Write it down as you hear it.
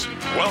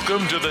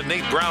Welcome to the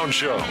Nate Brown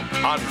Show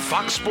on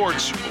Fox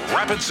Sports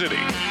Rapid City.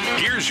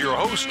 Here's your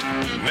host,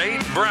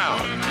 Nate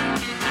Brown.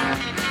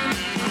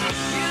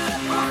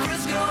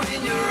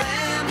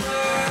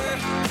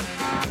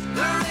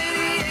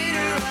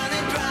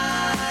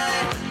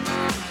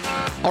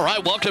 All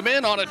right, welcome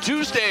in on a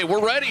Tuesday.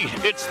 We're ready.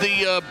 It's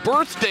the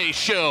birthday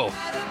show.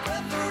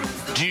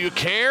 Do you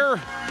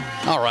care?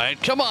 All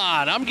right, come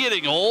on. I'm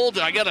getting old.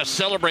 I got to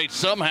celebrate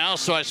somehow,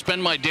 so I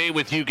spend my day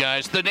with you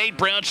guys. The Nate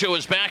Brown Show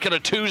is back on a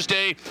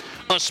Tuesday,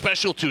 a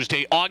special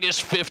Tuesday,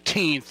 August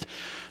 15th.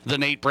 The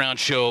Nate Brown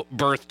Show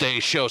birthday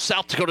show.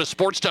 South Dakota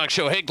Sports Talk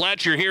Show. Hey,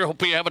 glad you're here.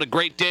 Hope you're having a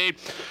great day.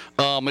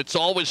 It's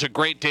always a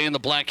great day in the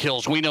Black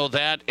Hills. We know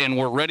that, and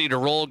we're ready to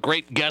roll.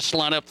 Great guest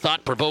lineup,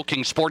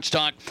 thought-provoking sports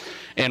talk,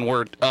 and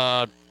we're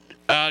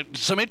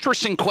some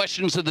interesting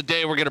questions of the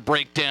day we're going to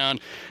break down,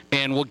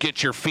 and we'll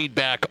get your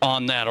feedback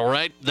on that, all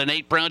right? The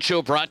Nate Brown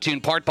Show brought to you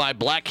in part by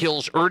Black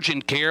Hills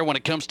Urgent Care. When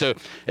it comes to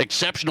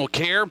exceptional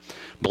care,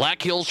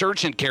 Black Hills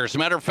Urgent Care. As a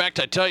matter of fact,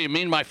 I tell you,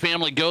 me and my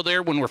family go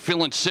there when we're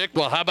feeling sick.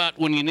 Well, how about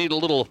when you need a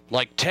little,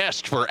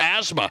 test for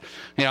asthma?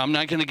 I'm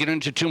not going to get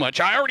into too much.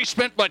 I already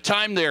spent my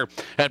time there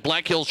at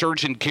Black Hills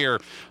Urgent Care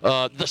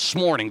this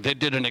morning. They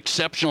did an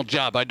exceptional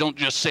job. I don't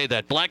just say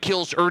that. Black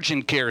Hills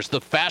Urgent Care is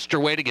the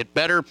faster way to get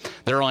better.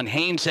 They're on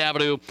Haynes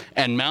Avenue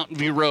and Mountain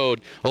View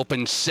Road,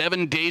 open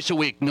 7 days a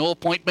week. No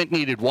appointment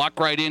needed. Walk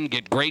right in,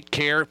 get great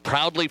care.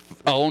 Proudly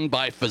owned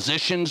by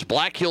physicians.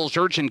 Black Hills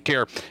Urgent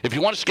Care. If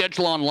you want to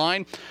schedule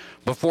online,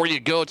 before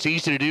you go, it's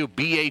easy to do.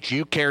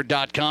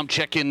 bhucare.com.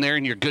 Check in there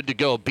and you're good to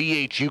go.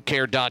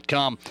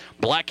 bhucare.com.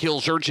 Black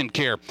Hills Urgent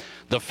Care.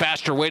 The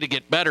faster way to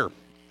get better.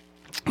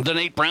 The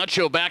Nate Brown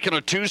Show back on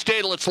a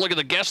Tuesday. Let's look at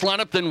the guest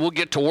lineup, then we'll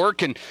get to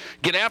work and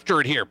get after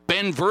it here.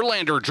 Ben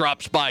Verlander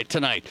drops by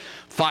tonight.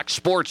 Fox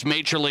Sports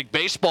Major League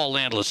Baseball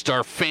analyst,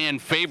 our fan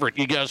favorite.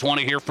 You guys want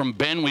to hear from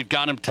Ben? We've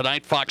got him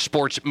tonight, Fox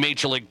Sports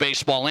Major League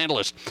Baseball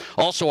analyst.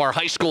 Also, our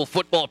high school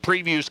football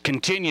previews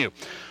continue.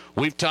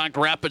 We've talked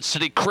Rapid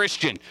City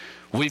Christian.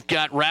 We've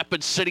got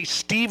Rapid City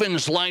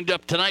Stevens lined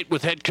up tonight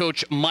with head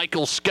coach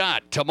Michael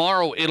Scott.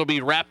 Tomorrow, it'll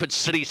be Rapid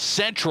City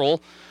Central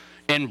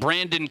and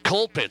Brandon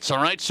Colpitts,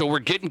 all right? So we're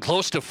getting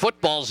close to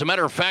football. As a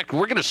matter of fact,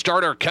 we're going to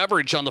start our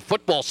coverage on the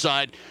football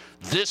side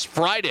this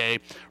Friday.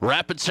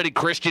 Rapid City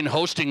Christian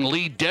hosting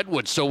Lee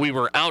Deadwood. So we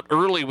were out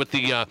early with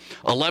the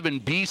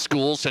 11B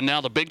schools, and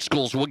now the big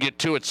schools. We'll get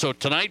to it. So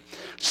tonight,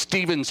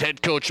 Stevens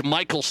head coach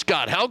Michael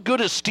Scott. How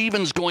good is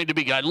Stevens going to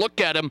be? I look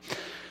at him.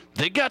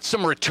 They got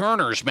some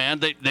returners, man.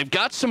 They've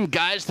got some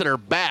guys that are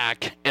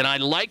back, and I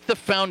like the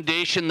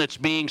foundation that's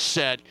being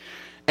set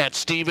at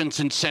Stevens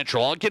and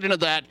Central. I'll get into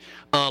that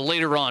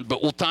later on,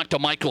 but we'll talk to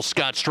Michael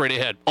Scott straight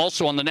ahead.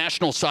 Also on the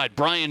national side,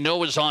 Brian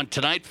Noe is on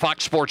tonight,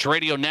 Fox Sports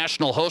Radio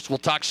national host. We'll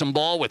talk some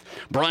ball with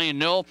Brian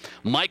Noe.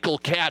 Michael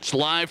Katz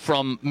live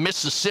from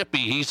Mississippi.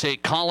 He's a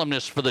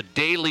columnist for the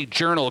Daily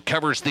Journal,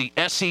 covers the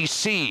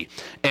SEC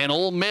and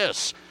Ole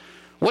Miss.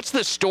 What's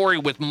this story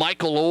with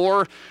Michael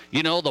Orr,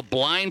 the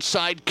Blind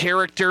Side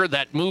character,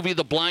 that movie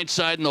The Blind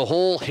Side, and the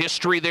whole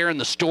history there in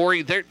the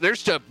story?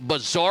 There's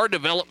bizarre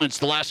developments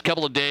the last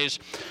couple of days.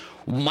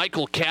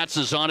 Michael Katz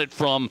is on it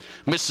from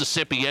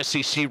Mississippi,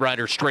 SEC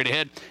writer straight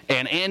ahead.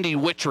 And Andy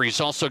Wittry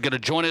is also going to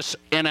join us,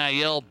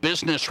 NIL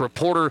business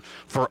reporter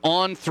for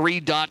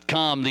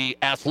On3.com. The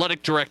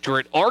athletic director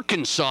at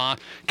Arkansas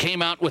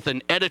came out with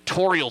an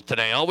editorial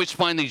today. I always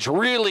find these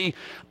really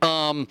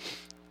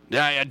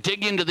I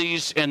dig into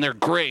these, and they're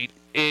great.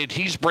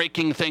 He's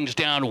breaking things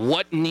down,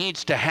 what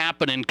needs to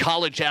happen in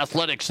college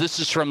athletics. This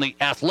is from the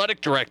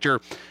athletic director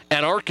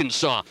at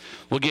Arkansas.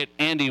 We'll get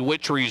Andy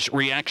Wittry's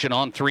reaction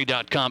on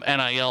 3.com,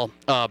 NIL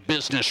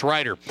business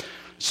writer.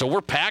 So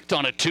we're packed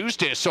on a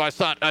Tuesday, so I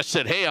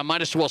said, hey, I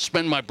might as well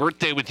spend my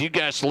birthday with you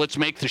guys, so let's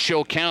make the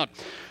show count.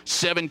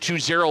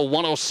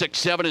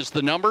 720-1067 is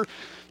the number.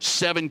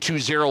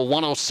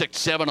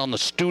 720-1067 on the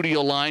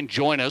studio line.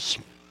 Join us.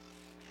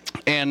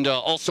 And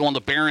also on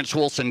the Barron's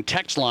Wilson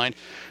text line,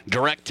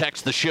 direct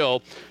text the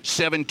show,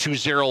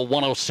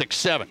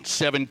 720-1067.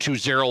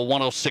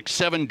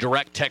 720-1067,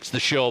 direct text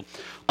the show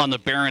on the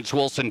Barron's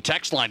Wilson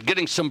text line.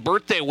 Getting some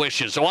birthday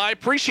wishes. Oh, I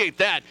appreciate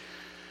that.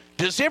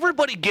 Does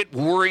everybody get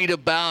worried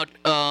about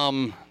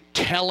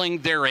telling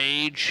their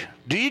age?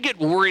 Do you get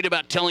worried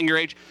about telling your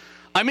age?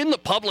 I'm in the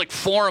public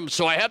forum,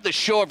 so I have this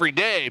show every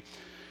day.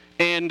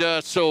 And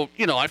so,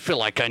 I feel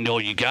like I know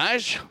you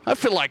guys. I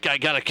feel like I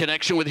got a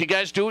connection with you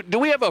guys. Do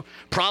we have a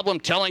problem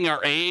telling our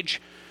age?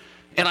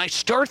 And I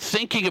start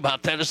thinking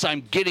about that as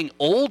I'm getting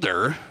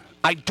older.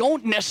 I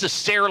don't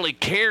necessarily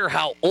care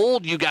how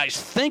old you guys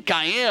think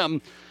I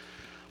am,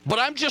 but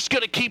I'm just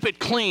going to keep it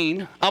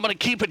clean. I'm going to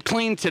keep it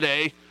clean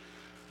today.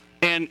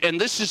 And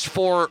this is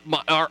for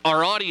our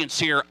audience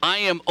here. I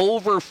am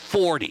over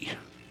 40,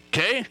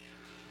 okay?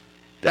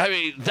 I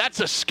mean,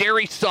 that's a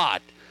scary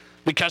thought.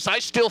 Because I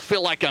still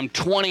feel like I'm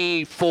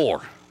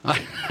 24.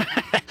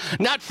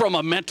 Not from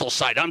a mental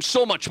side. I'm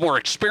so much more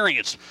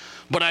experienced.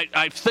 But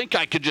I think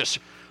I could just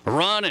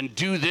run and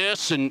do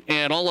this and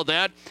all of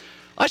that.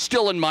 I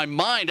still, in my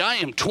mind, I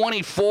am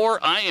 24.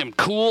 I am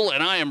cool,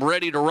 and I am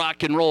ready to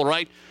rock and roll,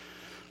 right?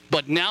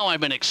 But now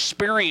I'm an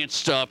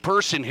experienced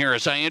person here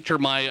as I enter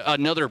my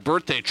another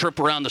birthday trip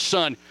around the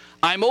sun.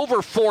 I'm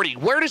over 40.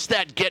 Where does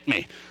that get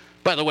me?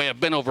 By the way, I've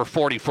been over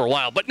 40 for a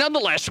while. But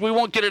nonetheless, we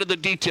won't get into the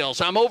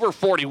details. I'm over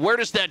 40. Where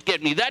does that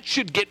get me? That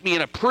should get me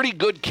in a pretty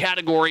good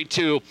category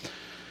to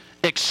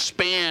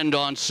expand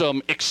on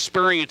some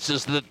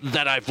experiences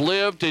that I've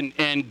lived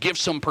and give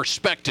some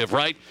perspective,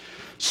 right?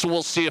 So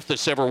we'll see if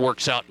this ever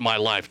works out in my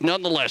life.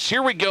 Nonetheless,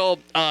 here we go.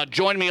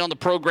 Join me on the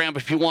program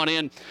if you want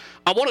in.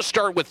 I want to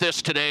start with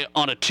this today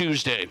on a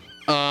Tuesday.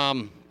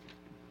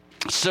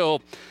 So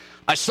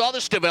I saw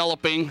this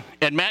developing,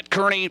 and Matt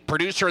Kearney,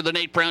 producer of the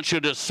Nate Brown Show,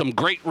 does some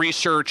great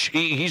research.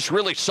 He's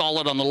really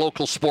solid on the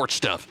local sports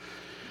stuff.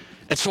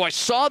 And so I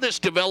saw this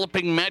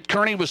developing. Matt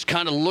Kearney was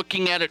kind of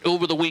looking at it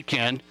over the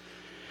weekend.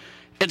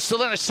 And so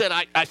then I said,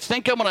 I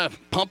think I'm going to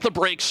pump the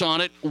brakes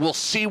on it. We'll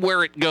see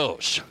where it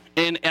goes.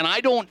 And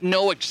I don't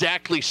know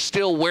exactly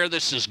still where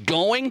this is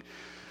going,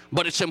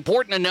 but it's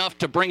important enough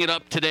to bring it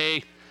up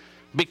today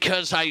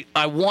because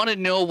I want to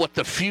know what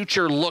the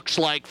future looks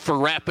like for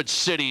Rapid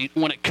City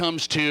when it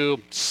comes to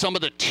some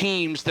of the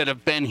teams that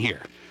have been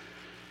here.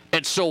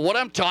 And so what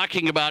I'm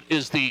talking about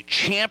is the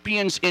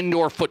Champions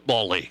Indoor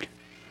Football League.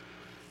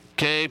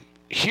 Okay,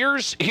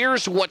 here's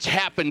what's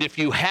happened if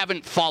you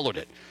haven't followed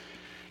it.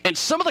 And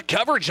some of the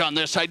coverage on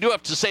this, I do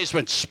have to say, has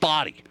been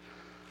spotty.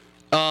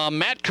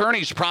 Matt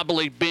Kearney's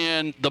probably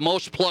been the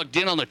most plugged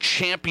in on the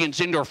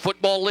Champions Indoor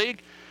Football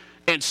League.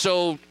 And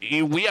so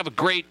we have a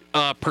great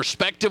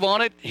perspective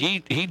on it. He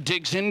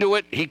digs into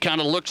it. He kind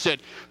of looks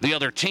at the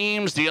other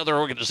teams, the other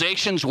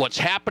organizations, what's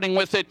happening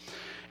with it.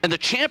 And the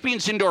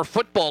Champions Indoor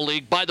Football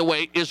League, by the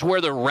way, is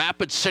where the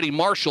Rapid City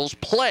Marshals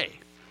play.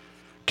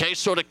 Okay,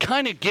 so to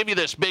kind of give you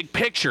this big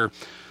picture,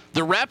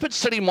 the Rapid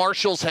City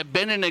Marshals have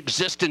been in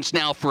existence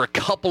now for a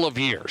couple of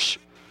years.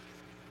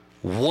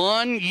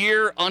 1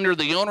 year under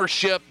the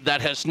ownership that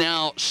has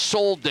now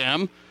sold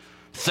them.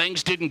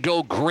 Things didn't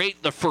go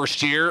great the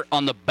first year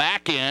on the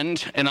back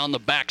end and on the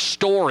back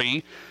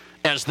story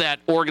as that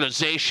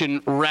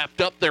organization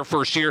wrapped up their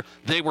first year.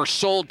 They were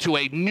sold to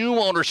a new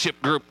ownership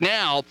group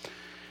now,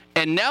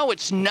 and now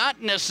it's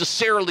not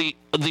necessarily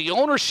the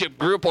ownership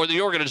group or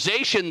the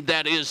organization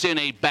that is in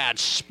a bad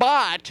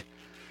spot,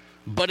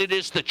 but it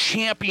is the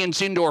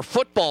Champions Indoor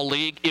Football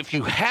League. If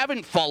you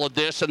haven't followed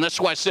this, and that's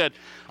why I said,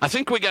 I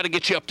think we got to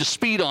get you up to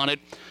speed on it.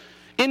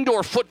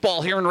 Indoor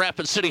football here in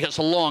Rapid City has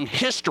a long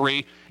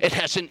history. It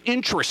has an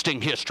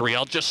interesting history.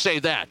 I'll just say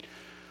that.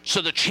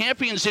 So the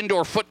Champions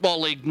Indoor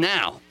Football League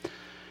now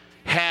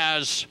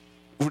has,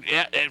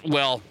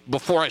 well,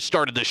 before I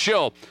started the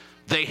show,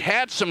 they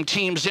had some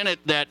teams in it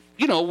that,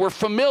 were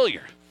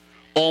familiar.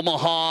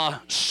 Omaha,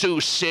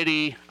 Sioux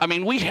City. I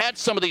mean, we had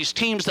some of these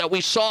teams that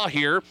we saw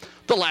here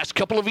the last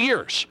couple of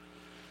years.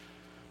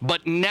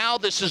 But now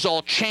this is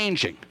all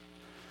changing.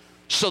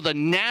 So the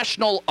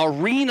National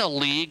Arena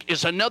League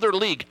is another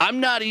league. I'm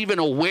not even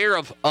aware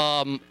of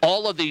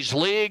all of these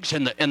leagues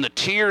and the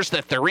tiers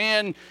that they're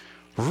in.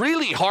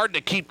 Really hard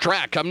to keep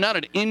track. I'm not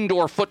an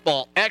indoor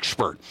football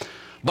expert.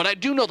 But I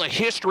do know the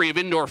history of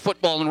indoor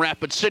football in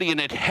Rapid City, and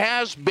it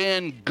has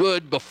been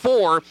good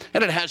before,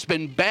 and it has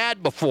been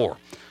bad before.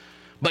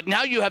 But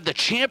now you have the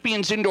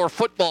Champions Indoor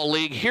Football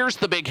League. Here's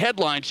the big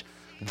headlines.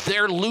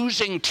 They're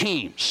losing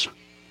teams.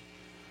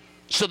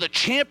 So the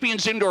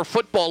Champions Indoor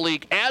Football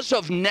League, as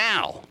of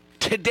now,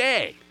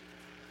 today,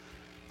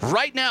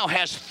 right now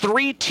has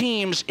 3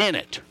 teams in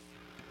it.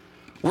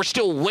 We're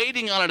still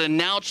waiting on an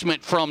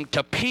announcement from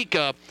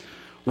Topeka,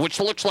 which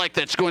looks like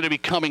that's going to be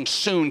coming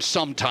soon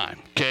sometime,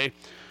 okay?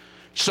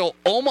 So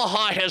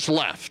Omaha has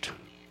left.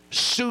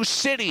 Sioux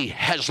City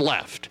has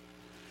left.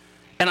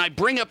 And I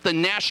bring up the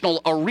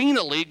National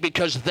Arena League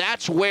because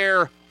that's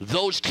where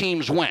those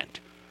teams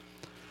went.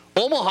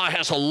 Omaha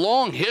has a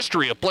long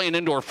history of playing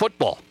indoor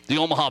football, the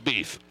Omaha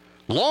Beef.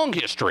 Long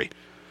history.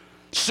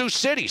 Sioux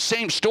City,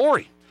 same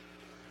story.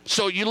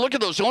 So you look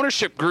at those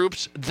ownership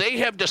groups, they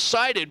have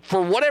decided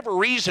for whatever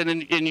reason,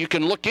 and you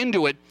can look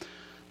into it,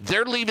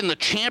 they're leaving the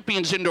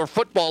Champions Indoor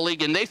Football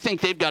League, and they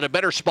think they've got a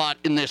better spot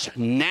in this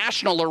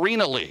National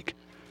Arena League.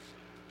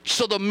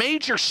 So the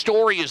major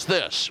story is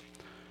this.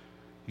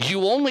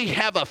 You only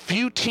have a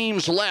few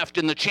teams left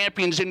in the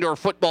Champions Indoor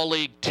Football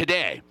League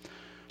today.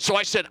 So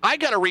I said, I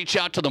got to reach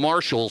out to the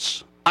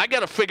Marshals. I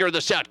got to figure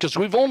this out because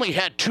we've only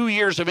had 2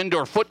 years of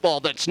indoor football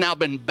that's now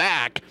been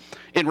back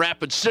in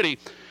Rapid City.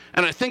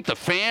 And I think the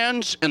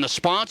fans and the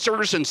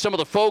sponsors and some of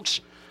the folks,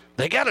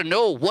 they got to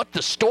know what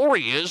the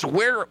story is.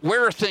 Where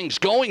are things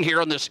going here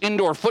on this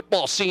indoor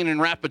football scene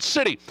in Rapid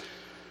City?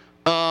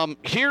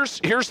 Here's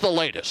the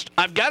latest.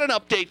 I've got an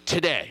update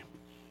today.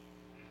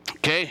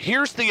 Okay,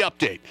 here's the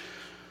update.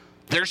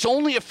 There's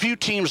only a few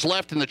teams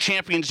left in the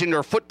Champions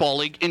Indoor Football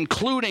League,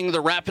 including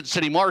the Rapid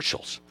City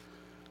Marshals.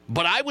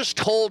 But I was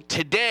told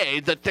today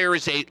that there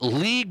is a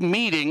league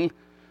meeting,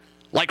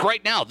 like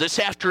right now, this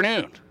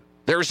afternoon.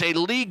 There's a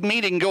league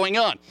meeting going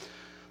on.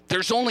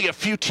 There's only a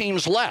few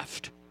teams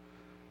left,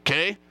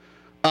 okay?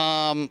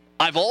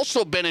 I've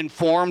also been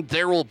informed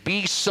there will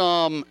be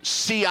some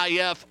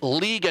CIF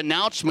league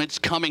announcements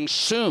coming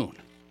soon,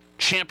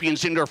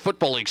 Champions Indoor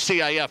Football League,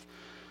 CIF.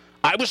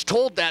 I was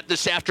told that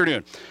this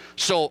afternoon.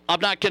 So I'm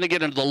not going to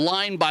get into the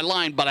line by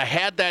line, but I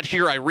had that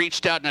here. I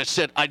reached out and I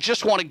said, I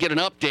just want to get an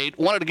update.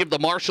 Wanted to give the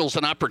Marshals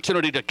an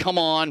opportunity to come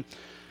on,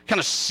 kind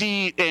of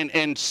see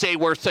and say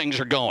where things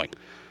are going.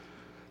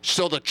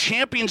 So the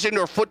Champions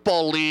Indoor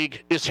Football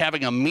League is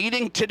having a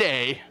meeting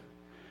today,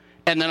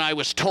 and then I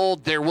was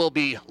told there will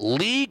be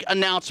league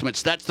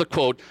announcements. That's the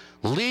quote,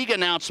 league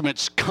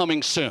announcements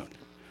coming soon.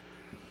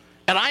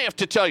 And I have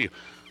to tell you,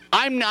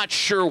 I'm not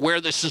sure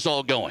where this is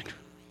all going.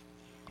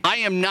 I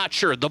am not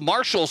sure. The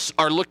Marshals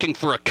are looking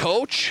for a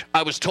coach.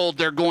 I was told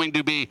they're going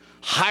to be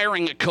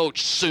hiring a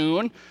coach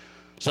soon.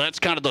 So that's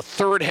kind of the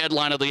third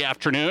headline of the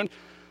afternoon.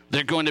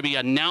 They're going to be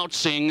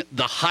announcing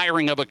the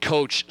hiring of a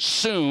coach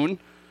soon.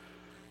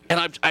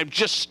 And I'm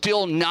just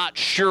still not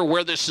sure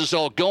where this is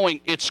all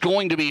going. It's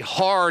going to be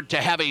hard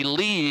to have a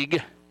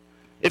league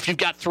if you've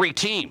got 3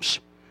 teams.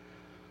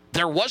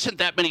 There wasn't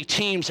that many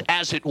teams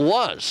as it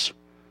was.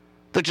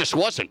 There just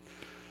wasn't.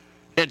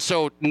 And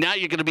so now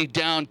you're going to be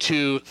down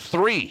to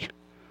 3.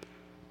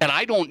 And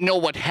I don't know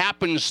what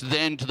happens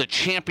then to the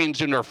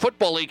Champions Indoor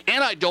Football League,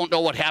 and I don't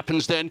know what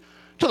happens then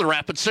to the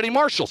Rapid City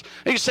Marshals.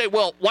 And you say,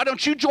 well, why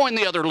don't you join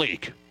the other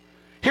league?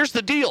 Here's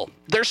the deal.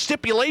 There's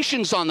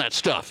stipulations on that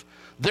stuff.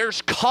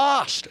 There's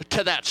cost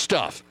to that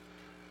stuff.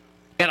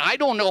 And I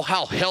don't know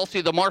how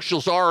healthy the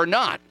Marshals are or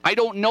not. I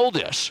don't know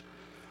this.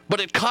 But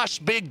it costs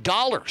big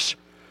dollars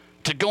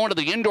to go into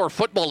the Indoor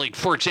Football League,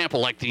 for example,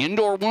 like the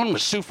indoor one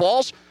with Sioux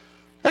Falls.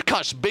 That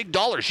costs big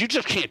dollars. You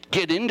just can't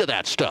get into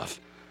that stuff.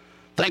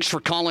 Thanks for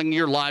calling.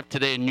 You're live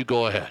today, and you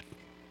go ahead.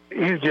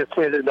 You just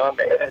hit it on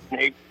the head,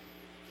 Nate.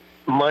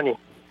 Money.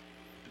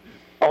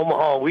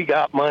 Omaha, we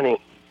got money.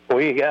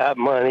 We got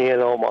money in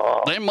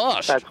Omaha. They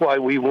must. That's why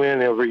we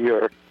win every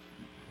year.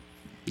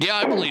 Yeah,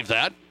 I believe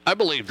that. I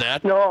believe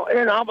that. No,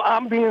 and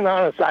I'm being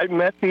honest. I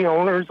met the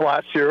owners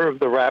last year of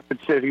the Rapid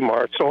City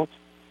Marshals.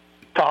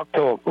 Talked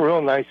to them.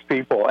 Real nice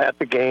people at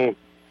the game.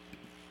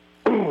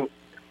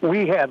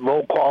 We had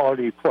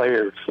low-quality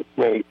players,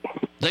 Nate.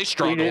 They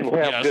struggled. We didn't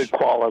have good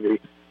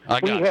quality.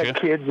 We had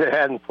kids that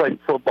hadn't played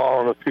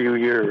football in a few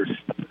years.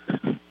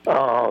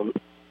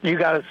 You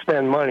got to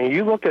spend money.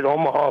 You look at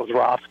Omaha's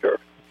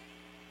roster.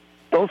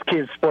 Those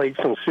kids played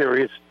some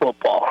serious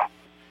football,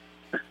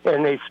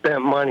 and they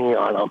spent money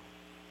on them.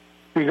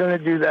 If you're going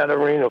to do that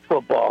arena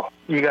football,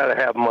 you got to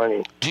have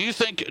money. Do you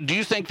think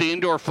the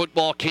indoor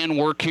football can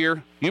work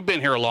here? You've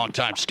been here a long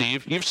time,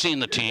 Steve. You've seen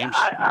the teams.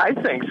 I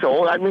think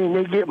so. I mean,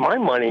 they get my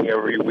money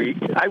every week.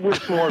 I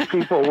wish more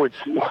people would.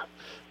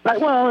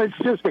 Well, it's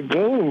just a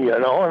game,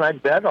 and I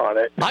bet on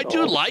it. I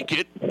do like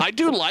it.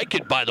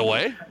 By the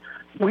way.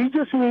 We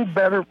just need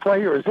better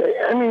players.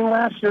 I mean,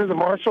 last year the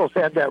Marshals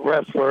had that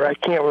wrestler. I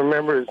can't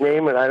remember his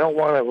name, and I don't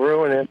want to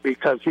ruin it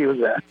because he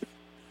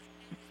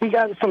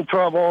got in some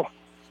trouble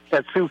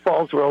at Sioux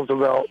Falls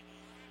Roosevelt,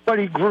 but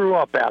he grew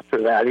up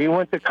after that. He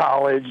went to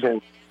college,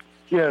 and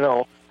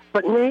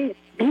but Nate,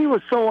 he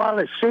was so out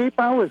of shape.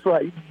 I was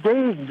like,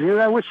 Dave, dude,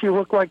 I wish you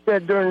looked like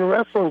that during the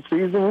wrestling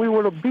season. We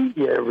would have beat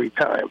you every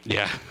time.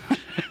 Yeah.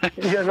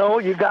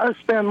 You got to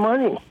spend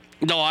money.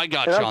 No, I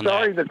got you on that. I'm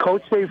sorry, the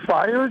coach they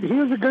fired, he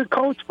was a good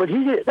coach, but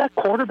that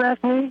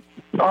quarterback, Nate,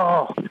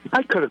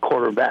 I could have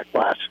quarterbacked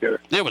last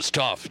year. It was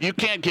tough. You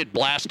can't get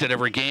blasted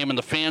every game, and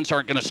the fans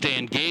aren't going to stay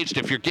engaged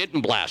if you're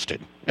getting blasted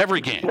every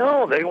game.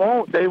 No, they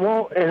won't. They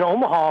won't. In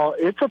Omaha,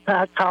 it's a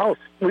packed house.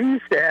 We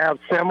used to have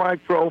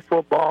semi-pro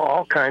football,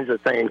 all kinds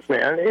of things,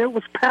 man. It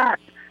was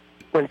packed.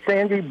 When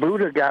Sandy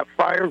Buddha got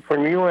fired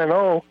from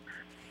UNO,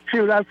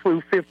 shoot, I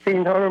flew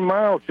 1,500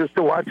 miles just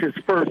to watch his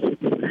first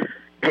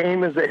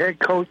game as the head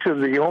coach of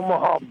the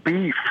Omaha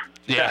Beef.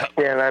 Yeah.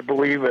 And I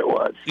believe it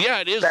was. Yeah,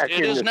 it is.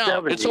 It is now.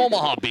 70s. It's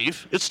Omaha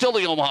Beef. It's still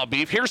the Omaha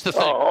Beef. Here's the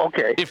thing. Oh,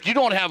 okay. If you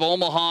don't have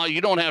Omaha,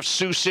 you don't have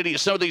Sioux City,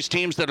 some of these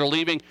teams that are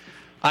leaving,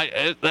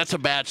 that's a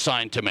bad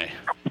sign to me.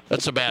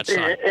 That's a bad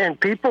sign. And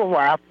people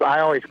laugh. I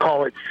always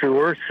call it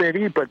Sewer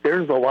City, but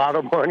there's a lot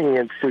of money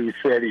in Sioux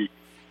City.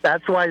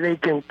 That's why they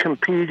can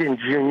compete in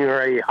junior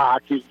A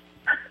hockey.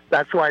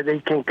 That's why they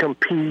can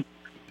compete.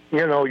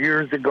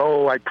 Years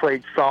ago, I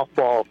played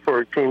softball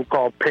for a team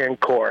called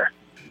Pencor.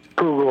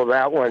 Google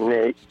that one,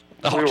 Nate.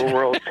 Okay. We were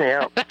world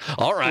champ.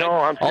 All right. No,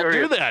 I'm serious.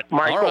 I'll do that.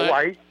 Michael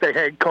White, the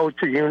head coach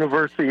of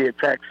University of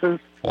Texas.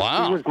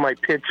 Wow. He was my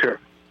pitcher.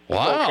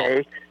 Wow.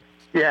 Okay.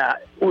 Yeah.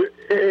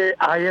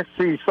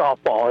 ISC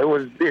softball.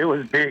 It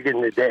was big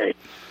in the day.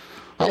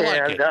 I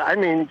like it. I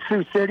mean,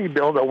 Sioux City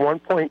built a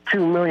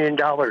 $1.2 million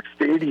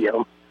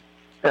stadium.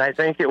 And I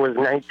think it was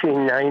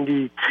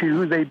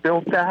 1992 they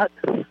built that.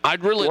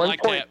 I'd really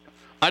like that.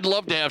 I'd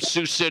love to have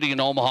Sioux City and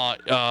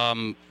Omaha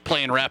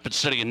playing Rapid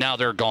City, and now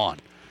they're gone.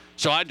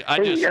 So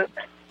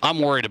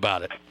I'm worried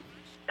about it.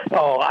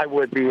 Oh, I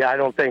would be. I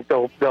don't think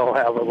they'll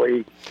have a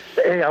league.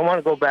 Hey, I want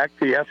to go back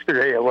to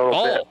yesterday a little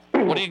bit.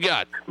 Oh, what do you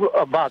got?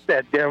 About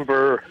that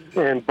Denver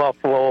and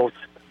Buffaloes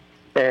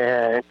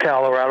and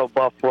Colorado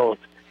Buffaloes.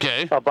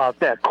 Okay. About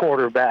that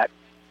quarterback.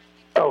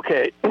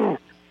 Okay.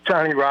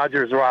 Johnny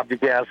Rogers robbed a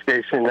gas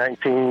station in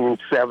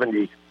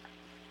 1970.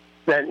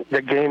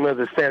 The game of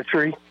the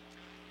century.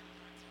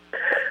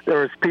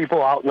 there was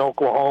people out in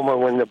Oklahoma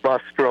when the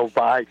bus drove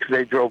by, because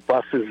they drove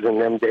buses in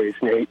them days,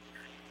 Nate.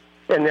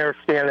 And they're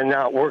standing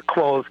out, we're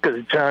closed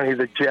because Johnny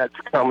the Jet's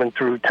coming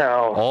through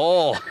town.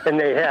 Oh. And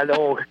they had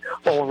old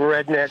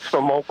rednecks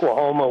from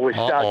Oklahoma with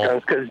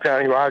shotguns because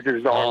Johnny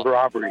Rogers armed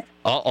robbery.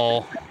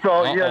 So,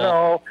 you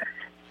know,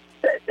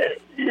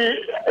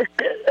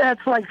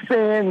 that's like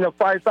saying the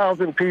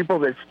 5,000 people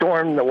that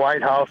stormed the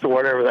White House or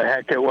whatever the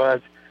heck it was,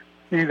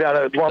 you got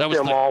to lump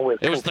them all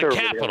with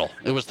conservatives.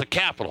 It was the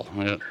Capitol.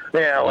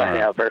 Yeah,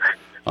 whatever.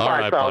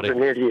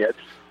 5,000 idiots.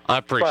 I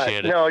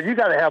appreciate it. No, you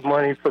got to have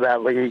money for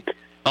that league.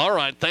 All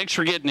right. Thanks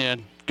for getting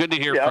in. Good to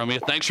hear from you.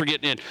 Thanks for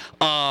getting in.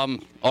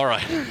 All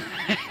right.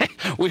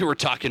 We were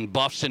talking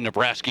Buffs in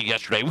Nebraska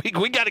yesterday.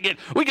 We got to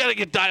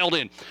get dialed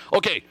in.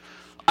 Okay.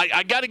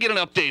 I got to get an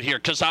update here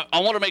because I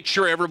want to make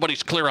sure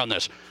everybody's clear on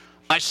this.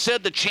 I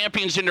said the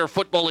Champions Indoor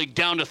Football League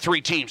down to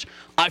 3 teams.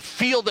 I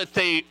feel that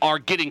they are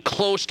getting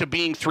close to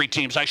being 3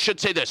 teams. I should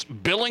say this.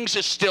 Billings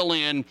is still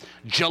in.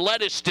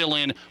 Gillette is still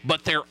in.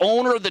 But their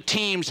owner of the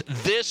teams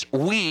this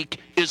week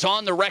is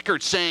on the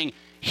record saying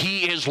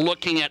he is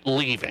looking at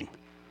leaving.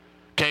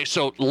 Okay,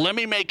 so let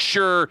me make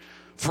sure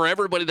for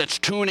everybody that's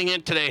tuning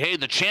in today, hey,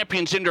 the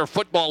Champions Indoor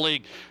Football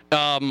League,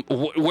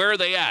 where are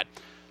they at?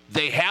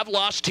 They have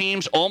lost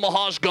teams.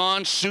 Omaha's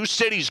gone. Sioux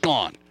City's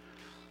gone.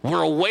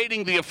 We're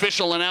awaiting the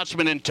official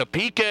announcement in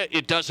Topeka.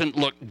 It doesn't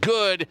look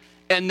good.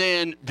 And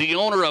then the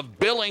owner of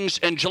Billings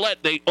and Gillette,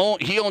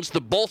 he owns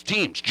both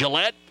teams,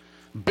 Gillette,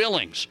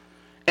 Billings.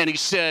 And he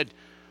said,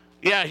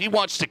 yeah, he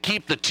wants to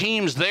keep the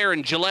teams there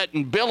in Gillette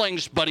and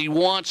Billings, but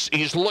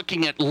he's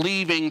looking at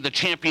leaving the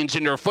Champions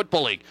Indoor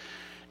Football League.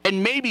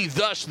 And maybe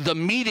thus the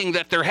meeting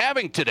that they're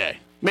having today.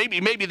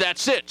 Maybe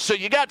that's it. So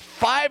you got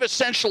 5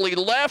 essentially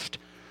left.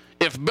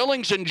 If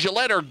Billings and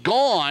Gillette are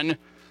gone,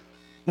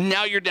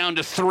 now you're down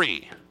to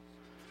 3.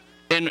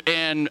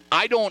 And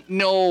I don't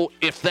know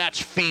if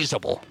that's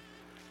feasible.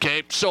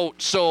 Okay,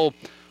 so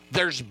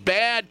there's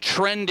bad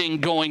trending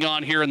going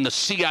on here in the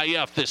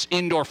CIF, this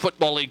indoor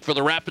football league for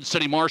the Rapid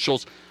City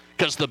Marshals,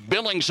 because the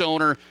Billings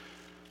owner,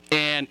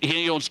 and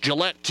he owns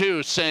Gillette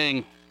too,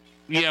 saying,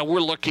 yeah, we're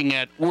looking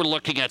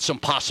at some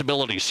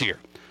possibilities here.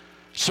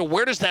 So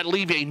where does that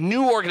leave a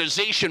new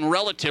organization,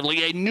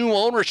 relatively a new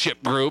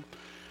ownership group?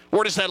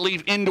 Where does that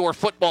leave indoor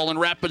football in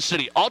Rapid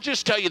City? I'll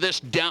just tell you this.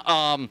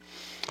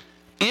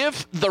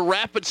 If the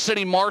Rapid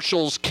City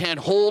Marshals can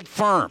hold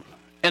firm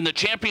and the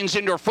Champions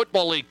Indoor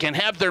Football League can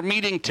have their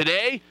meeting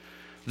today,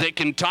 they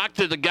can talk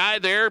to the guy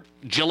there,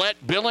 Gillette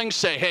Billings,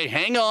 say, hey,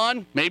 hang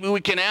on. Maybe we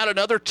can add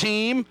another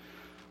team.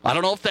 I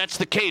don't know if that's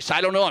the case.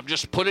 I don't know. I'm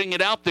just putting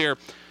it out there.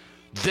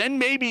 Then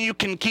maybe you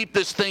can keep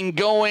this thing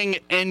going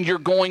and you're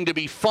going to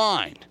be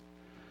fine.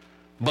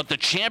 But the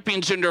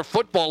Champions Indoor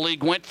Football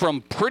League went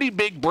from pretty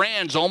big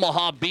brands,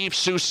 Omaha Beef,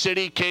 Sioux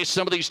City, case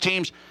some of these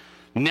teams.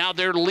 Now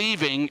they're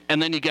leaving, and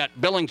then you got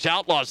Billings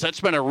Outlaws. That's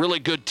been a really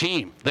good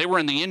team. They were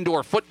in the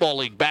Indoor Football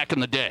League back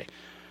in the day.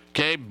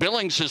 Okay,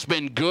 Billings has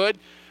been good.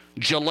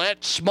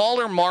 Gillette,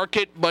 smaller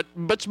market, but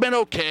it's been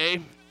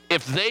okay.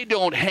 If they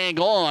don't hang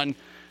on,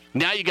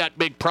 now you got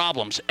big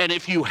problems. And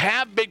if you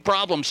have big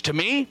problems, to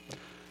me,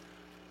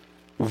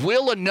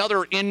 will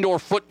another indoor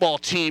football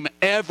team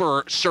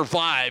ever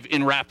survive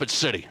in Rapid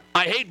City?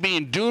 I hate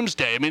being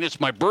doomsday. I mean, it's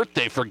my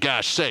birthday, for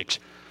gosh sakes.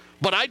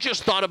 But I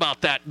just thought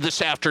about that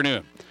this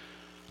afternoon.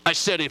 I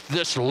said, if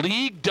this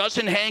league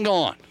doesn't hang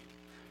on,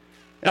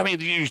 I mean,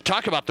 you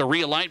talk about the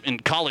realignment in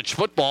college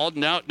football.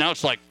 Now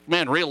it's like,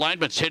 man,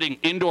 realignment's hitting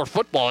indoor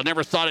football. I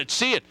never thought I'd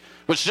see it.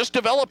 It was just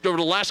developed over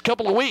the last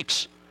couple of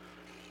weeks.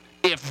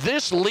 If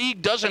this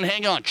league doesn't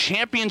hang on,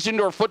 Champions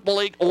Indoor Football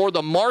League or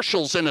the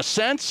Marshals in a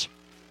sense,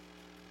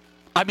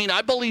 I mean,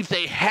 I believe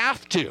they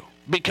have to,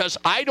 because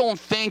I don't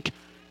think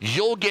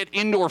you'll get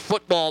indoor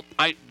football.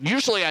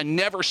 Usually I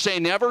never say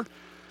never.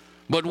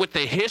 But with the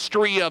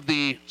history of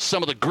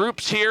some of the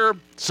groups here,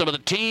 some of the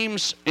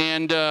teams,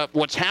 and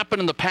what's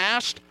happened in the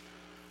past,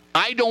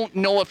 I don't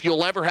know if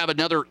you'll ever have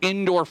another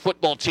indoor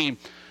football team.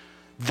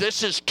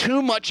 This is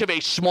too much of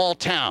a small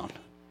town.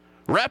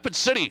 Rapid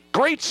City,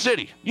 great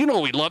city. You know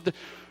we loved it.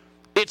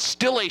 It's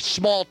still a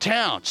small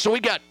town. So we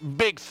got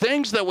big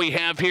things that we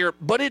have here,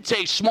 but it's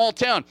a small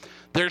town.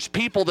 There's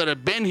people that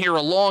have been here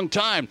a long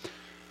time.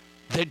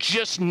 They're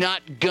just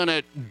not going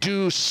to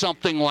do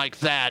something like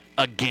that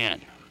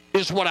again,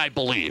 is what I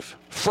believe.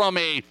 From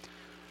a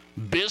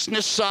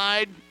business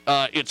side,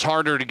 it's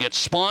harder to get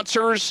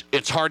sponsors.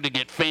 It's hard to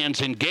get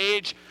fans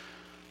engaged.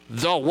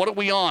 Though, what are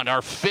we on?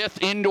 Our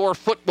 5th indoor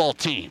football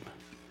team.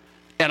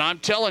 And I'm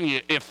telling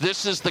you, if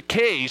this is the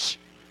case,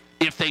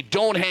 if they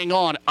don't hang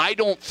on, I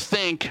don't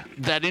think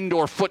that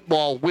indoor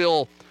football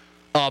will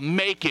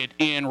make it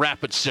in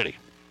Rapid City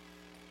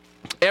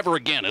ever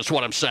again, is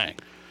what I'm saying.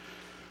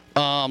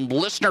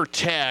 Listener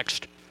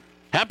text,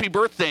 happy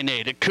birthday,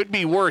 Nate. It could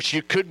be worse.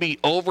 You could be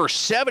over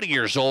 70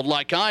 years old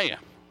like I am.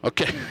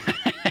 Okay.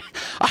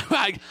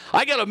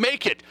 I got to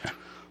make it.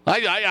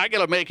 I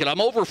got to make it.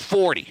 I'm over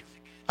 40.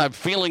 I'm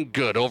feeling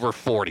good, over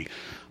 40.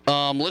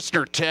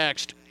 Listener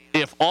text,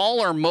 if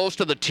all or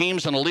most of the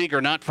teams in the league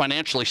are not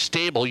financially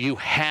stable, you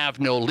have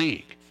no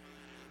league.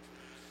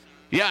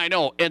 Yeah, I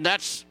know. And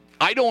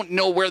I don't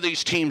know where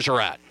these teams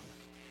are at.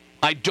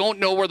 I don't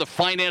know where the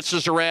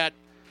finances are at.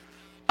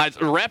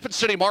 Rapid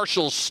City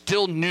Marshall's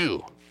still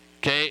new,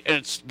 okay?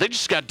 And they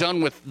just got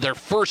done with their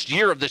first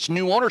year of this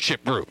new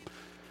ownership group.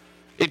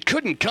 It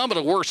couldn't come at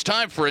a worse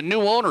time for a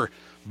new owner.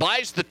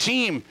 Buys the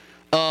team.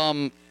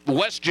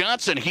 Wes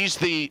Johnson, he's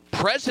the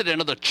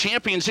president of the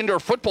Champions Indoor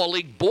Football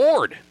League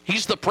board.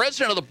 He's the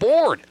president of the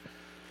board.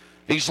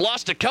 He's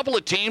lost a couple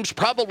of teams,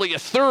 probably a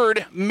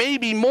third,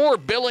 maybe more,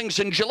 Billings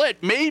and Gillette,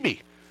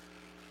 maybe.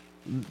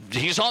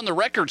 He's on the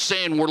record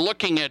saying we're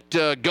looking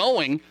at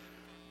going.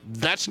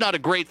 That's not a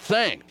great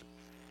thing.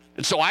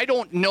 And so I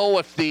don't know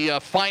if the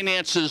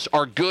finances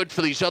are good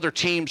for these other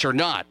teams or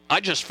not. I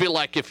just feel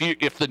like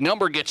if the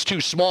number gets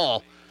too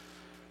small,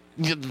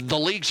 the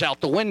league's out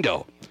the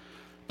window.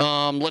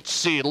 Let's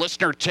see.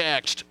 Listener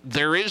text.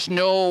 There is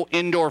no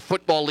indoor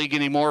football league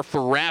anymore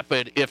for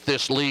Rapid if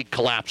this league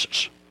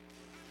collapses.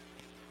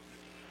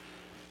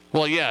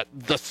 Well, yeah,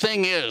 the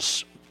thing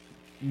is,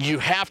 you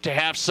have to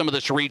have some of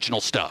this regional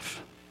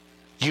stuff.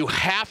 You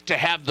have to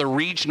have the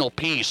regional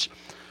piece.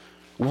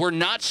 We're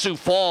not Sioux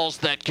Falls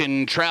that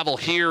can travel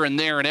here and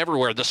there and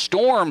everywhere. The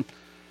Storm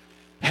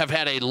have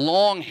had a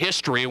long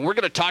history, and we're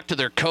going to talk to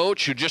their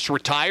coach who just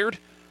retired,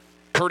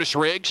 Curtis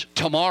Riggs,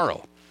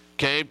 tomorrow,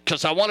 okay?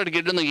 Because I wanted to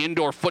get in the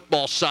indoor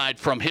football side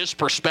from his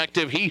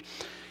perspective. He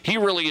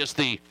really is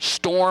the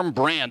Storm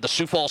brand, the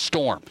Sioux Falls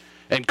Storm.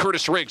 And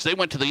Curtis Riggs, they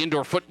went to the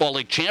Indoor Football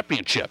League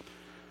Championship.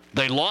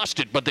 They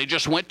lost it, but they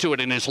just went to it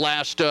in his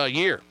last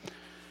year.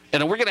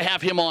 And we're going to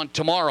have him on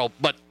tomorrow,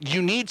 but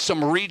you need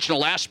some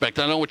regional aspect.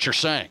 I know what you're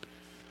saying.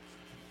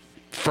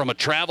 From a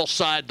travel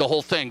side, the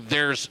whole thing.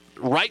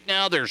 Right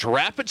now, there's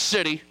Rapid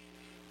City,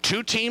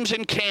 2 teams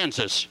in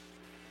Kansas,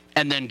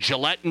 and then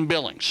Gillette and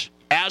Billings.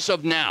 As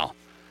of now,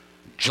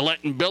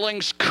 Gillette and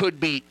Billings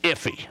could be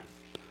iffy.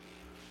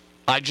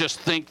 I just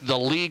think the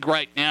league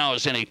right now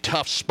is in a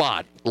tough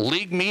spot.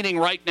 League meeting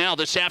right now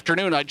this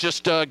afternoon. I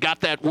just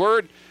got that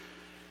word.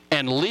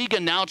 And league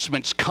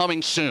announcements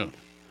coming soon,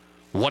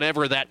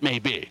 whatever that may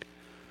be.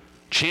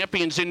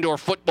 Champions Indoor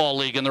Football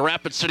League and the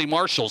Rapid City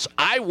Marshals.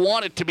 I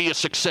want it to be a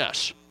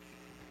success.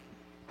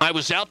 I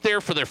was out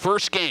there for their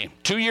first game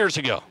 2 years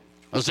ago.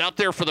 I was out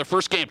there for their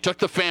first game. Took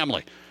the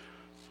family.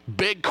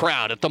 Big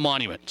crowd at the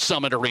Monument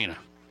Summit Arena.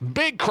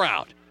 Big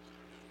crowd.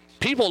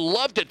 People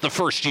loved it the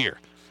first year.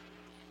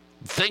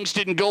 Things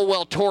didn't go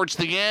well towards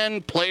the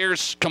end.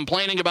 Players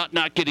complaining about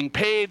not getting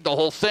paid, the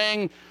whole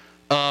thing.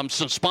 Some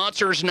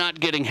sponsors not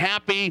getting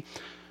happy.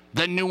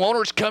 Then new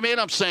owners come in.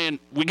 I'm saying,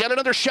 we got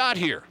another shot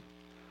here.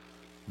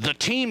 The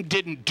team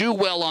didn't do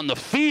well on the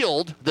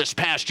field this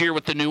past year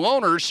with the new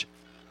owners,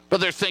 but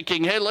they're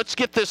thinking, hey, let's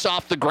get this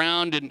off the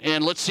ground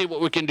and let's see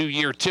what we can do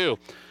year 2.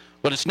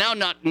 But it's now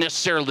not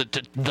necessarily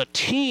the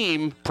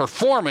team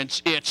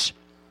performance. It's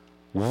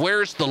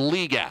where's the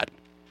league at?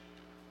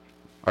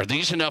 Are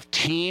these enough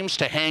teams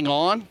to hang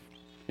on?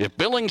 If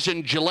Billings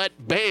and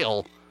Gillette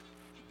bail,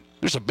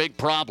 there's a big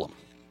problem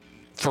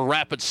for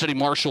Rapid City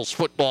Marshals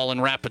football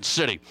in Rapid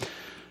City.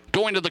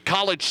 Going to the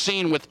college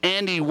scene with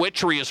Andy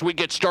Wittry as we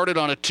get started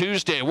on a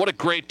Tuesday. What a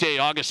great day,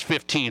 August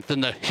 15th,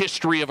 in the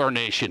history of our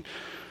nation.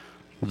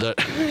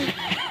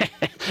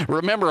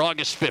 Remember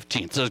August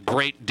 15th. It's a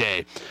great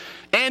day.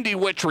 Andy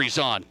Wittry's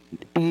on.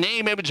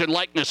 Name, image, and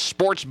likeness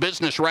sports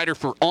business writer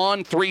for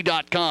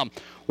On3.com.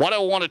 Why do I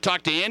want to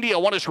talk to Andy? I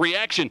want his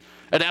reaction.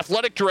 An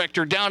athletic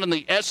director down in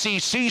the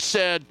SEC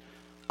said,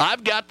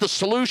 I've got the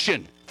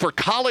solution for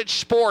college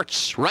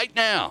sports right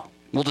now.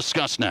 We'll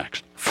discuss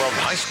next. From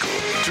high school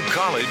to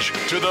college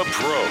to the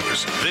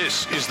pros,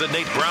 this is the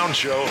Nate Brown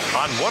Show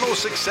on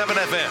 106.7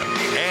 FM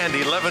and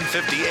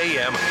 1150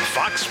 AM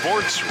Fox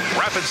Sports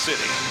Rapid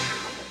City.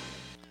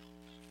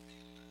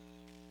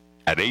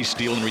 At Ace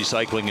Steel and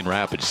Recycling in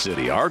Rapid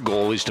City, our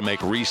goal is to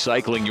make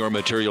recycling your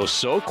materials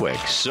so quick,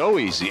 so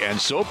easy, and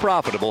so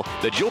profitable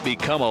that you'll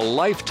become a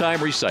lifetime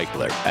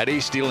recycler. At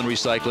Ace Steel and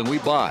Recycling, we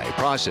buy,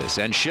 process,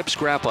 and ship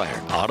scrap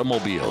iron,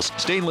 automobiles,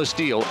 stainless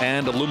steel,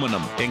 and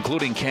aluminum,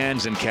 including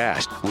cans and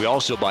cast. We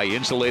also buy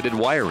insulated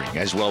wiring,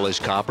 as well as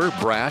copper,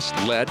 brass,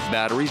 lead,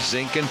 batteries,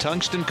 zinc, and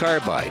tungsten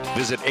carbide.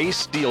 Visit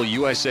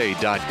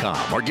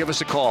acesteelusa.com or give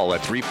us a call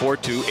at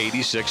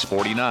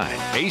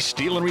 342-8649. Ace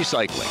Steel and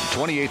Recycling,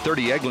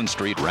 2830 Eglin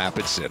Street,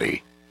 Rapid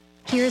City.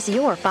 Here's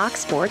your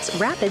Fox Sports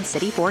Rapid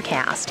City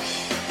forecast.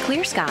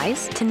 Clear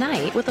skies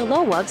tonight with a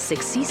low of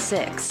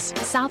 66.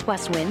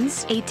 Southwest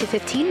winds 8 to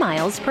 15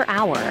 miles per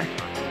hour.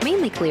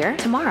 Mainly clear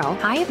tomorrow,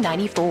 high of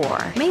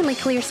 94. Mainly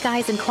clear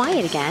skies and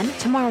quiet again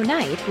tomorrow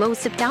night,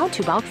 lows dip down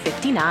to about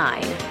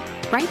 59.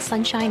 Bright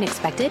sunshine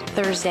expected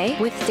Thursday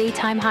with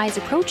daytime highs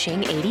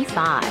approaching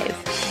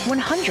 85.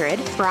 100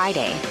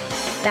 Friday.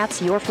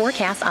 That's your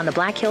forecast on the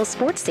Black Hills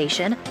Sports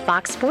Station,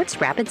 Fox Sports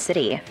Rapid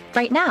City.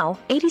 Right now,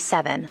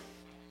 87.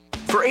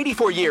 For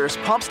 84 years,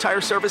 Pomp's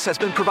Tire Service has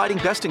been providing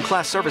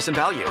best-in-class service and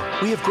value.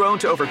 We have grown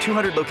to over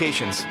 200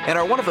 locations and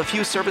are one of a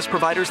few service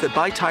providers that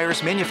buy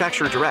tires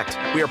manufacturer direct.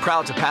 We are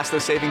proud to pass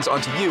those savings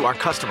on to you, our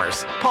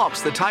customers.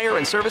 Pomp's, the tire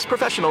and service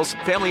professionals,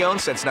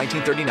 family-owned since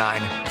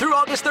 1939. Through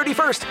August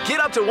 31st, get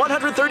up to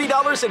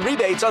 $130 in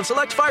rebates on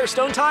select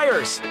Firestone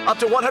tires, up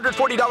to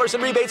 $140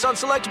 in rebates on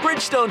select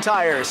Bridgestone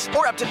tires,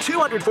 or up to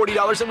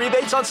 $240 in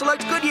rebates on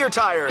select Goodyear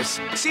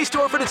tires. See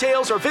store for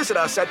details or visit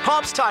us at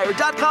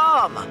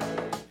pompstire.com.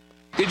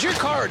 Did your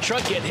car or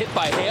truck get hit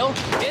by hail?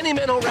 Danny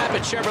Menno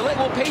Rapid Chevrolet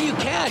will pay you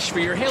cash for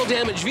your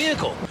hail-damaged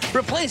vehicle.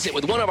 Replace it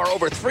with one of our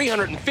over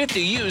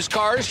 350 used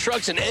cars,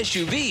 trucks, and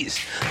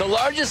SUVs. The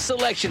largest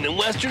selection in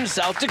western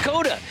South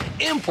Dakota.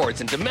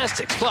 Imports and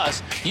domestics,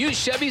 plus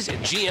used Chevys and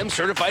GM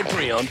certified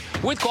pre-owned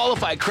with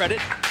qualified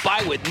credit.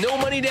 Buy with no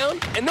money down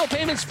and no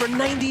payments for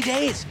 90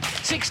 days.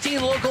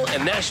 16 local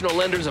and national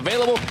lenders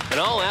available and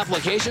all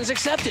applications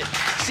accepted.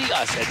 See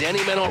us at Danny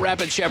Menno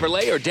Rapid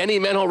Chevrolet or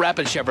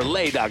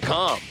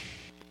DannyMennoRapidChevrolet.com.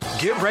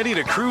 Get ready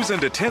to cruise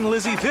into Tin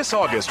Lizzy this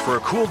August for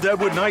a cool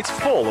Deadwood Nights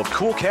full of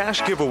cool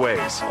cash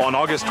giveaways. On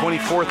August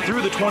 24th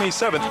through the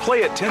 27th,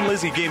 play at Tin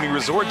Lizzy Gaming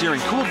Resort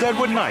during cool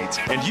Deadwood Nights,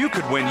 and you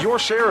could win your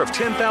share of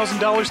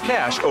 $10,000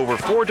 cash over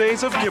 4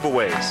 days of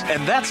giveaways.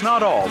 And that's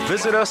not all.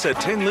 Visit us at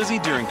Tin Lizzy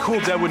during cool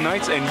Deadwood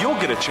Nights, and you'll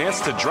get a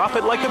chance to drop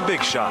it like a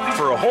big shot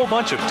for a whole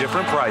bunch of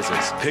different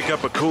prizes. Pick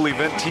up a cool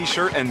event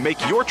t-shirt and make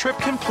your trip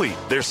complete.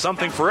 There's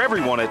something for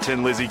everyone at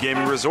Tin Lizzy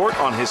Gaming Resort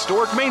on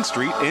historic Main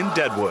Street in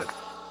Deadwood.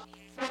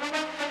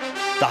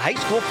 The high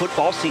school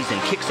football season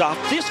kicks off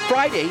this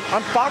Friday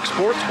on Fox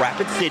Sports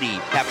Rapid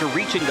City. After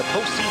reaching the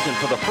postseason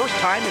for the first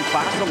time in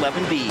Class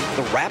 11B,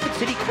 the Rapid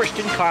City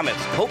Christian Comets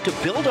hope to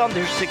build on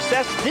their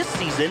success this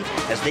season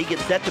as they get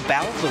set to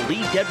balance the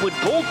Lee Deadwood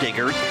Gold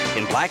Diggers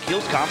in Black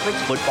Hills Conference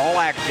football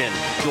action.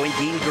 Join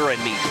Dean Gurr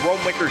and me,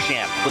 Jerome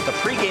Wickersham, with the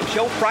pregame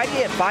show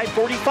Friday at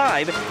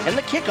 5:45 and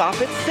the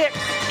kickoff at 6.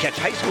 Catch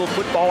high school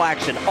football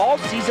action all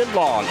season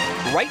long,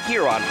 right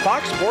here on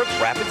Fox Sports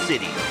Rapid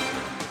City.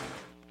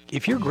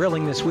 If you're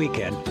grilling this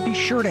weekend, be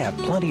sure to have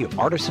plenty of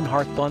artisan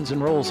hearth buns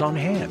and rolls on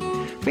hand.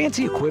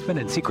 Fancy equipment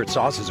and secret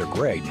sauces are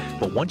great,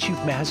 but once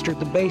you've mastered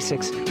the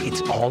basics,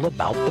 it's all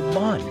about the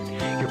bun.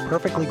 Your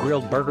perfectly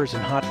grilled burgers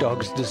and hot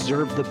dogs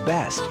deserve the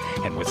best,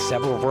 and with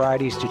several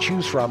varieties to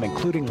choose from,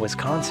 including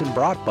Wisconsin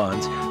brat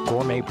buns,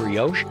 gourmet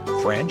brioche,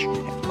 French,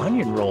 and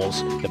onion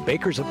rolls, the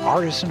bakers of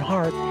Artisan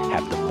Hearth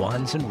have the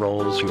buns and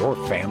rolls your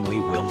family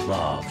will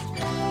love.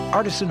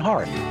 Artisan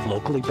Hearth,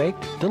 locally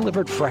baked,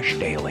 delivered fresh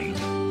daily.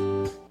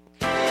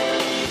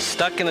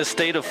 Stuck in a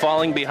state of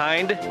falling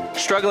behind?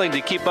 Struggling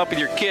to keep up with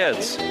your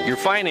kids, your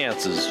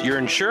finances, your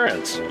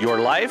insurance, your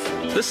life?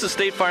 This is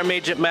State Farm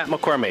Agent Matt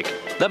McCormick.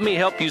 Let me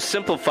help you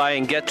simplify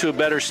and get to a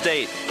better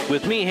state.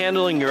 With me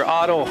handling your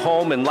auto,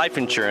 home, and life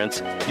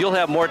insurance, you'll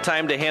have more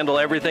time to handle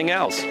everything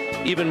else.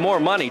 Even more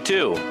money,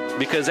 too.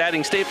 Because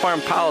adding State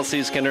Farm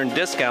policies can earn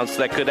discounts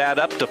that could add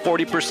up to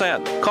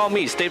 40%. Call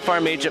me, State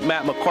Farm Agent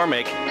Matt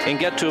McCormick, and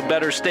get to a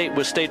better state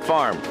with State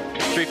Farm.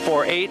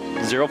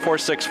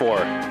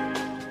 348-0464.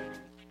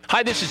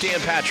 Hi, this is Dan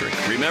Patrick.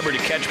 Remember to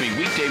catch me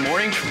weekday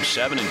mornings from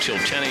 7 until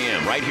 10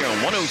 a.m. right here on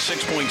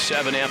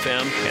 106.7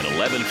 FM and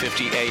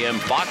 1150 a.m.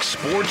 Fox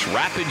Sports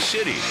Rapid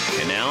City.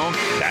 And now,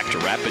 back to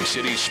Rapid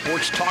City's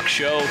sports talk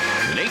show,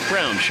 The Nate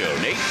Brown Show.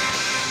 Nate?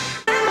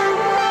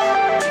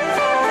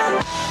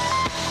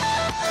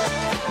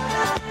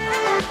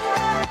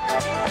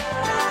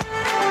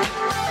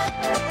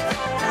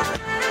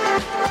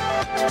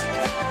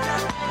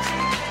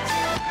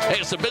 Hey,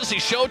 it's a busy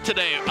show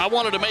today. I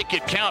wanted to make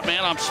it count,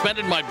 man. I'm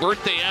spending my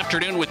birthday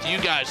afternoon with you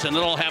guys, and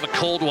then I'll have a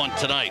cold one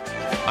tonight.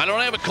 I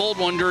don't have a cold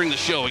one during the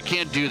show. We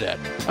can't do that.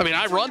 I mean,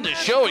 I run this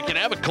show. We can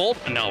have a cold.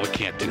 No, we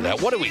can't do that.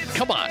 What do we?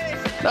 Come on.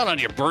 Not on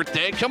your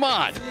birthday. Come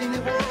on.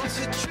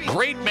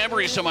 Great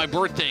memories of my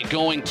birthday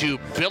going to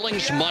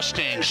Billings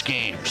Mustangs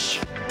games.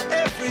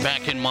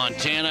 Back in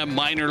Montana,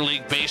 minor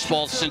league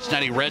baseball,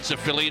 Cincinnati Reds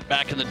affiliate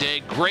back in the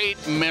day. Great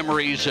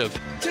memories of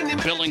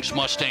Billings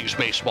Mustangs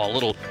baseball. A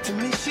little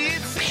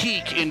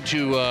peek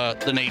into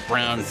the Nate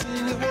Brown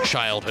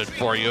childhood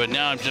for you. And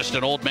now I'm just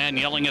an old man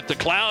yelling at the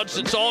clouds.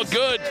 It's all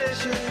good.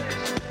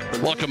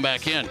 Welcome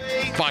back in.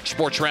 Fox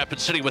Sports Rapid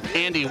City with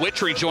Andy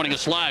Wittry joining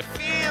us live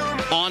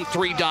on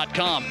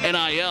 3.com.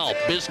 NIL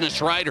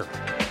business writer.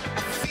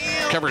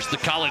 Covers the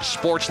college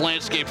sports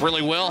landscape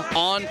really well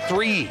on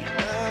 3.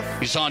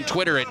 He's on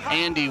Twitter at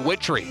Andy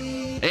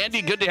Wittry.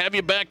 Andy, good to have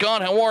you back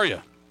on. How are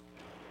you?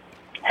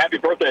 Happy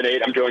birthday,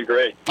 Nate. I'm doing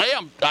great. Hey,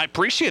 I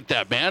appreciate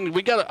that, man.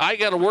 I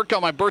got to work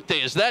on my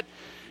birthday. Is that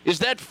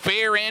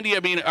fair, Andy? I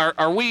mean,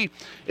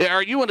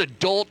 are you an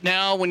adult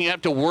now when you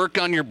have to work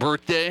on your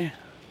birthday?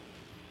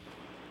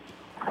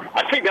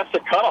 I think that's the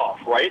cutoff,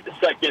 right? The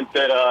second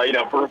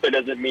that, birthday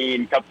doesn't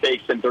mean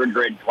cupcakes in third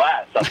grade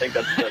class. I think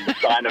that's the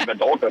sign of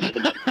adulthood,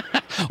 isn't it?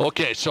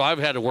 Okay, so I've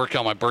had to work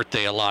on my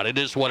birthday a lot. It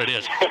is what it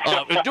is.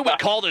 Do we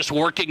call this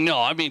working? No,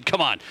 I mean, come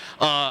on.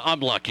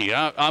 I'm lucky.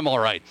 I'm all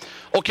right.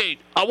 Okay,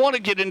 I want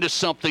to get into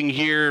something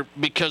here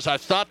because I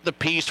thought the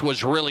piece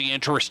was really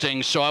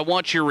interesting, so I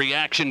want your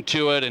reaction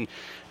to it. And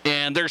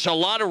And there's a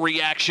lot of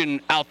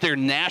reaction out there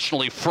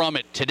nationally from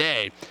it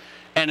today.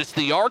 And it's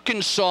the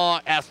Arkansas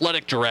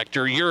athletic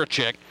director,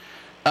 Yurichek.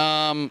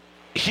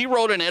 He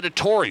wrote an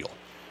editorial.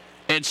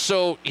 And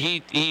so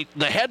the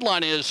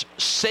headline is,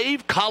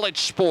 Save College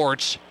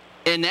Sports,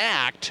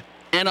 Enact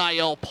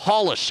NIL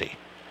Policy.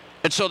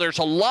 And so there's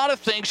a lot of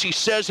things he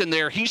says in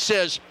there. He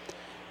says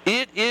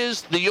it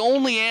is the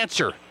only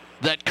answer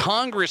that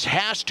Congress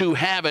has to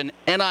have an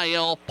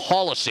NIL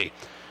policy.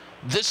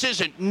 This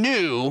isn't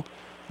new,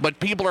 but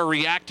people are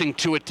reacting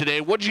to it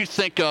today. What did you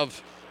think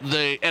of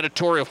the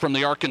editorial from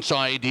the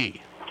Arkansas AD?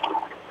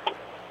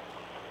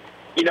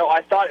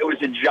 I thought it was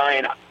a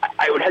giant,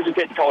 I would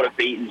hesitate to call it a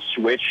bait and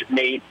switch,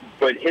 Nate,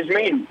 but his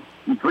main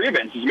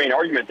grievance, his main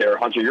argument there,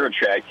 Hunter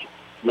Yurichek,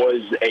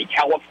 was a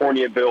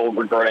California bill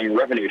regarding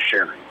revenue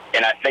sharing.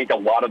 And I think a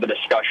lot of the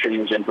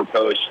discussions and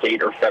proposed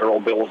state or federal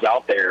bills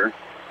out there,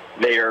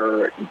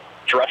 they're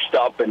dressed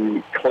up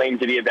and claim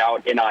to be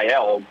about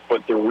NIL,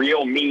 but the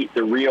real meat,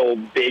 the real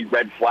big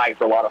red flag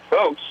for a lot of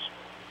folks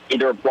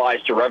either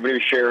applies to revenue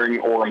sharing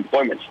or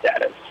employment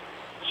status.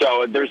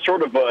 So there's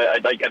sort of a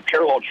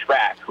parallel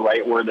track,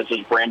 right, where this is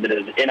branded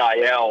as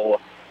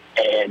NIL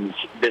and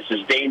this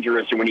is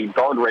dangerous and we need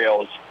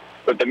guardrails.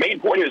 But the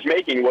main point he was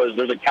making was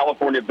there's a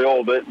California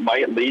bill that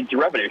might lead to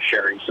revenue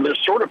sharing. So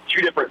there's sort of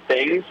two different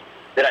things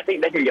that I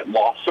think they can get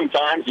lost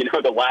sometimes.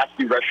 The last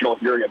congressional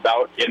hearing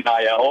about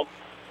NIL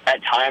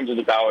at times is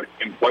about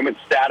employment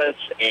status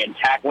and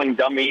tackling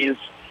dummies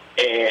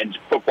and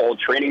football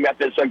training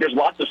methods. Like there's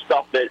lots of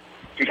stuff that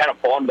can kind of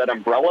fall under that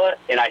umbrella,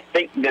 and I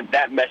think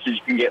that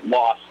message can get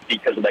lost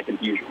because of that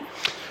confusion.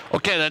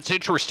 Okay, that's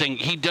interesting.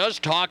 He does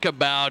talk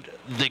about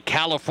the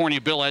California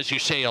bill, as you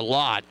say, a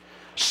lot,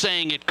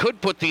 saying it could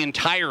put the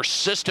entire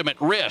system at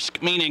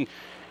risk, meaning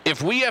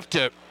if we have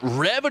to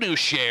revenue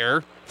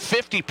share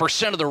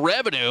 50% of the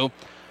revenue,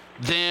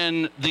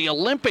 then the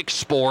Olympic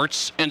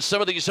sports and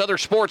some of these other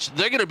sports,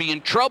 they're going to be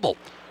in trouble.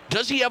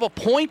 Does he have a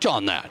point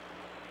on that?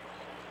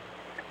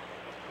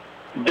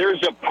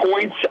 There's a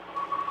point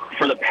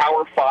for the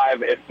Power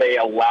Five if they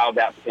allow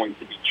that point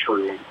to be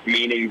true,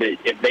 meaning that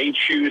if they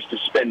choose to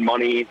spend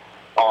money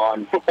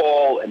on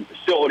football and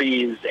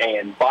facilities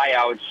and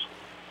buyouts,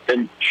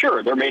 then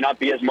sure, there may not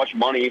be as much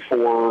money for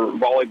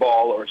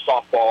volleyball or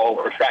softball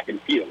or track and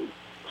field.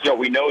 So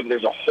we know that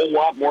there's a whole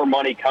lot more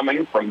money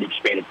coming from the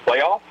expanded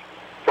playoff,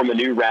 from the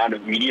new round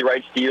of media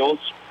rights deals.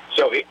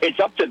 So it's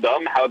up to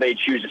them how they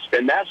choose to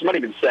spend that. So I'm not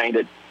even saying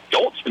that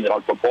don't spend it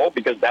on football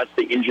because that's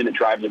the engine that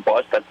drives the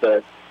bus. That's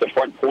the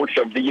front porch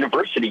of the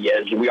university,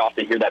 as we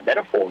often hear that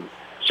metaphor.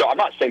 So I'm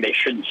not saying they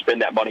shouldn't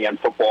spend that money on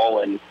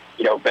football and,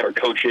 better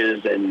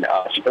coaches and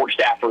support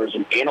staffers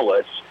and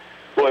analysts.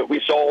 But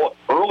we saw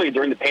early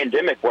during the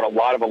pandemic when a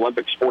lot of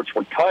Olympic sports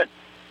were cut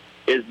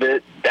is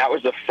that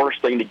was the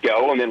first thing to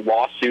go, and then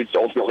lawsuits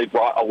ultimately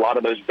brought a lot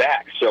of those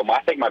back. So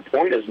I think my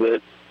point is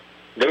that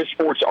those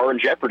sports are in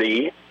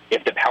jeopardy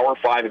if the Power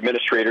Five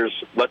administrators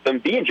let them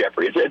be in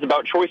jeopardy. It's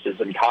about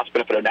choices and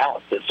cost-benefit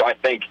analysis. So I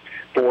think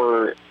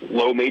for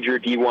low-major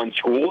D1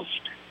 schools,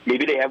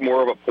 maybe they have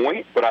more of a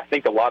point, but I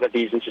think a lot of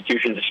these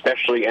institutions,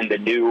 especially in the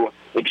new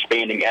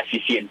expanding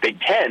SEC and Big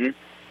Ten,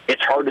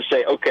 it's hard to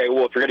say, okay,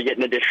 well, if you're going to get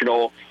an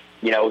additional,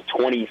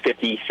 20,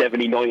 50,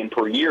 70 million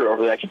per year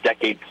over the next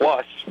decade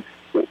plus,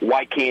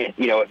 why can't,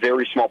 a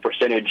very small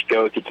percentage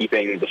go to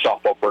keeping the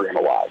softball program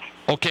alive?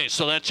 Okay,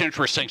 so that's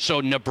interesting.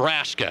 So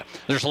Nebraska,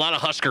 there's a lot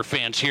of Husker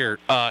fans here,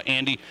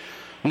 Andy.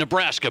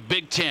 Nebraska,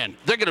 Big Ten,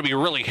 they're going to be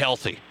really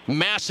healthy.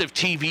 Massive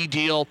TV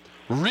deal,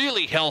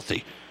 really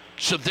healthy.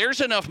 So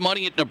there's enough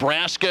money at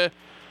Nebraska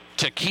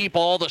to keep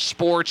all the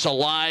sports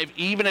alive,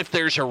 even if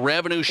there's a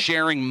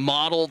revenue-sharing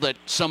model that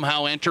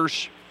somehow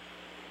enters?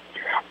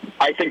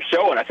 I think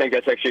so, and I think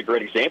that's actually a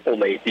great example,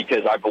 Nate,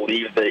 because I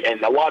believe that,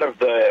 and a lot of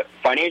the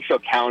financial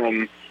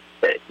accounting,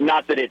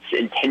 not that it's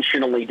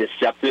intentionally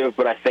deceptive,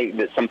 but I think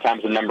that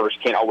sometimes the numbers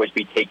can't always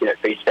be taken at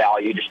face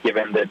value, just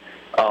given that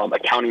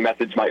accounting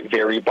methods might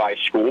vary by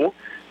school.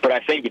 But I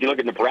think if you look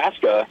at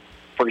Nebraska,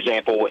 for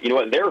example,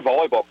 their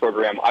volleyball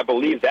program, I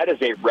believe that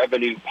is a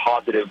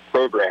revenue-positive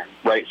program,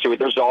 right? So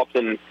there's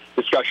often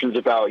discussions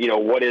about,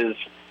 what is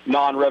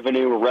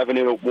non-revenue or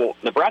revenue. Well,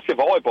 Nebraska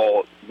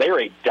volleyball, they're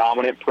a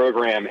dominant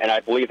program, and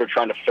I believe they're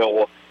trying to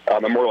fill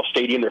Memorial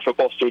Stadium, their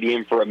football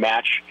stadium, for a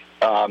match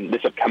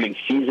this upcoming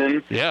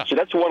season. Yeah. So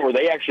that's one where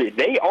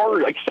they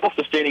are like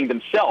self-sustaining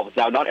themselves.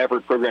 Now, not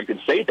every program can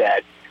say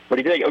that, but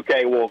if you think,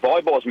 okay, well,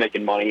 volleyball is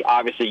making money,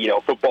 obviously,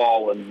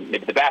 football and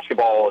maybe the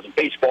basketball and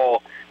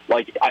baseball,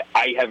 like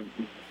I have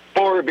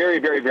very,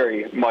 very,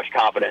 very much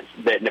confidence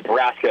that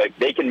Nebraska,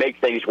 they can make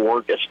things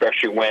work,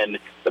 especially when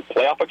the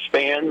playoff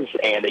expands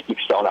and they keep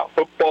selling out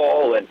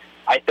football. And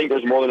I think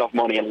there's more than enough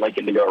money in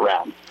Lincoln to go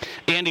around.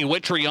 Andy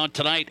Wittry on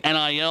tonight,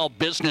 NIL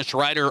business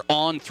writer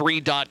on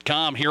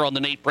 3.com here on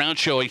the Nate Brown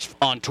Show. He's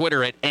on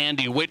Twitter at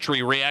Andy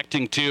Wittry,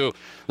 reacting to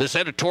this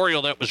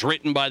editorial that was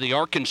written by the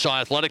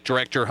Arkansas athletic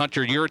director,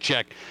 Hunter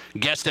Yurichek.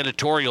 Guest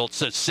editorial. It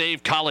says,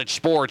 Save College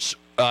Sports,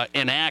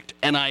 enact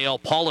NIL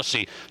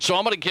policy. So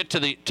I'm going to get to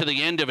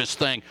the end of his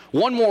thing.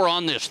 One more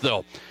on this,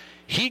 though.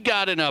 He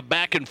got in a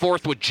back and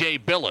forth with Jay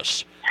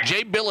Billis.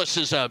 Jay Billis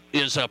is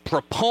a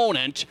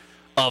proponent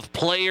of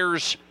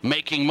players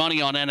making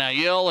money on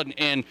NIL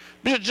and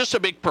just a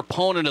big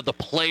proponent of the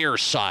player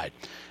side.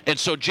 And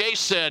so Jay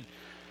said,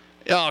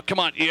 oh, come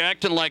on, you're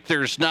acting like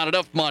there's not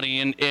enough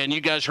money and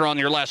you guys are on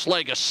your last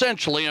leg.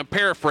 Essentially, I'm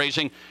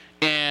paraphrasing,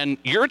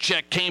 and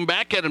Yurchek came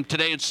back at him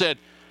today and said,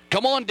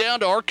 come on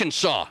down to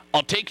Arkansas.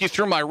 I'll take you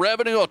through my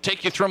revenue. I'll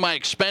take you through my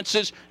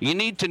expenses. You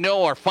need to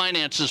know our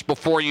finances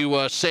before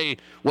you say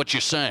what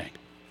you're saying.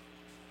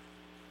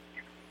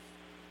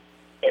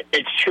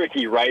 It's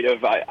tricky, right?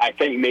 I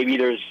think maybe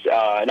there's,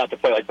 not to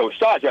play like both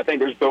sides, but I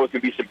think there's both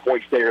going to be some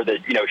points there that,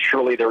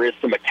 surely there is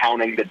some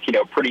accounting that's,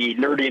 pretty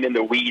nerdy and in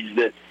the weeds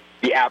that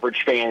the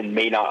average fan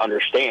may not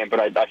understand.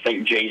 But I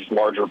think Jay's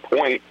larger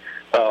point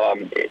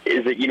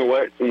is that,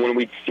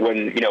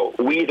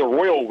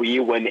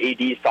 when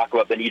ADs talk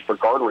about the need for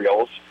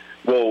guardrails,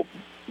 well,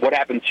 what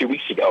happened 2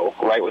 weeks ago,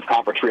 right, with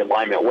conference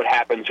realignment? What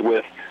happens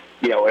with,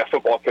 a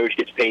football coach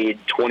gets paid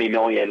 $20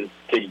 million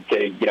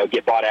to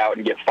get bought out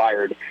and get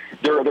fired?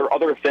 There are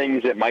other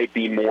things that might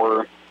be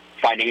more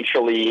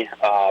financially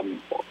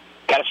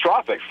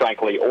catastrophic,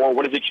 frankly. Or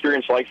what is the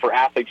experience like for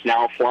athletes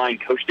now flying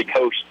coast to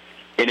coast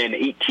in an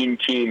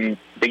 18-team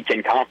Big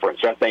Ten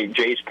conference? So I think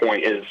Jay's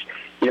point is,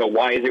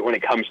 why is it when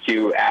it comes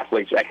to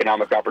athletes'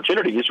 economic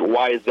opportunities,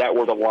 why is that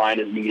where the line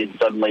is needed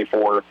suddenly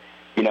for,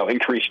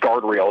 increased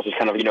guardrails is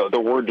kind of, the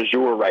word du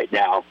jour right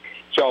now.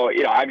 So,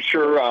 I'm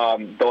sure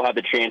they'll have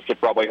the chance to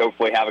probably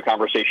hopefully have a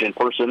conversation in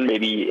person,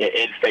 maybe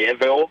in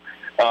Fayetteville.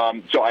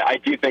 So I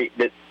do think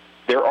that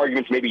their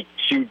arguments may be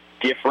two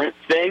different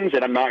things,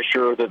 and I'm not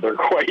sure that they're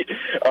quite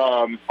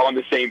on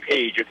the same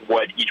page with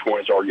what each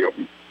one is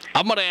arguing.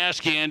 I'm going to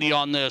ask you, Andy,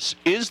 on this.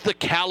 Is the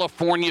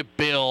California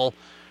bill,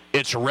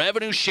 it's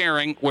revenue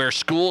sharing where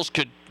schools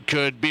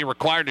could be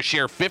required to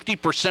share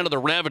 50% of the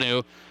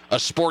revenue a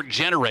sport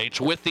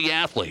generates with the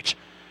athletes.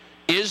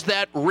 Is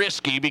that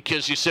risky?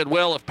 Because you said,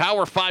 well, if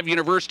Power 5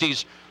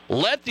 universities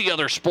let the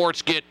other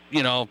sports get,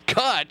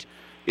 cut,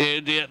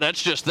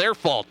 that's just their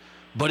fault.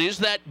 But is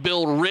that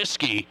bill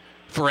risky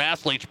for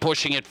athletes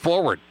pushing it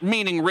forward,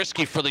 meaning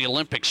risky for the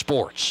Olympic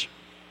sports?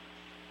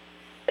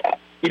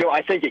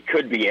 I think it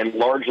could be, and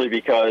largely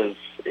because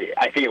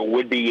I think it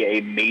would be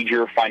a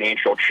major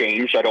financial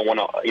change. I don't want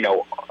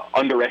to,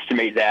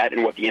 underestimate that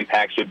and what the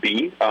impacts would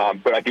be.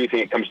 But I do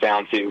think it comes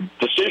down to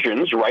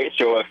decisions, right?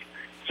 So if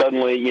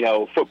suddenly,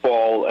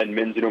 football and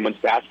men's and women's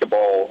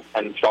basketball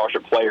and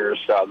scholarship players,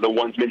 the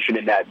ones mentioned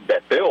in that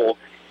bill,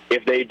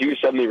 if they do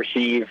suddenly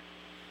receive,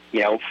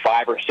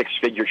 5 or 6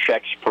 figure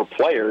checks per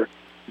player,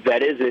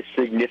 that is a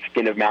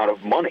significant amount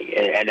of money.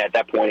 And at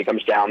that point, it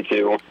comes down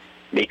to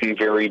making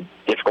very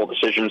difficult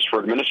decisions for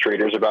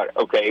administrators about,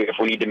 okay, if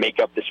we need to make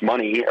up this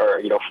money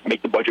or,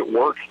 make the budget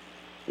work,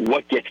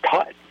 what gets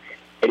cut?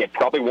 And it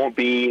probably won't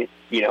be,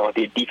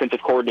 the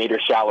defensive coordinator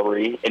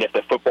salary. And if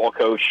the football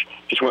coach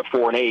just went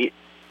 4-8,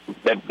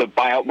 the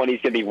buyout money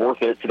is going to be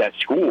worth it to that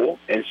school.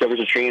 And so there's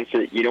a chance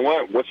that,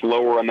 what's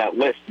lower on that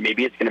list?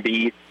 Maybe it's going to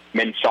be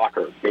men's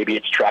soccer. Maybe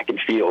it's track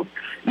and field.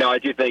 Now, I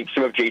do think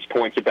some of Jay's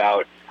points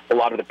about a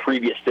lot of the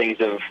previous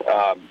things of,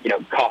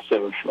 cost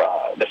of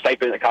the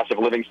stipend, the cost of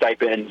living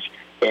stipends,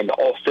 and the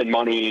Alston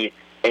money,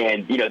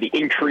 and, the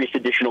increased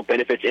additional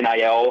benefits,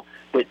 NIL,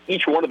 that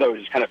each one of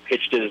those is kind of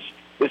pitched as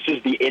this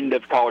is the end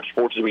of college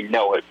sports as we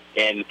know it.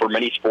 And for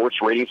many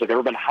sports, ratings have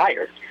never been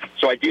higher.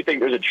 So I do think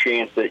there's a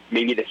chance that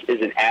maybe this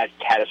isn't as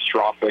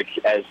catastrophic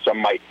as some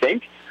might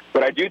think.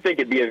 But I do think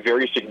it'd be a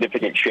very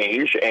significant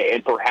change,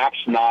 and perhaps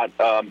not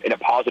in a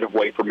positive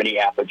way for many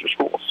athletes or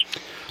schools.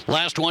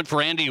 Last one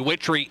for Andy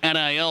Wittry,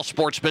 NIL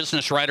sports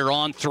business writer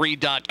on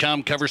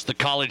 3.com, covers the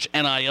college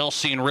NIL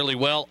scene really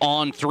well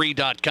on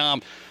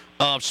 3.com.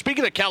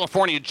 Speaking of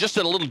California, just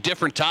a little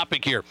different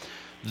topic here.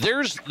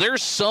 There's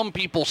some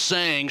people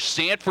saying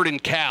Stanford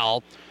and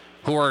Cal,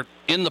 who are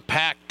in the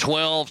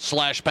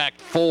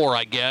Pac-12/Pac-4,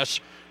 I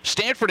guess,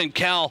 Stanford and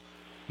Cal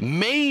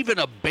may even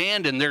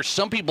abandon. There's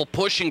some people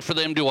pushing for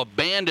them to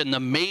abandon the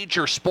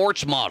major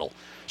sports model.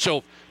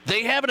 So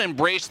they haven't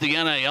embraced the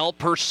NIL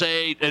per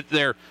se.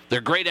 They're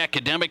great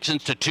academics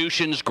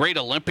institutions, great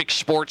Olympic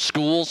sports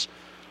schools.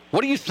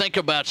 What do you think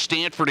about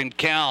Stanford and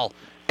Cal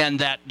and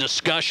that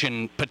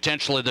discussion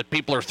potentially that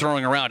people are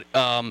throwing around,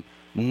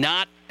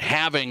 not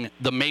having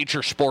the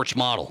major sports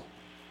model?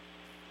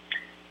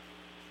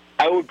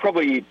 I would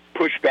probably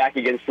push back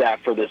against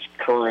that for this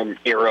current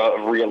era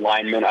of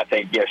realignment. I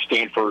think,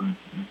 Stanford,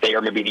 they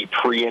are maybe the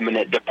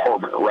preeminent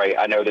department, right?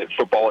 I know that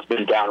football has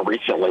been down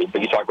recently,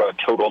 but you talk about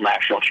total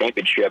national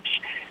championships.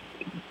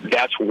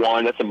 That's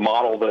a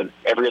model that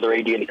every other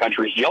AD in the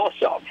country is jealous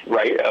of,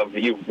 right?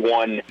 You've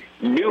won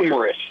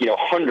numerous,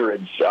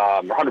 hundreds,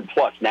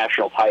 100-plus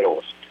national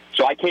titles.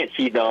 So I can't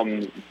see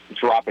them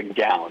dropping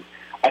down.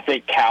 I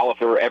think Cal, if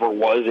there ever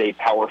was a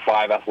Power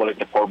 5 athletic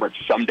department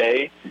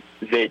someday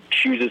that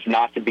chooses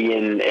not to be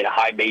in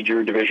high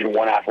major Division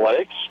I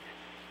athletics,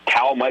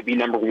 Cal might be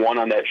number one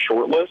on that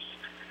short list.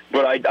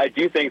 But I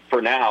do think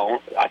for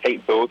now, I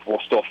think both will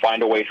still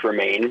find a way to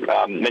remain.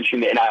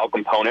 Mentioning the NIL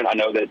component, I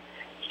know that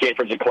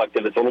Stanford's a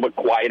collective that's a little bit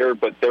quieter,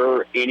 but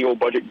their annual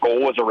budget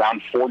goal is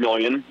around $4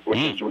 million,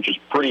 which is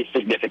pretty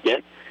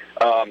significant.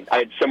 I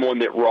had someone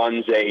that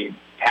runs a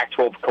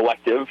Pac-12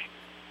 collective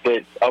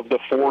that of the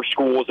 4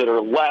 schools that are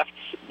left,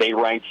 they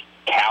ranked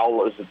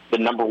Cal as the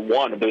number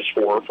 1 of those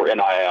 4 for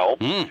NIL.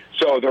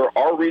 So there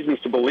are reasons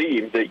to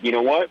believe that, you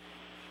know what,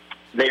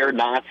 they are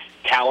not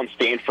Cal and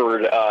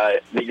Stanford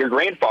that your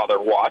grandfather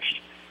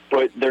watched,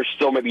 but there's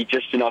still maybe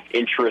just enough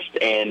interest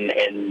and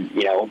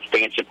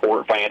fan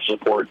support, financial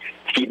support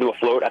to keep them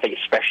afloat. I think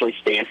especially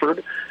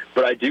Stanford.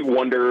 But I do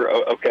wonder,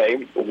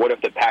 okay, what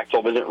if the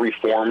Pac-12 isn't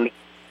reformed?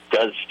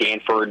 Does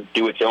Stanford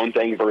do its own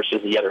thing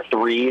versus the other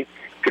 3?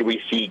 Could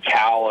we see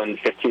Cal in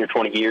 15 or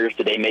 20 years?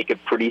 Do they make a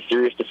pretty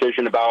serious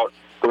decision about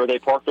where they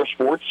park their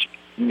sports?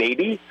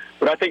 Maybe.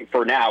 But I think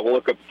for now, we'll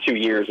look up 2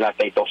 years, and I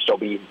think they'll still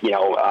be,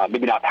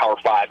 maybe not Power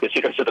 5,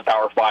 because so the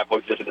Power 5 will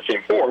exist in the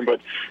same form, but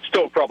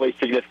still probably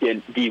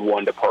significant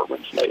D1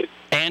 departments made.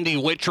 Andy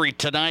Wittry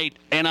tonight,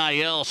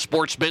 NIL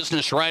sports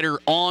business writer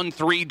on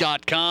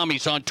 3.com.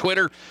 He's on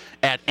Twitter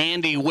at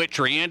Andy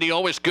Wittry. Andy,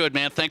 always good,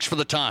 man. Thanks for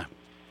the time.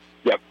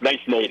 Yep.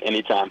 Thanks, Nate.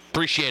 Anytime.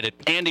 Appreciate it.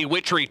 Andy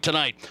Wittry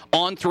tonight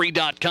on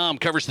 3.com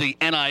covers the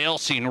NIL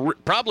scene.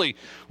 Probably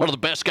one of the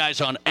best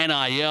guys on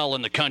NIL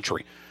in the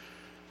country.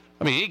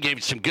 I mean, he gave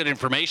you some good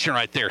information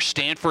right there.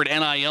 Stanford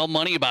NIL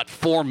money, about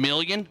 $4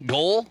 million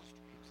goal.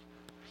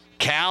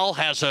 Cal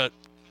has a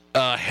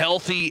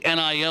healthy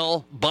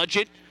NIL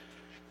budget.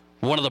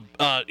 One of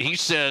the, he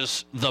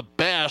says, the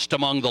best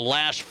among the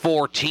last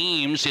 4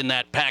 teams in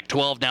that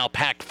Pac-12, now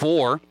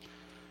Pac-4.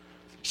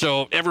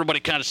 So everybody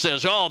kind of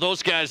says, oh,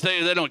 those guys,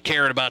 they don't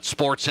care about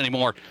sports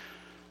anymore.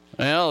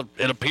 Well,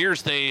 it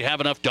appears they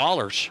have enough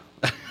dollars.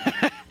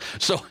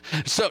 So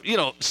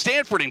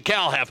Stanford and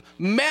Cal have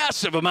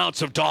massive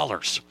amounts of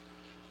dollars.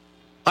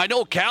 I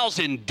know Cal's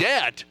in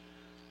debt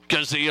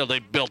because they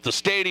built the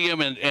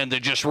stadium and they're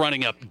just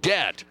running up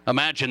debt.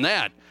 Imagine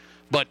that.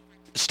 But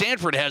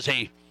Stanford has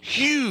a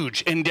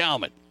huge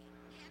endowment.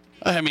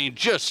 I mean,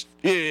 just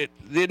it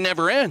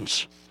never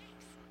ends.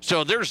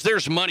 So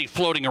there's money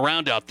floating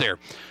around out there.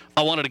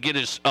 I wanted to get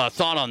his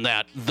thought on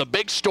that. The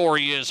big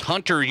story is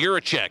Hunter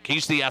Yurachek.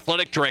 He's the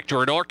athletic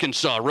director at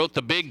Arkansas. Wrote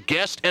the big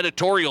guest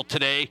editorial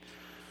today.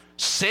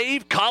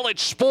 Save college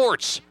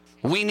sports.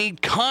 We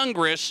need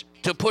Congress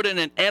to put in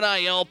an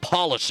NIL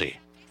policy.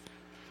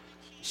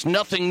 It's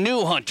nothing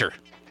new, Hunter.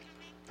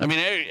 I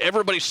mean,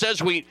 everybody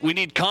says we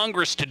need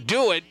Congress to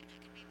do it.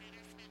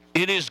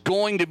 It is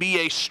going to be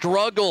a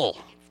struggle.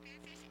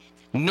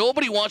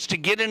 Nobody wants to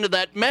get into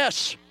that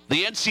mess.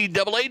 The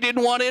NCAA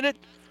didn't want in it.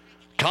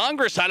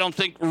 Congress, I don't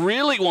think,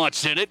 really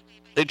wants in it.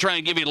 They try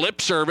and give you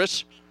lip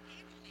service.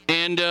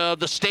 And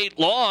the state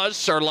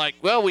laws are like,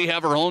 well, we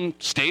have our own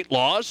state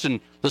laws,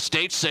 and the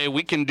states say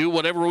we can do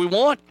whatever we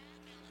want.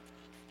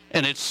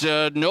 And it's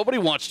nobody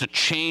wants to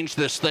change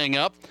this thing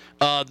up.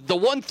 The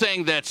one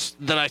thing that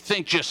I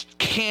think just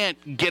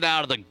can't get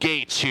out of the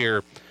gates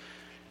here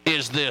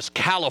is this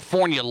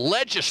California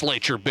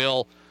legislature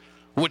bill,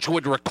 which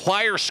would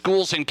require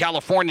schools in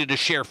California to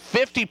share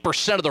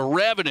 50% of the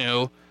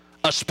revenue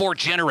a sport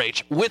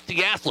generates with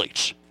the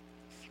athletes.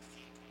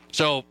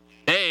 So,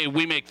 hey,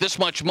 we make this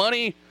much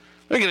money,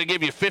 we're going to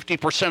give you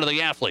 50% of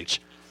the athletes.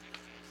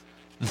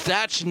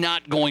 That's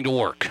not going to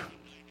work.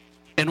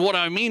 And what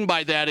I mean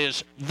by that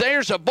is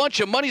there's a bunch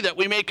of money that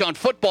we make on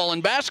football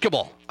and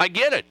basketball. I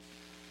get it.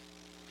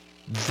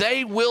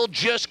 They will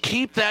just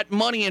keep that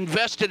money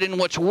invested in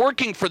what's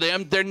working for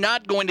them. They're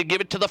not going to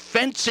give it to the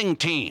fencing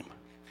team.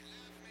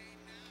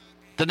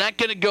 They're not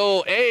going to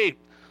go, hey,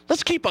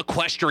 let's keep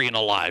equestrian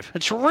alive.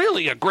 It's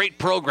really a great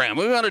program.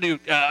 We want to do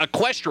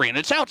equestrian.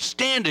 It's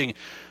outstanding.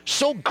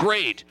 So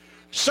great.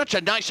 Such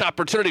a nice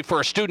opportunity for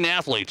our student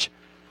athletes.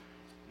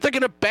 They're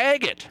going to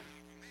bag it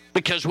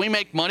because we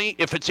make money.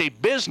 If it's a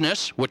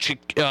business, which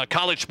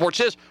college sports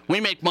is, we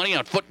make money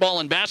on football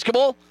and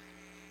basketball.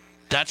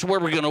 That's where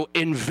we're going to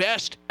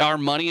invest our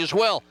money as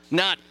well.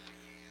 Not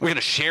we're going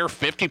to share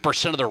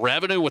 50% of the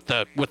revenue with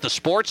the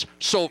sports.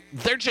 So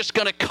they're just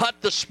going to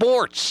cut the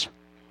sports.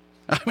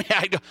 I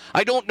mean,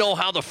 I don't know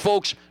how the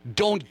folks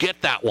don't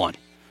get that one.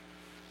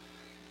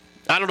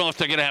 I don't know if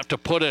they're going to have to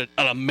put an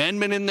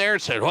amendment in there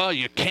and say, well,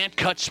 you can't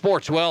cut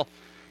sports. Well,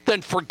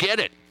 then forget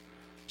it.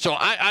 So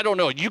I don't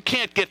know. You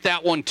can't get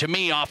that one to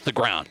me off the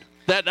ground.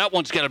 That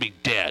one's got to be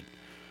dead.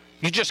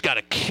 You just got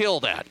to kill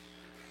that.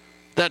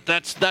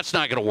 That's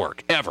not going to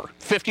work, ever.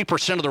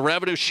 50% of the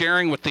revenue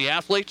sharing with the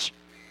athletes,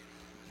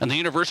 and the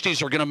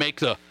universities are going to make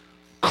the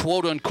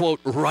quote-unquote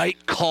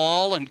right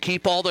call and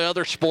keep all the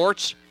other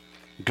sports.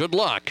 Good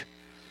luck.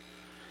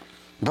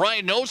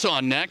 Brian No's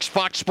on next,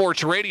 Fox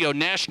Sports Radio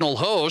national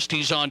host.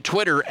 He's on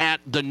Twitter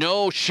at The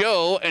No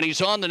Show, and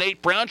he's on the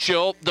Nate Brown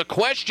Show. The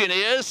question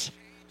is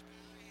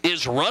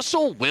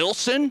Russell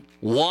Wilson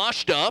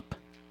washed up?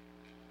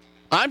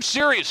 I'm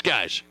serious,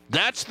 guys.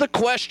 That's the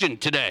question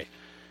today.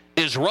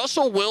 Is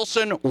Russell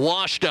Wilson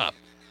washed up?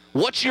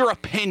 What's your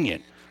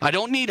opinion? I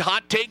don't need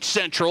Hot Take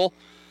Central.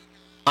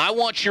 I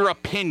want your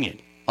opinion.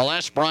 I'll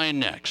ask Brian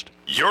next.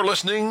 You're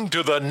listening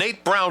to The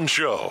Nate Brown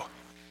Show.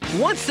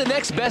 What's the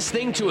next best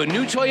thing to a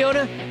new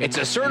Toyota? It's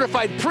a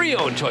certified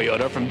pre-owned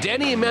Toyota from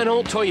Denny and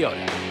Menhold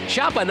Toyota.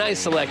 Shop a nice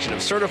selection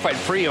of certified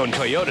pre-owned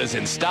Toyotas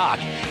in stock.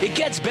 It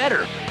gets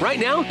better. Right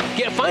now,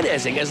 get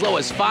financing as low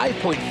as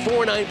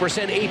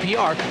 5.49%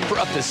 APR for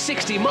up to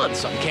 60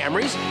 months on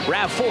Camrys,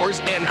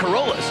 RAV4s, and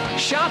Corollas.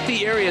 Shop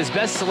the area's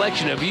best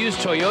selection of used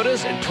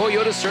Toyotas and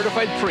Toyota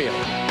certified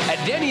pre-owned at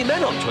Denny and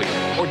Menhold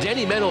Toyota or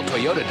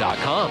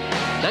DennyMenholdToyota.com.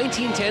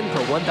 $19.10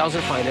 per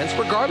 $1,000 finance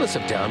regardless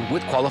of down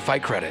with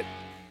qualified credit.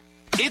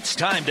 It's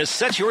time to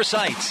set your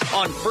sights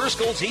on First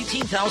Gold's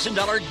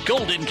 $18,000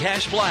 Golden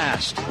Cash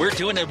Blast. We're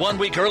doing it 1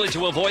 week early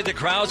to avoid the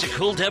crowds at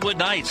Cool Deadwood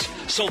Nights.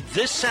 So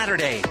this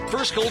Saturday,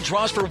 First Gold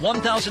draws for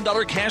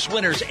 $1,000 cash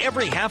winners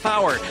every half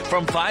hour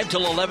from 5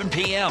 till 11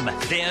 p.m.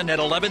 Then at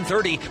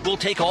 11:30, we'll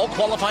take all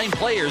qualifying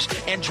players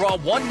and draw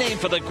one name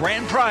for the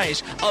grand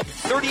prize of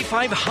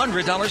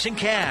 $3,500 in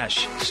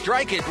cash.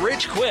 Strike it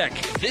rich quick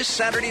this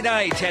Saturday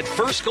night at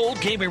First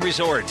Gold Gaming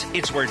Resort.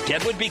 It's where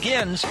Deadwood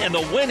begins and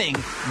the winning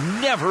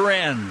never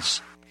ends.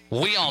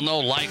 We all know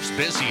life's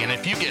busy, and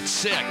if you get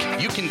sick,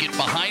 you can get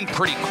behind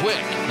pretty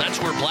quick. That's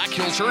where Black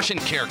Hills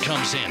Urgent Care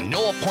comes in.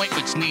 No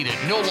appointments needed,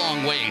 no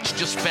long waits,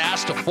 just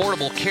fast,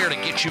 affordable care to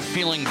get you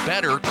feeling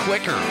better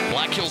quicker.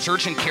 Black Hills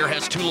Urgent Care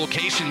has 2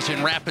 locations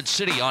in Rapid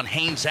City on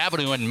Haynes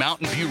Avenue and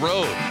Mountain View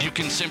Road. You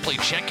can simply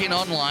check in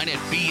online at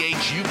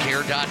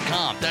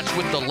bhucare.com. That's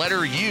with the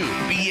letter U,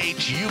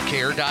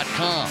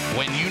 bhucare.com.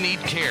 When you need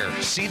care,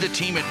 see the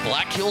team at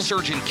Black Hills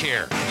Urgent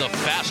Care, the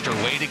faster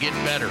way to get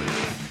better.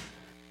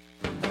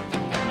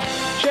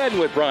 Chatting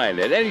with Brian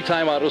at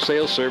Anytime Auto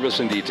Sales,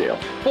 Service, and Detail.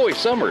 Boy,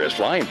 summer is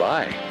flying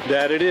by.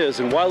 That it is,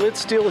 and while it's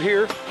still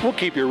here, we'll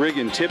keep your rig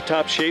in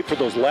tip-top shape for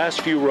those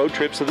last few road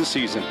trips of the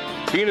season.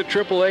 Being a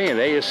AAA and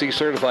ASC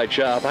certified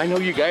shop, I know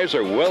you guys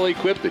are well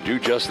equipped to do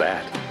just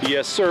that.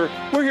 Yes, sir.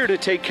 We're here to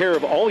take care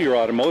of all your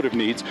automotive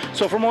needs.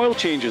 So from oil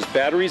changes,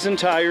 batteries, and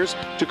tires,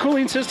 to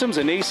cooling systems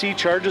and AC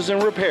charges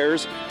and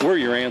repairs, we're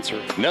your answer.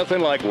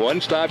 Nothing like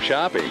one-stop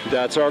shopping.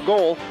 That's our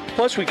goal.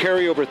 Plus, we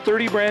carry over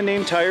 30 brand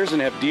name tires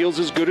and have deals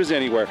as good as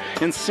anywhere.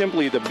 And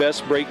simply the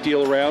best brake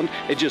deal around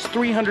at just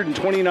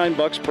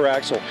 $329 per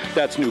axle.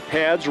 That's new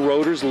pads,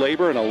 rotors,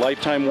 labor, and a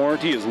lifetime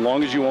warranty as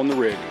long as you own the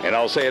rig. And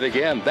I'll say it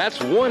again,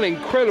 that's one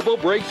incredible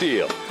brake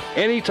deal.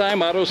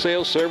 Anytime Auto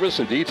Sales, Service,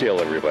 and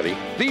Detail, everybody.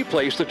 The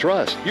place to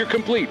trust. Your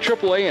complete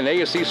AAA and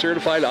ASC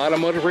certified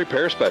automotive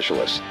repair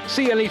specialists.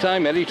 See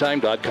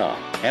AnytimeAnytime.com.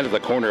 And at the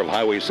corner of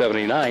Highway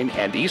 79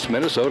 and East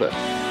Minnesota.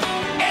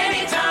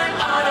 Anytime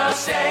Auto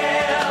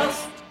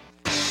Sales.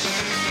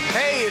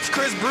 Hey, it's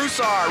Chris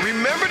Broussard.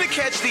 Remember to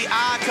catch the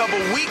Odd Couple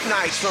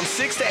weeknights from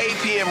 6 to 8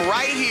 p.m.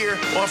 right here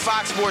on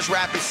Fox Sports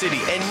Rapid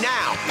City. And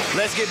now,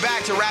 let's get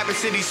back to Rapid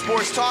City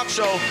Sports Talk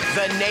Show,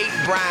 The Nate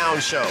Brown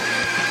Show.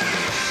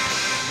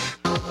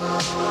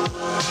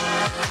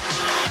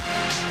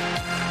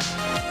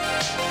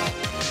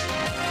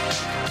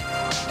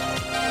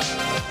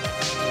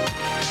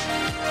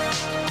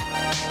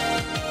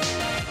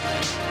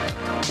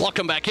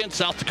 Welcome back in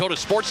South Dakota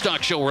Sports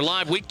Talk Show. We're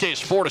live weekdays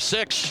 4 to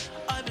 6.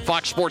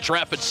 Fox Sports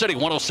Rapid City,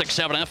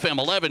 106.7 FM,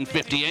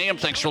 1150 AM.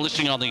 Thanks for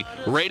listening on the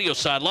radio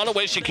side. A lot of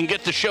ways you can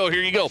get the show.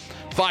 Here you go.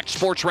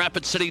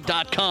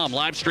 FoxSportsRapidCity.com.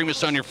 Live stream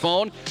us on your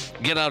phone.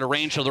 Get out of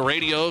range of the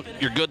radio.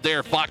 You're good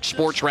there.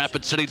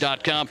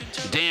 FoxSportsRapidCity.com.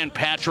 Dan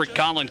Patrick,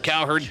 Colin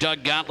Cowherd,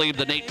 Doug Gottlieb,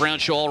 the Nate Brown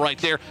Show, all right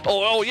there.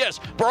 Oh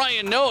yes.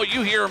 Brian, no,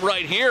 you hear him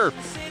right here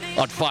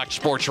on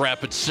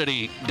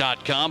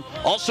FoxSportsRapidCity.com.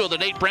 Also, the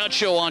Nate Brown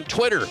Show on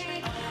Twitter.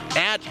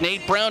 At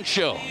Nate Brown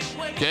Show,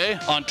 okay?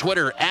 On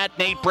Twitter, at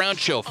Nate Brown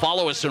Show.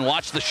 Follow us and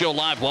watch the show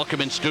live.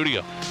 Welcome in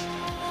studio.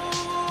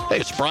 Hey,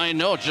 it's Brian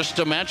Noe. Just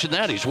imagine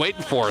that. He's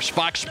waiting for us.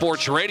 Fox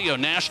Sports Radio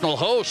national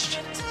host.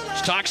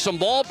 Let's talk some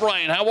ball,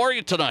 Brian. How are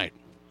you tonight?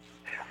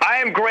 I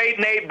am great,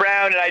 Nate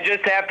Brown, and I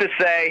just have to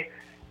say,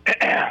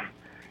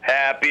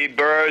 happy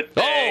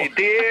birthday,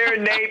 dear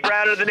Nate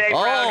Brown of the Nate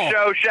Brown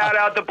Show. Shout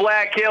out to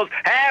Black Hills.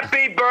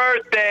 Happy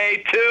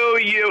birthday to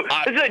you.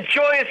 This is a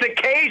joyous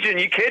occasion.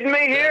 You kidding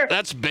me here?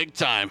 That's big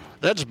time.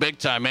 That's big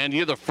time, man.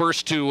 You're the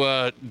first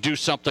to do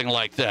something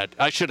like that.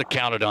 I should have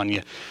counted on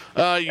you.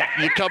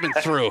 You're coming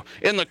through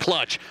in the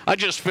clutch. I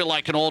just feel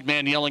like an old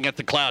man yelling at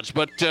the clouds,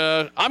 but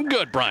I'm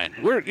good, Brian.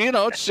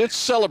 It's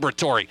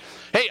celebratory.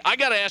 Hey, I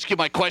got to ask you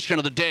my question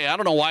of the day. I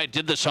don't know why I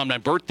did this on my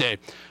birthday,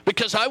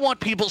 because I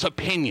want people's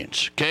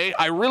opinions, okay?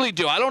 I really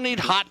do. I don't need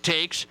hot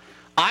takes.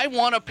 I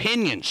want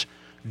opinions.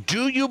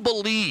 Do you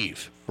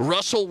believe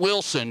Russell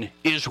Wilson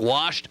is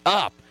washed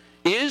up?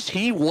 Is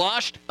he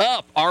washed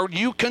up? Are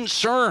you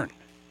concerned?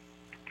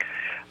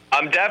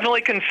 I'm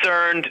definitely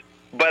concerned,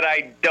 but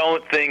I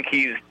don't think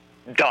he's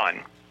done.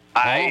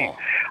 I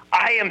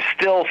am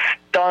still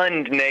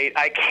stunned, Nate.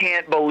 I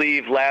can't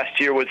believe last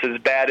year was as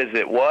bad as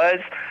it was.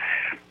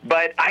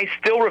 But I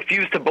still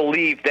refuse to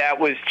believe that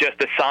was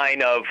just a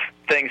sign of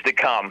things to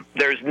come.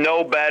 There's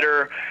no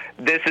better.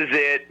 This is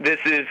it. This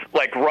is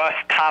like Russ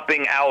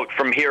topping out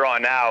from here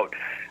on out.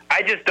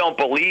 I just don't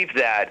believe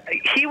that.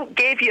 He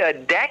gave you a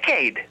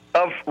decade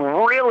of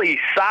really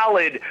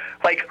solid,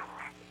 like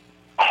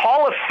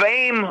Hall of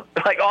Fame,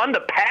 like on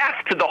the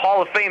path to the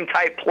Hall of Fame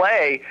type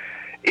play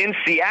in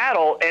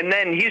Seattle, and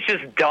then he's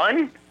just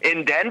done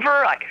in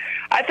Denver?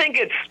 I think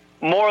it's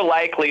more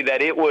likely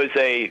that it was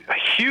a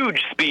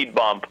huge speed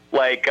bump,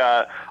 like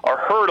a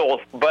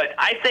hurdle. But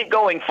I think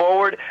going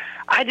forward,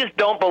 I just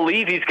don't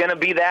believe he's going to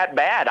be that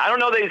bad. I don't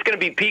know that he's going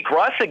to be peak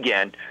Russ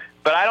again,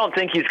 but I don't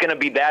think he's going to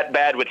be that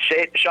bad with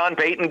Sean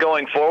Payton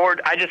going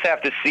forward. I just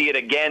have to see it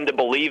again to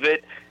believe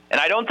it,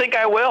 and I don't think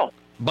I will.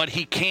 But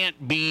he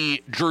can't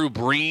be Drew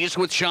Brees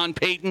with Sean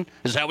Payton?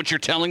 Is that what you're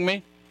telling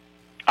me?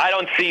 I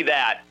don't see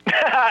that.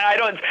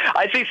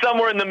 I see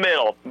somewhere in the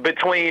middle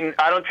between.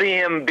 I don't see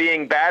him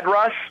being bad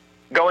Russ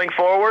going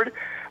forward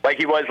like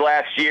he was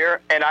last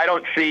year, and I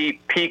don't see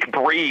peak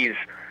Brees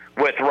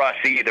with Russ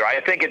either.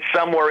 I think it's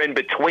somewhere in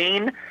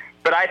between,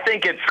 but I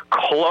think it's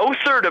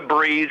closer to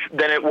Brees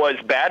than it was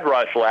bad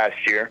Russ last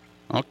year.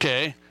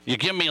 Okay. You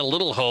give me a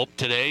little hope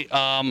today.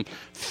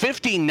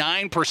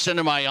 59%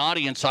 of my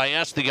audience, I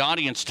asked the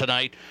audience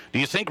tonight, do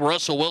you think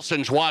Russell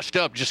Wilson's washed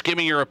up? Just give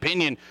me your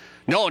opinion.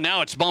 No,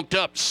 now it's bumped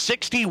up.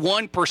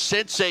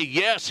 61% say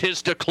yes,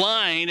 his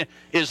decline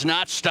is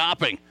not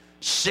stopping.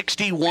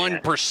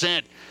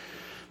 61%.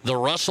 The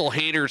Russell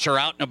haters are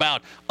out and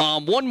about.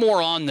 One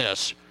more on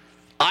this.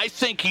 I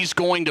think he's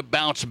going to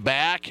bounce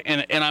back,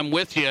 and I'm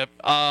with you.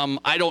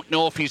 I don't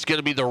know if he's going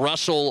to be the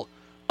Russell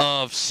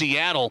of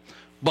Seattle,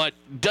 but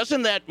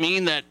doesn't that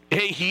mean that,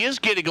 hey, he is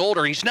getting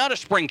older? He's not a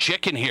spring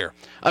chicken here.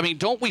 I mean,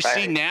 don't we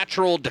see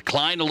natural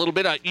decline a little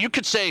bit? You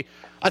could say,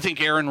 I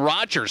think Aaron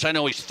Rodgers, I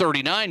know he's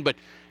 39, but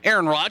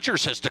Aaron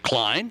Rodgers has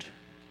declined.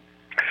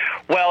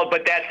 Well,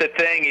 but that's the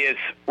thing is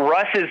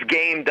Russ's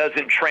game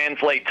doesn't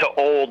translate to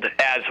old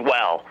as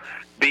well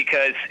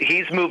because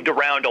he's moved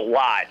around a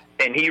lot,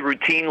 and he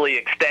routinely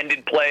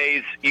extended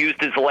plays, used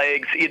his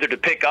legs either to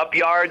pick up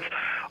yards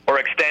or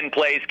extend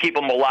plays, keep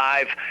them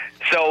alive.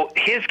 So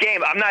his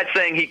game, I'm not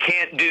saying he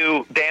can't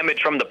do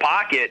damage from the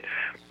pocket,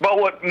 but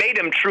what made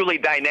him truly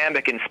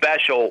dynamic and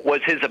special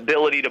was his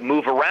ability to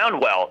move around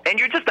well. And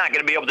you're just not going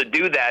to be able to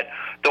do that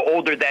the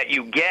older that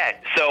you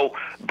get. So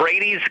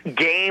Brady's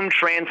game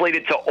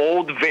translated to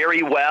old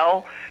very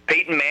well.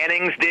 Peyton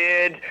Manning's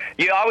did.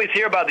 You always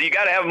hear about that. You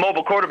got to have a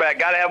mobile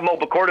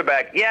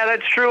quarterback, Yeah,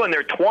 that's true in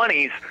their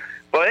 20s.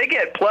 Well, they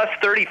get plus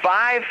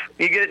 35.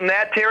 You get in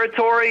that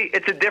territory,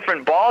 it's a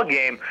different ball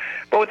game.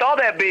 But with all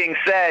that being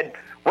said,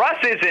 Russ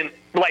isn't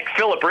like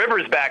Phillip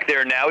Rivers back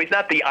there now. He's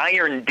not the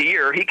Iron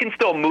Deer. He can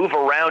still move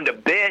around a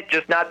bit,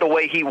 just not the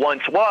way he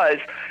once was.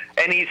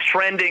 And he's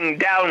trending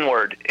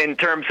downward in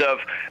terms of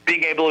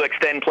being able to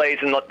extend plays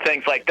and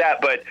things like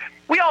that. But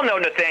we all know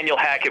Nathaniel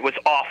Hackett was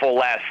awful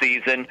last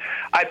season.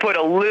 I put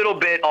a little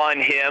bit on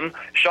him.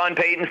 Sean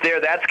Payton's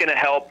there. That's going to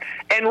help.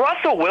 And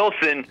Russell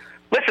Wilson,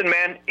 listen,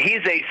 man,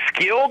 he's a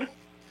skilled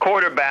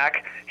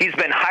quarterback. He's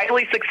been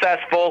highly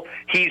successful.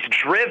 He's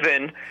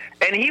driven,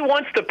 and he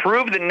wants to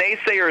prove the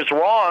naysayers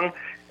wrong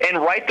and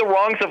right the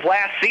wrongs of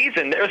last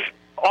season. There's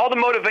all the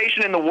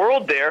motivation in the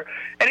world there,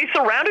 and he's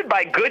surrounded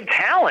by good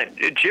talent.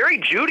 Jerry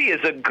Jeudy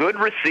is a good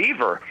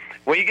receiver.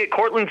 When you get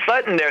Cortland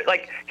Sutton there,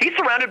 he's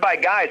surrounded by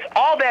guys.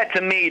 All that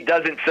to me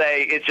doesn't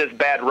say it's just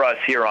bad Russ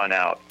here on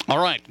out.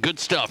 All right, good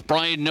stuff.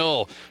 Brian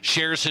Noe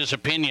shares his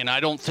opinion.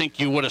 I don't think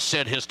you would have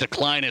said his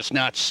decline is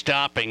not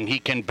stopping. He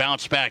can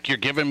bounce back. You're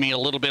giving me a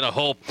little bit of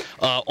hope.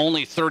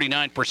 Only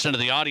 39% of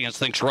the audience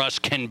thinks Russ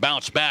can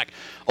bounce back.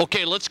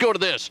 Okay, let's go to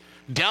this.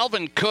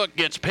 Dalvin Cook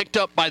gets picked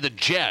up by the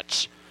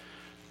Jets.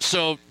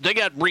 So they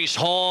got Breece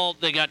Hall.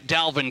 They got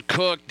Dalvin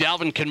Cook.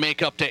 Dalvin can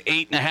make up to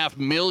 $8.5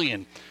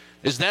 million.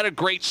 Is that a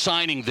great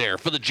signing there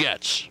for the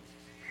Jets?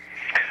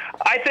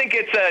 I think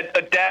it's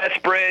a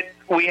desperate,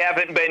 we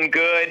haven't been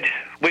good.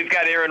 We've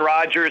got Aaron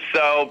Rodgers,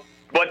 so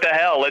what the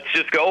hell? Let's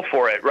just go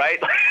for it, right?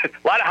 A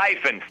lot of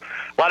hyphens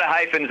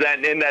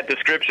in that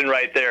description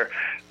right there.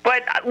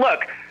 But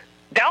look,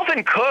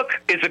 Dalvin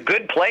Cook is a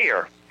good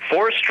player.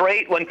 4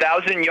 straight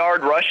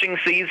 1,000-yard rushing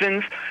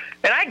seasons.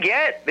 And I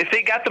get, if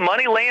they got the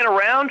money laying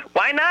around,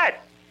 why not?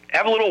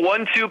 Have a little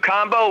 1-2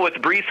 combo with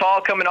Breece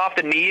Hall coming off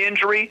the knee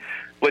injury,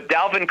 with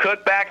Dalvin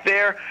Cook back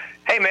there.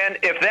 Hey, man,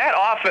 if that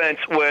offense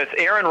with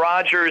Aaron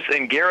Rodgers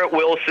and Garrett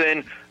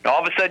Wilson, and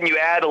all of a sudden you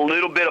add a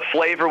little bit of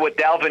flavor with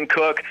Dalvin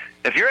Cook,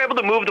 if you're able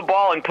to move the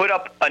ball and put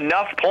up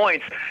enough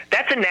points,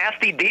 that's a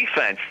nasty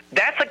defense.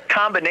 That's a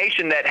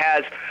combination that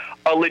has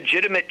a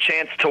legitimate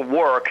chance to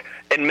work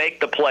and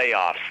make the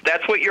playoffs.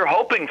 That's what you're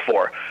hoping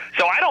for.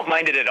 So I don't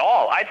mind it at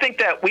all. I think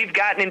that we've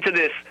gotten into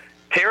this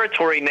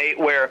territory, Nate,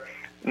 where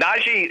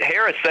Najee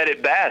Harris said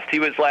it best. He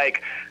was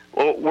like,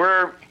 well,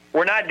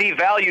 we're not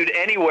devalued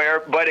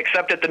anywhere but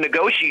except at the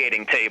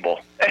negotiating table.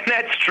 And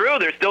that's true.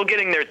 They're still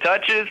getting their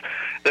touches.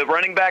 The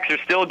running backs are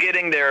still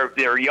getting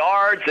their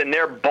yards and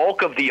their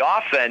bulk of the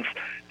offense.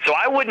 So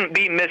I wouldn't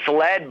be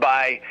misled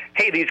by,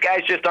 hey, these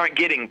guys just aren't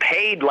getting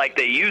paid like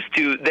they used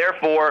to,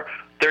 therefore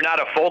they're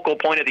not a focal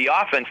point of the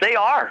offense. They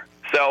are.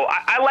 So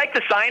I like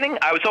the signing.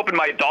 I was hoping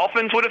my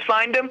Dolphins would have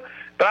signed him,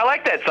 but I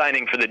like that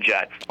signing for the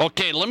Jets.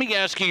 Okay, let me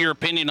ask you your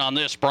opinion on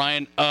this,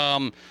 Brian.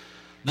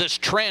 this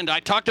trend. I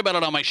talked about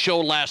it on my show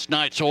last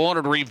night, so I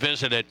wanted to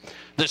revisit it.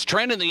 This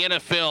trend in the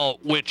NFL,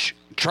 which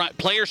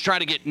players try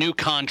to get new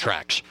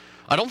contracts.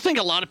 I don't think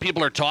a lot of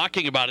people are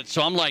talking about it,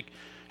 so I'm like,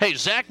 hey,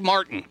 Zach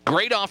Martin,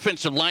 great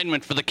offensive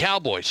lineman for the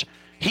Cowboys.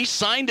 He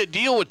signed a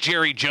deal with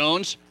Jerry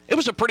Jones. It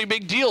was a pretty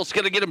big deal. It's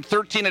going to get him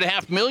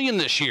 $13.5 million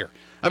this year.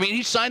 I mean,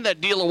 he signed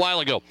that deal a while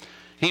ago.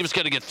 He was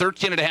going to get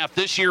 $13.5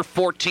 this year,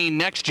 $14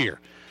 next year.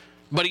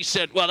 But he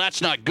said, well,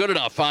 that's not good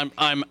enough. I'm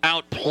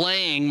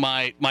outplaying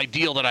my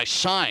deal that I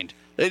signed.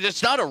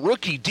 It's not a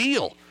rookie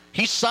deal.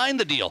 He signed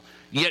the deal.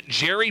 Yet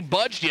Jerry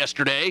budged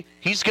yesterday.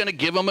 He's going to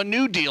give him a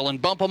new deal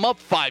and bump him up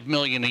 $5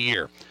 million a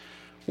year.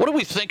 What do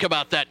we think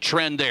about that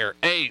trend there?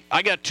 Hey,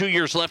 I got 2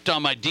 years left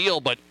on my deal,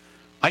 but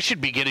I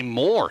should be getting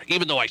more,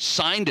 even though I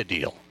signed a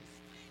deal.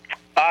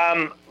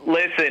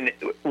 Listen,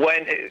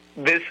 when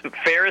this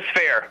fair is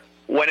fair,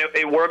 when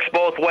it works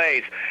both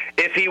ways.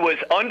 If he was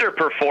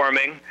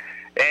underperforming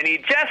and he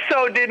just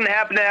so didn't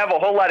happen to have a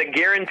whole lot of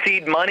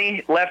guaranteed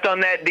money left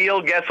on that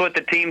deal, guess what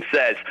the team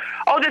says?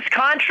 Oh, this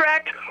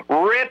contract,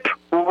 rip,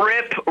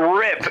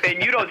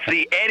 and you don't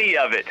see any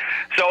of it.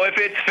 So if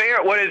it's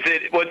fair, what is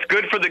it? What's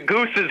good for the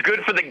goose is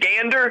good for the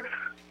gander,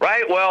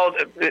 right? Well,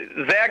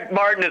 Zach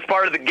Martin is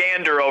part of the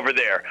gander over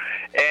there,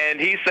 and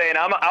he's saying,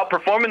 I'm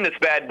outperforming this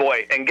bad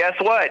boy. And guess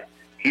what?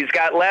 He's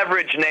got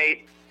leverage,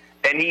 Nate,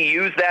 and he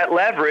used that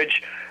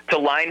leverage to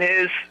line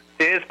his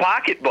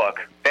pocketbook.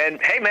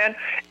 And hey, man,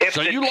 if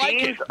so the you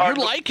teams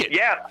like it.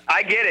 Yeah,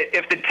 I get it.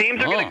 If the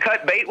teams are going to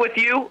cut bait with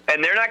you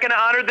and they're not going to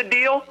honor the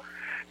deal,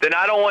 then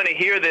I don't want to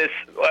hear this.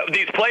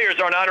 These players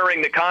aren't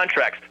honoring the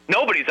contracts.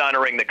 Nobody's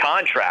honoring the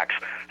contracts.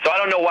 So I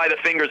don't know why the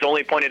finger's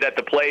only pointed at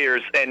the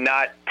players and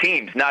not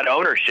teams, not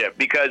ownership,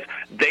 because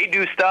they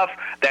do stuff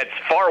that's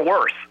far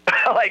worse.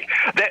 Like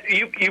that,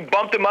 you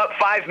bumped them up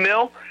 $5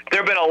 million. There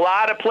have been a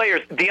lot of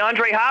players.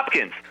 DeAndre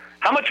Hopkins.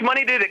 How much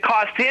money did it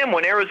cost him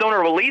when Arizona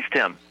released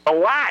him? A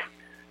lot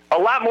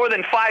more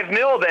than $5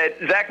 million that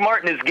Zach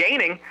Martin is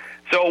gaining.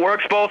 So it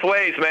works both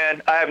ways,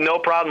 man. I have no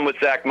problem with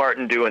Zach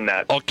Martin doing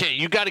that. Okay,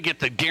 you got to get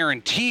the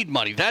guaranteed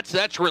money.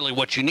 That's really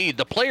what you need.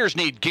 The players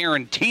need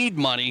guaranteed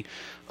money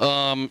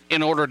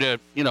in order to,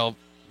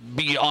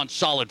 be on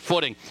solid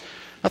footing.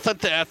 I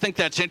think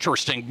that's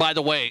interesting. By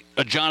the way,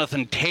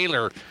 Jonathan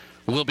Taylor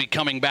will be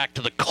coming back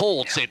to the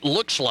Colts, it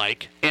looks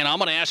like. And I'm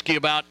going to ask you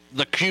about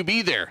the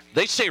QB there.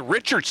 They say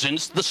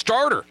Richardson's the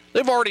starter.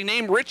 They've already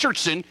named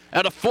Richardson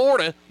out of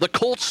Florida the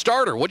Colts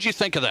starter. What do you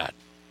think of that?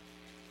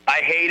 I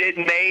hate it,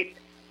 Nate.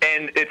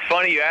 And it's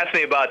funny you asked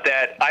me about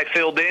that. I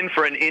filled in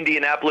for an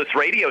Indianapolis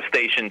radio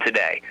station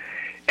today.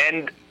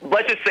 And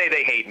let's just say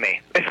they hate me.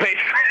 It's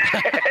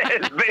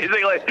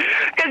basically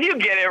because you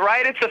get it,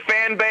 right? It's a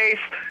fan base.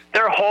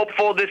 They're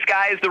hopeful this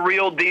guy is the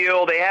real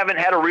deal. They haven't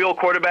had a real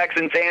quarterback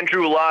since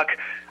Andrew Luck.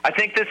 I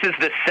think this is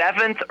the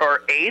 7th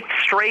or 8th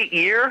straight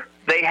year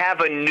they have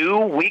a new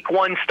Week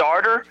 1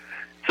 starter.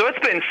 So it's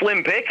been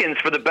slim pickings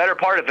for the better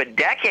part of a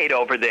decade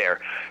over there.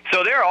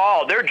 So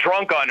they're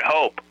drunk on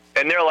hope.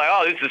 And they're like,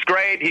 oh, this is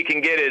great. He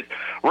can get his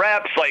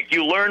reps like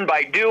you learn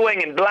by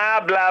doing and blah,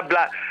 blah,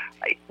 blah.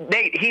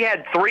 Nate, he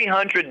had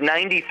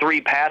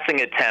 393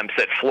 passing attempts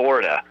at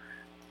Florida.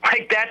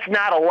 Like, that's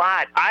not a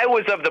lot. I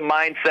was of the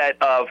mindset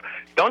of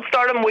don't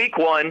start him Week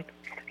 1.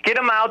 Get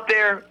him out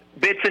there,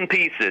 bits and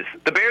pieces.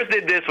 The Bears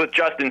did this with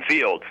Justin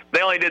Fields.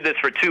 They only did this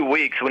for 2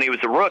 weeks when he was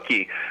a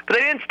rookie. But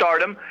they didn't start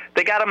him.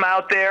 They got him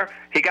out there.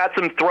 He got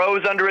some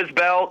throws under his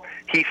belt.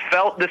 He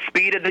felt the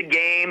speed of the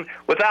game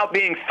without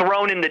being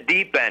thrown in the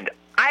deep end.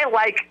 I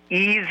like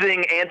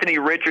easing Anthony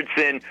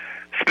Richardson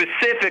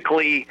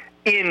specifically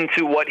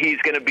into what he's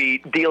going to be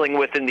dealing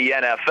with in the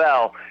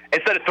NFL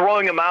instead of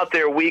throwing him out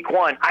there Week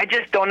 1. I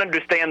just don't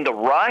understand the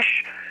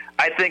rush.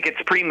 I think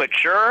it's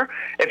premature.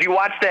 If you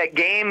watch that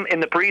game in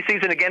the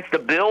preseason against the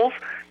Bills,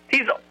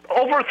 he's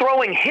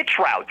overthrowing hitch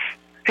routes.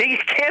 He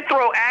can't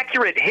throw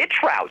accurate hitch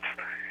routes.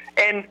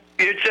 And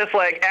it's just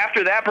like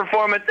after that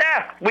performance,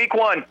 Week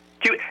 1.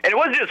 And it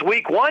wasn't just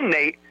Week 1,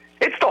 Nate.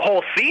 It's the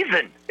whole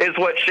season is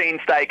what Shane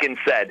Steichen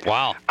said.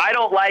 Wow. I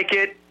don't like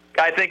it.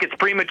 I think it's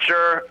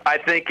premature. I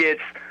think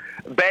it's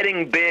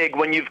betting big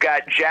when you've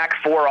got Jack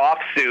 4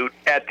 offsuit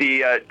at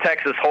the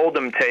Texas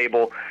Hold'em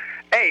table.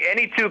 Hey,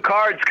 any 2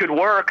 cards could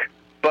work,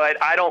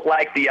 but I don't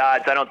like the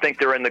odds. I don't think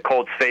they're in the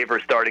Colts' favor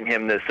starting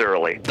him this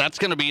early. That's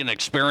going to be an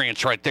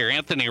experience right there.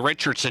 Anthony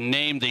Richardson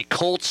named the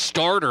Colts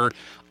starter.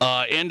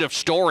 End of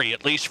story,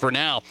 at least for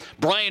now.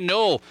 Brian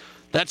Noe,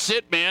 that's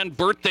it, man.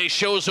 Birthday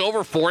show's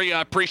over for you.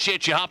 I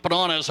appreciate you hopping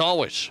on as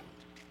always.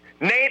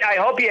 Nate, I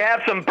hope you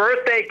have some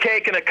birthday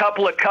cake and a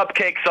couple of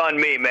cupcakes on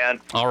me,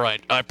 man. All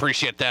right. I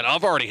appreciate that.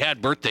 I've already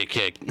had birthday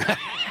cake.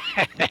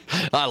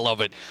 I love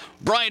it.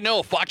 Brian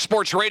Noe, Fox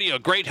Sports Radio,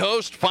 great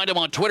host. Find him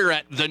on Twitter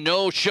at The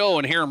Noe Show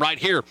and hear him right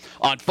here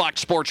on Fox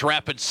Sports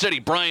Rapid City.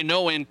 Brian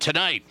Noe in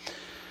tonight.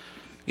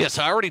 Yes,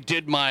 I already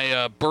did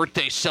my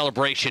birthday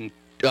celebration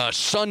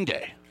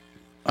Sunday.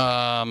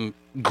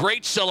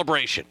 Great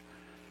celebration.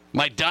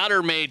 My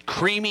daughter made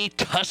creamy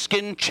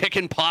Tuscan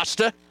chicken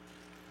pasta.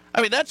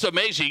 I mean, that's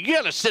amazing. You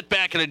got to sit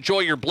back and enjoy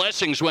your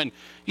blessings when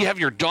you have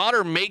your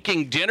daughter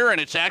making dinner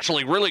and it's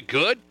actually really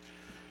good.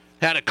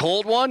 Had a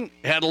cold one,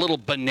 had a little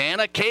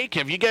banana cake.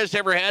 Have you guys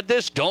ever had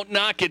this? Don't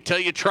knock it till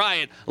you try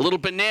it. A little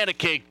banana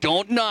cake,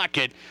 don't knock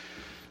it.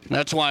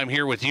 That's why I'm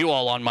here with you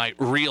all on my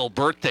real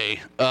birthday,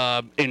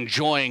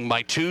 enjoying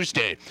my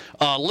Tuesday.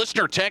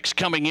 Listener text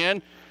coming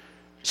in,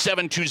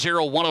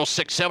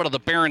 720-1067 of the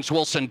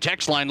Barron's-Wilson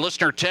text line.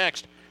 Listener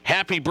text,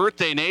 happy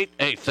birthday, Nate.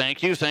 Hey,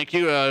 thank you.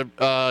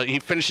 He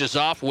finishes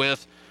off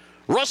with,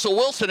 Russell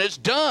Wilson is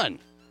done.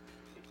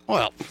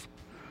 Well,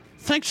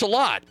 thanks a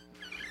lot.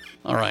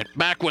 All right,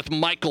 back with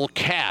Michael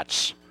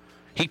Katz.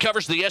 He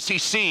covers the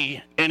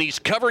SEC, and he's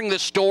covering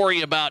this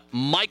story about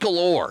Michael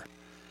Oher.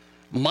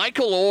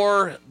 Michael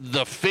Oher,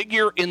 the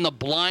figure in the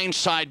Blind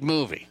Side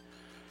movie.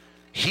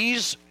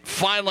 He's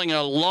filing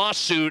a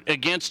lawsuit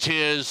against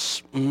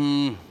his,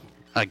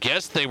 I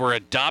guess they were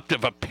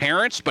adoptive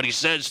parents, but he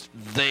says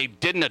they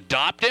didn't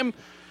adopt him.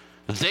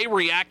 They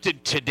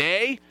reacted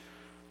today.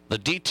 The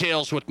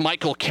details with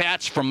Michael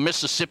Katz from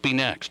Mississippi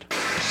next.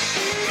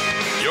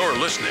 You're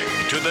listening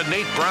to The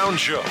Nate Brown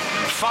Show.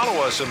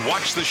 Follow us and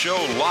watch the show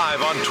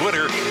live on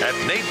Twitter at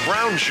Nate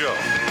Brown Show.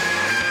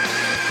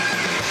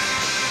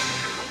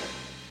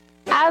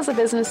 As a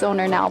business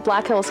owner now,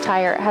 Black Hills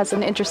Tire has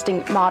an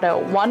interesting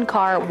motto: one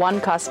car,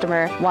 one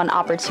customer, one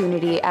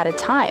opportunity at a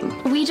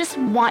time. We just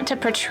want to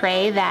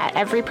portray that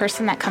every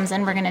person that comes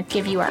in, we're going to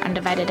give you our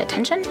undivided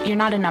attention. You're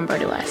not a number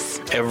to us.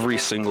 Every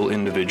single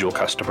individual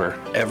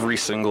customer, every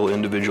single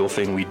individual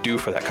thing we do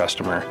for that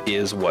customer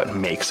is what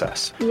makes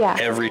us. Yeah.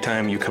 Every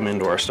time you come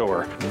into our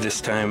store, this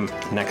time,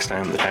 next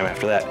time, the time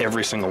after that,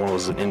 every single one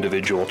was an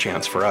individual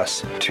chance for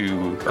us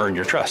to earn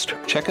your trust.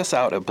 Check us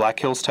out at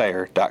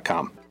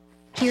blackhillstire.com.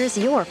 Here's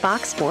your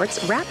Fox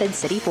Sports Rapid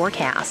City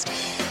forecast.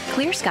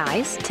 Clear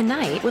skies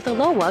tonight with a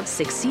low of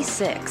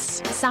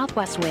 66.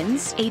 Southwest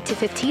winds 8 to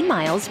 15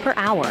 miles per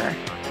hour.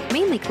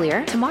 Mainly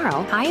clear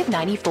tomorrow, high of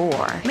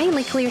 94.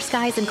 Mainly clear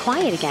skies and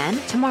quiet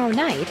again tomorrow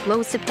night,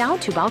 lows dip down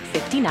to about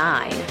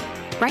 59.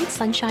 Bright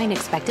sunshine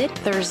expected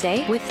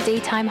Thursday with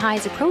daytime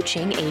highs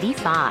approaching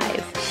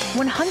 85.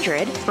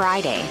 100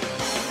 Friday.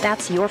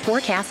 That's your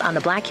forecast on the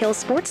Black Hills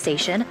Sports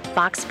Station,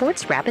 Fox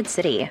Sports Rapid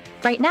City.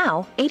 Right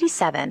now,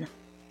 87.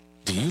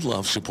 Do you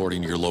love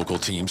supporting your local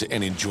teams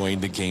and enjoying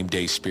the game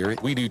day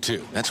spirit? We do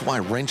too. That's why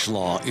Wrench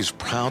Law is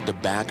proud to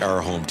back our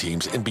home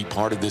teams and be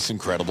part of this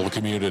incredible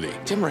community.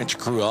 Tim Wrench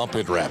grew up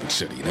in Rapid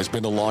City and has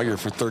been a lawyer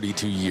for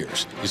 32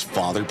 years. His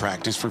father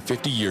practiced for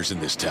 50 years in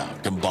this town.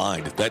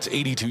 Combined, that's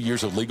 82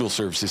 years of legal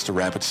services to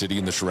Rapid City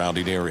and the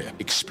surrounding area.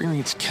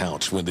 Experience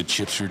counts when the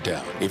chips are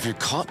down. If you're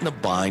caught in a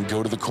bind,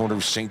 go to the corner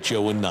of St.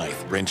 Joe and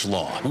 9th. Wrench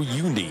Law, who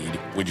you need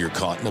when you're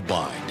caught in a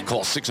bind.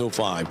 Call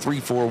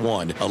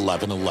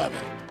 605-341-1111.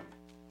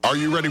 Are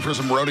you ready for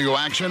some rodeo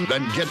action?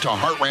 Then get to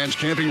Hart Ranch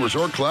Camping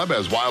Resort Club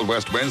as Wild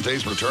West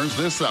Wednesdays returns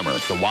this summer.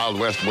 The Wild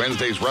West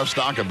Wednesdays Rough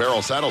Stock and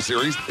Barrel Saddle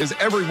Series is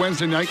every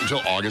Wednesday night until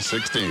August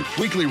 16th.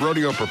 Weekly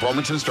rodeo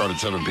performances start at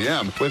 7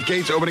 p.m. with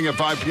gates opening at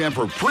 5 p.m.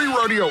 for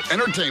pre-rodeo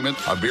entertainment,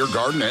 a beer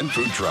garden, and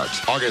food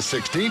trucks. August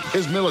 16th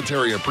is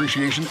Military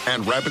Appreciation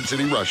and Rapid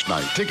City Rush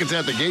Night. Tickets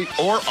at the gate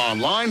or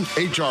online,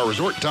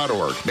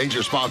 hrresort.org.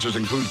 Major sponsors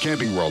include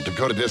Camping World,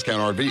 Dakota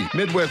Discount RV,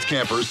 Midwest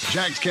Campers,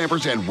 Jack's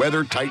Campers, and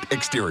Weather Tight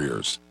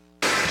Exteriors.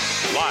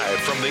 Live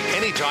from the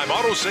Anytime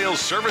Auto Sales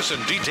Service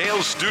and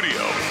Details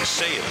Studio.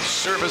 Sales,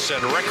 service,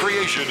 and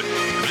recreation.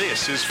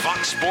 This is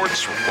Fox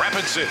Sports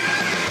Rapid City.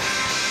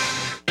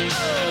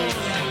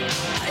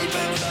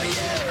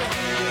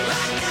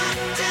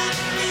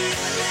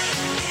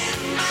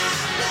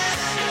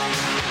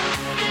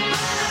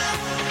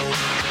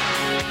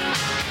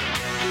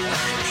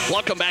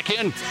 Welcome back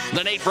in.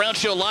 The Nate Brown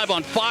Show live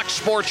on Fox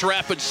Sports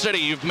Rapid City.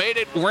 You've made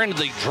it. We're into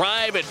the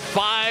Drive at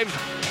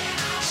 5.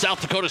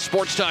 South Dakota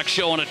Sports Talk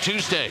Show on a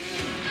Tuesday.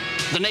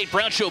 The Nate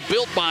Brown Show,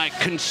 built by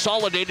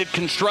Consolidated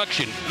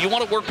Construction. You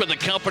want to work with a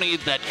company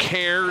that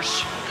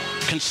cares.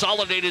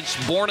 Consolidated's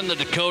born in the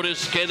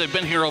Dakotas. Okay, they've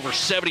been here over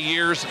 70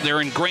 years.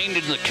 They're ingrained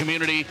in the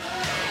community.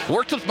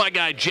 Worked with my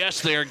guy Jess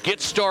there. Get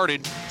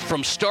started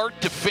from start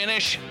to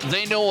finish.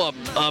 They know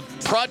a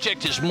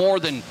project is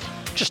more than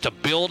just a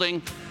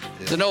building.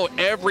 They know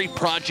every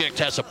project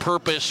has a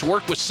purpose.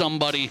 Work with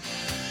somebody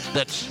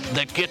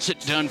that gets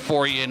it done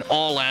for you in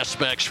all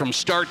aspects from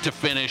start to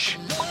finish.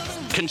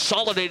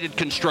 Consolidated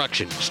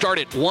Construction. Start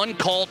at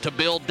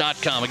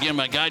onecalltobuild.com. Again,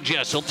 my guy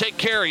Jess, he'll take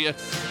care of you.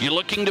 You're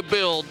looking to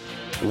build,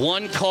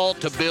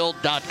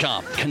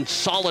 onecalltobuild.com.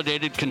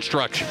 Consolidated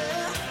Construction.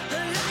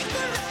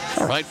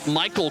 All right,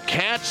 Michael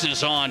Katz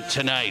is on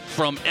tonight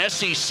from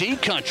SEC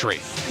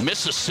Country,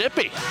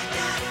 Mississippi.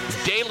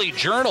 Daily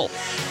Journal.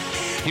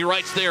 He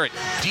writes there at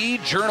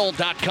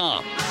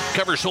djournal.com.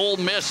 Covers Ole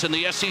Miss and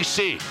the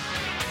SEC.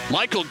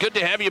 Michael, good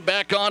to have you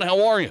back on.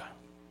 How are you?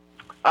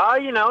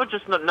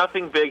 Just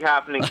nothing big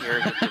happening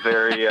here. Just a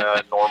very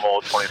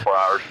normal 24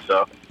 hours or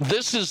so.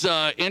 This is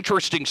an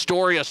interesting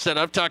story. I said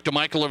I've talked to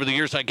Michael over the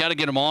years. I got to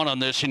get him on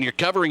this, and you're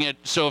covering it.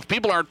 So if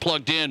people aren't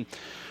plugged in,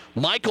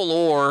 Michael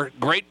Oher,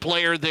 great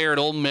player there at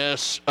Ole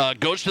Miss,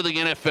 goes to the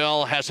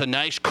NFL, has a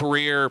nice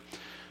career.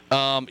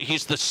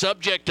 He's the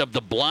subject of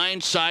the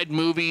Blind Side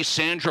movie,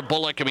 Sandra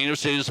Bullock. I mean, it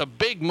was a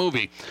big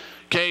movie.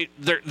 Okay,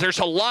 there's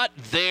a lot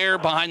there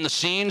behind the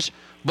scenes,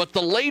 but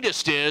the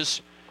latest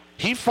is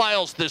he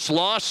files this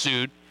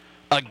lawsuit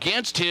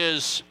against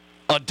his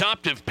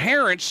adoptive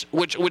parents,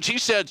 which he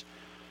said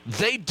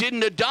they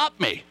didn't adopt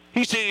me.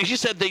 He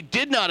said they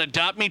did not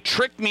adopt me,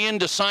 tricked me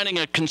into signing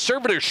a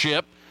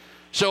conservatorship.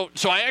 So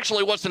I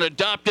actually wasn't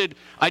adopted.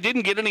 I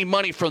didn't get any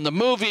money from the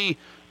movie,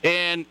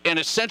 and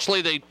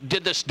essentially they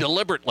did this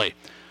deliberately.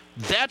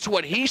 That's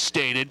what he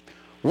stated.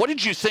 What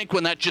did you think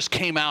when that just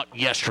came out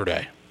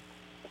yesterday?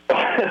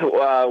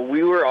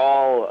 We were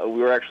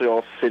actually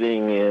all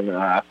sitting in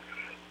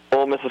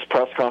Ole Miss's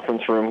press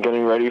conference room,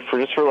 getting ready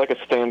for like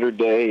a standard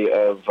day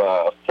of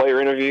player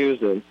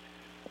interviews, and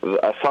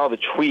I saw the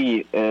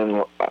tweet,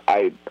 and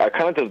I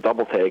kind of did a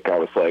double take. I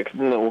was like,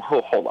 no,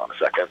 hold on a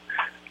second.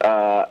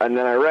 And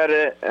then I read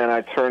it, and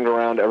I turned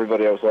around to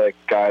everybody. I was like,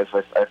 guys,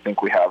 I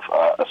think we have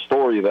a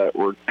story that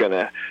we're going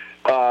to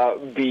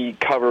be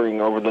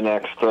covering over the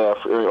next,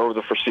 over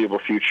the foreseeable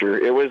future.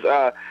 It was,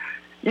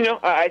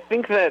 I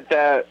think that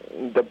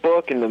the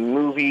book and the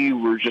movie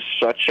were just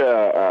such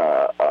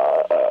a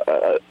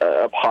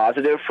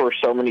positive for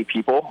so many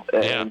people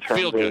in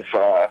terms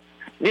of,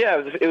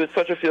 it was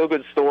such a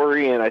feel-good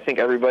story, and I think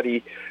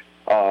everybody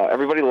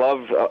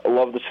loved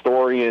the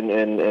story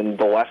and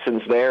the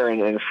lessons there,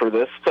 and for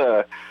this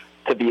to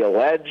be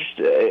alleged,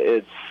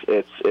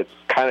 it's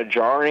kind of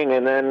jarring.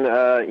 And then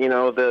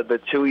the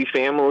Tui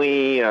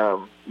family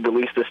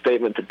released a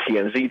statement to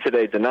TMZ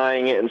today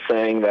denying it and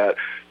saying that,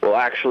 well,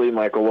 actually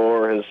Michael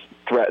Orr has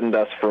threatened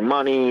us for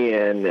money,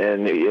 and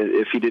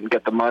if he didn't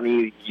get the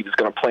money, he was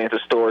going to plant a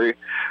story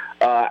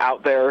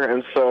out there.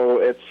 And so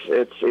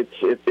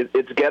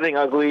it's getting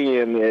ugly,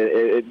 and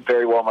it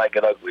very well might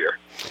get uglier.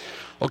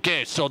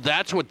 Okay, so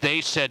that's what they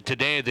said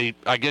today.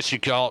 I guess you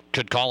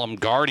could call them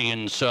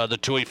guardians, the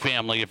Tui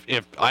family.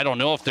 If I don't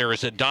know if they're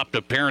his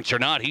adoptive parents or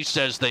not. He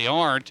says they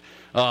aren't.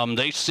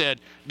 They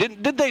said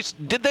did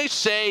they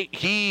say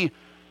he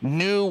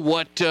knew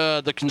what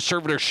the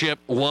conservatorship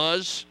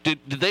was? Did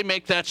they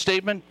make that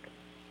statement?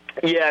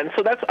 Yeah, and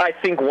so that's, I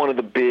think, one of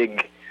the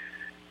big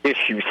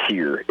issues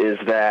here is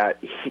that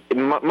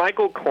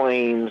Michael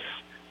claims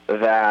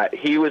that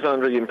he was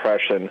under the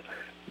impression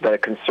that a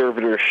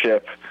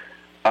conservatorship,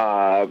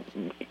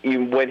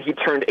 when he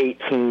turned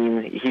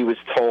 18, he was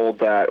told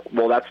that,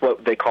 well, that's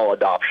what they call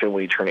adoption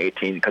when you turn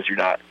 18 because you're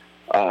not,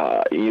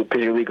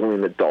 because you're legally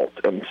an adult.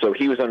 And so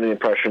he was under the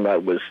impression that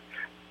it was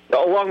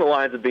along the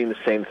lines of being the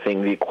same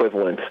thing, the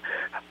equivalent.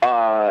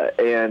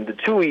 And the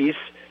Tuis,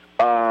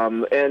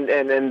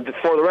 and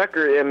for the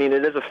record, I mean,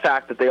 it is a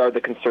fact that they are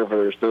the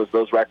conservators.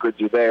 Those records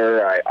are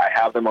there. I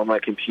have them on my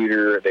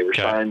computer. They were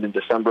signed in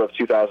December of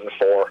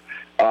 2004.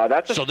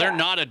 So they're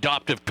not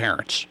adoptive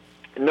parents.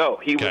 No,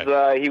 he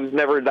was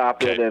never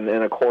adopted, and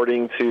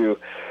according to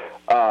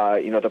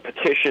the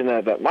petition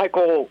that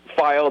Michael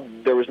filed,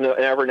 there was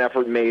never an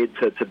effort made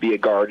to be a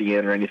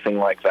guardian or anything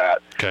like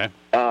that. Okay.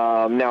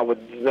 Now what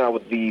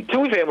the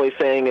Tui family is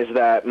saying is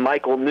that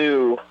Michael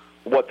knew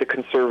what the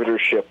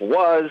conservatorship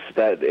was,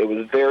 that it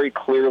was very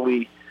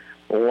clearly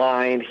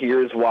lined,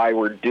 here's why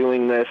we're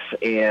doing this,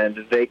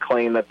 and they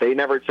claim that they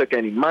never took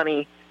any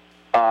money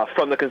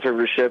from the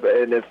conservatorship.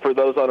 And for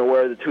those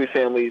unaware, the Tui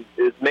family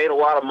has made a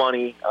lot of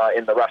money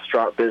in the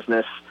restaurant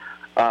business,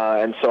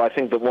 and so I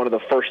think that one of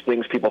the first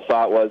things people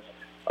thought was,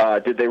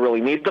 did they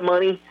really need the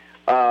money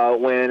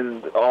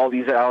when all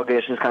these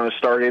allegations kind of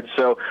started?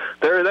 So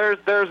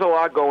there's a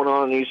lot going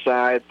on each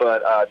side,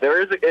 but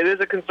it is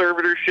a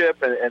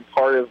conservatorship, and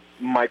part of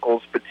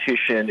Michael's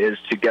petition is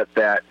to get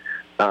that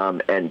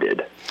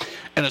ended.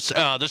 And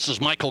this is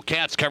Michael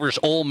Katz, covers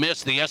Ole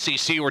Miss, the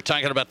SEC. We're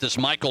talking about this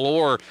Michael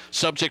Orr,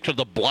 subject to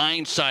the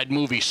Blind Side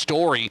movie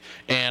story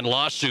and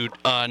lawsuit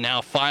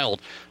now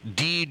filed.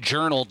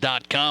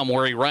 DJournal.com,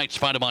 where he writes.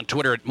 Find him on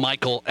Twitter at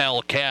Michael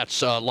L.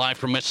 Katz, live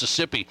from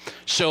Mississippi.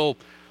 So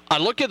I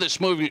look at this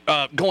movie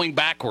going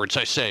backwards,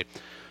 I say.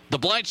 The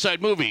Blind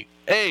Side movie,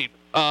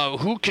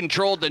 who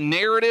controlled the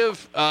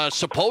narrative?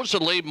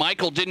 Supposedly,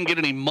 Michael didn't get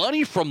any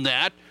money from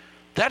that.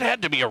 That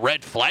had to be a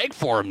red flag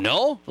for him,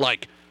 no?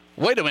 Like,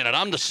 wait a minute,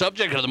 I'm the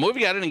subject of the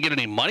movie. I didn't get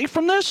any money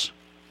from this?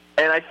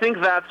 And I think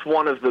that's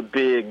one of the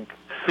big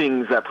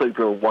things that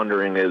people are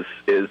wondering is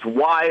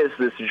why is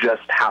this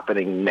just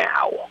happening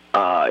now?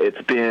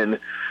 It's been,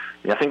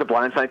 I think The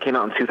Blind Side came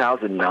out in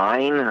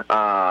 2009,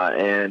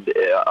 and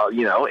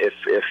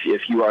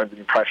if you are under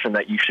the impression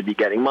that you should be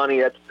getting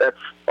money, that's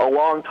a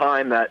long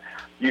time that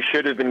you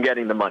should have been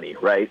getting the money,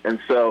 right? And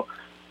so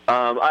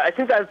I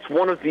think that's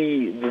one of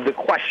the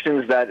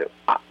questions that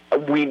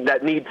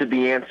need to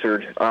be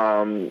answered,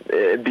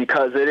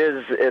 because it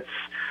is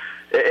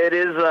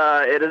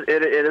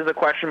a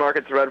question mark.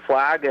 It's a red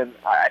flag, and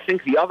I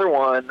think the other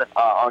one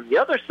on the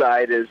other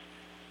side is,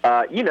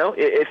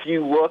 if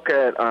you look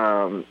at,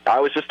 I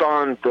was just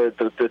on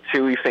the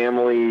Tui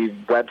family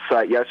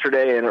website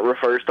yesterday, and it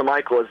refers to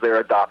Michael as their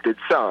adopted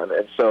son,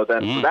 and so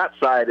then that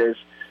side is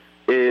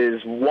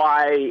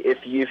why,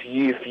 if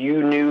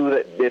you knew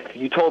that, if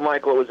you told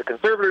Michael it was a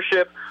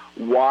conservatorship,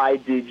 why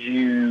did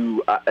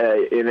you,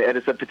 and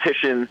it's a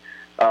petition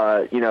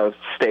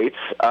states,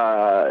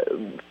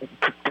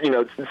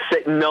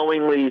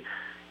 knowingly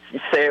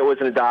say it was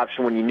an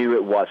adoption when you knew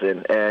it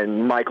wasn't.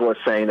 And Michael is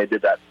saying they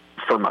did that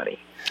for money.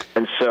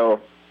 And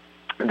so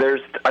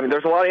there's a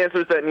lot of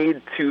answers that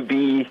need to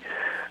be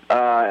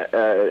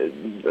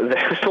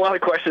there's a lot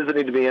of questions that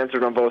need to be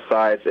answered on both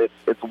sides.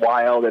 It's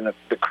wild, and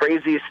the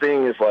craziest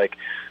thing is, like,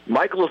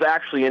 Michael is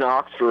actually in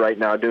Oxford right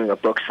now doing a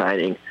book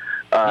signing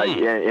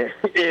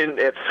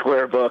at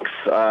Square Books,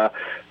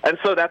 and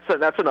so that's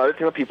another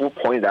thing that people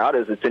pointed out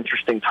is it's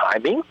interesting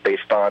timing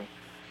based on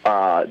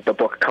the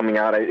book coming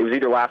out. It was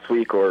either last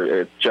week or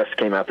it just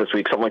came out this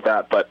week, something like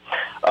that. But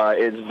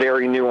it's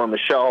very new on the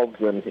shelves,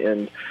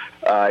 and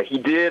he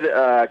did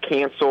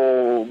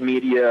cancel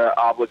media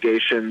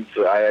obligations.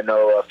 I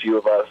know a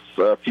few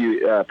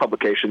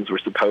publications were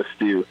supposed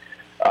to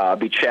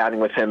be chatting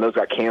with him. Those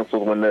got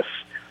canceled when this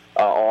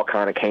all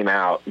kind of came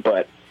out.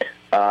 But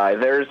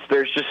there's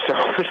just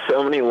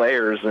so many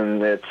layers,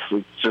 and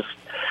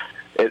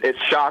it's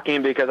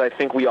shocking because I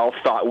think we all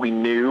thought we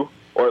knew,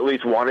 or at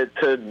least wanted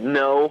to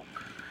know.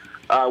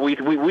 We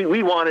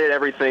wanted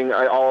everything,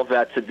 all of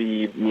that, to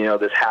be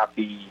this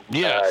happy,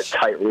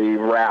 tightly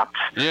wrapped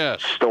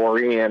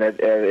story, and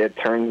it's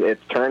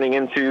turning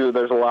into.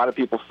 There's a lot of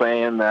people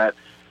saying that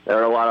there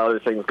are a lot of other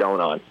things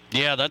going on.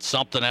 Yeah, that's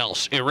something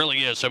else. It really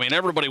is. I mean,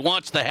 everybody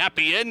wants the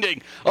happy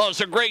ending. Oh, it's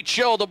a great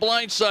show, The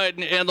Blind Side,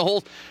 and the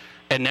whole.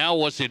 And now,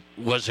 was it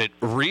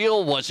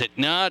real? Was it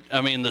not?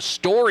 I mean, the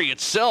story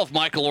itself,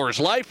 Michael Orr's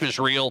life is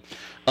real.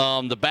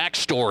 The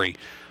backstory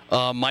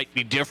might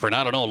be different.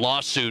 I don't know.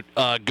 Lawsuit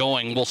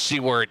going. We'll see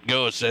where it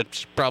goes.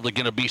 It's probably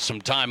going to be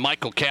some time.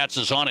 Michael Katz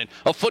is on it.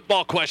 A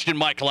football question,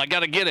 Michael. I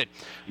got to get it.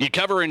 You're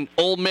covering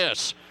Ole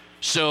Miss.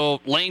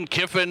 So Lane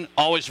Kiffin,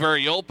 always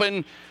very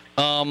open.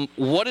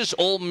 What does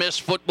Ole Miss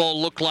football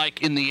look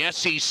like in the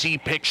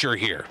SEC picture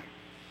here?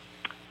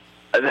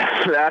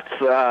 That's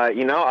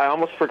I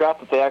almost forgot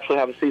that they actually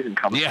have a season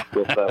coming up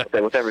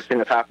with everything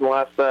that's happened the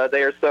last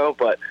day or so.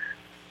 But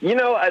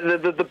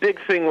the big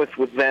thing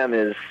with them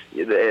is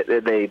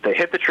they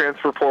hit the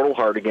transfer portal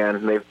hard again,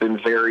 and they've been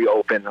very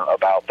open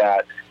about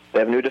that. They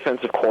have a new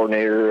defensive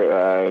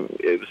coordinator.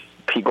 It was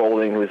Pete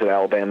Golding, who was at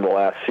Alabama the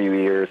last few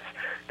years.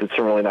 Did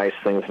some really nice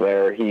things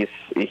there. He's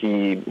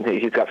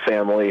got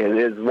family.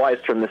 His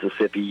wife's from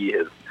Mississippi.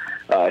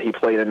 He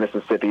played in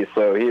Mississippi,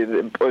 so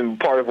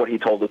part of what he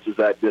told us is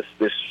that this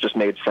just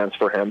made sense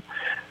for him.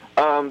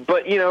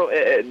 But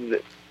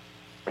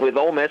with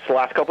Ole Miss the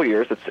last couple of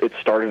years, it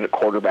started at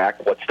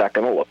quarterback. What's that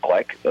going to look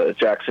like?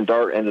 Jackson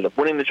Dart ended up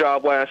winning the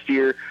job last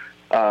year.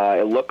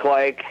 It looked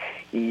like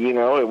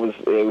everybody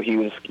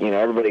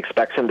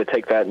expects him to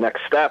take that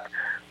next step.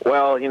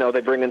 Well,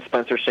 they bring in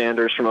Spencer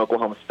Sanders from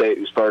Oklahoma State,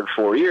 who started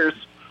 4 years,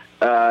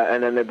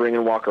 and then they bring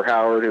in Walker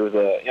Howard, who was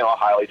a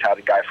highly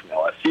touted guy from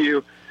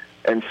LSU.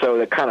 And so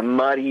it kind of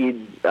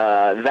muddied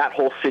that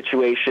whole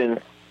situation.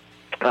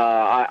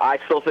 I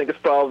still think it's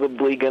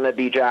probably going to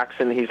be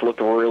Jackson. He's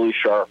looked really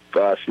sharp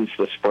since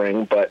the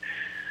spring, but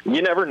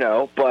you never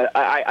know. But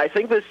I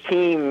think this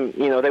team,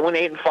 they went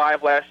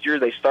 8-5 last year.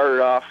 They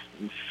started off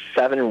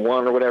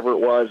 7-1 or whatever it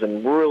was,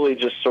 and really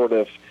just sort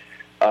of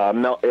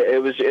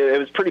it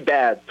was pretty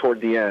bad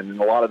toward the end. And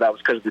a lot of that was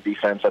because of the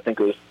defense. I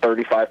think it was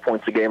 35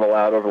 points a game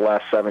allowed over the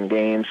last 7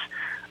 games.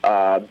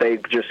 They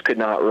just could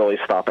not really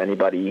stop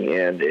anybody,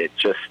 and it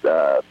just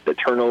the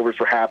turnovers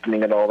were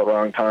happening at all the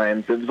wrong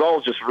times. It was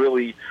all just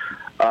really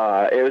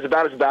it was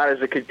about as bad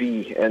as it could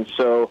be. And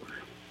so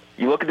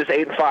you look at this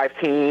 8-5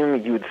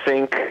 team, you would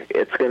think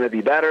it's going to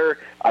be better.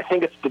 I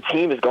think the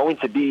team is going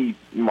to be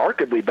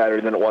markedly better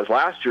than it was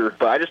last year,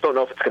 but I just don't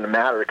know if it's going to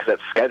matter because that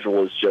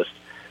schedule is just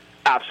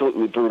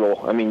absolutely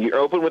brutal. I mean, you're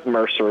open with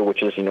Mercer,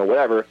 which is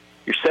whatever.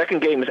 Your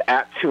second game is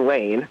at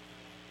Tulane.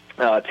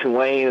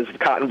 Tulane is the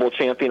Cotton Bowl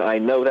champion. I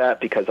know that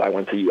because I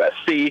went to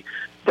USC.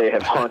 They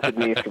have haunted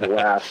me for the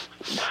last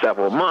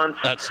several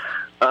months.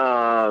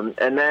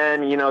 And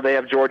then, they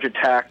have Georgia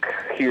Tech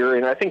here,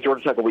 and I think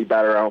Georgia Tech will be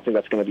better. I don't think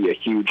that's going to be a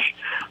huge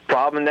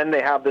problem. And then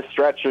they have the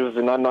stretches,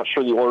 and I'm not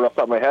sure the order off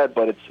the top of my head,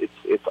 but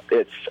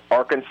it's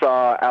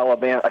Arkansas,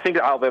 Alabama. I think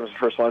Alabama's the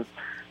first one.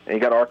 And you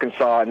got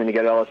Arkansas, and then you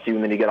got LSU,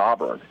 and then you get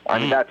Auburn. I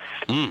mean, that's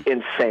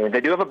insane.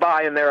 They do have a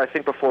bye in there, I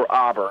think, before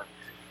Auburn.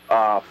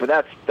 But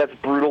that's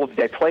brutal.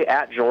 They play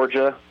at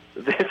Georgia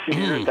this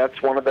year.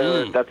 That's one of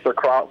the one of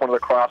the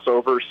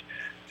crossovers.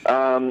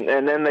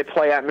 And then they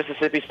play at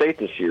Mississippi State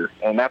this year,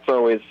 and that's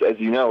always, as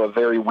you know, a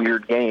very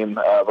weird game,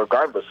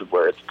 regardless of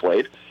where it's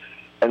played.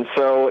 And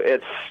so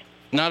it's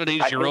not an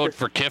easy road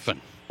for Kiffin.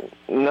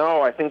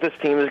 No, I think this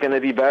team is going to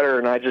be better,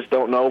 and I just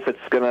don't know if it's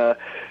going to.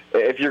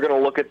 If you're going to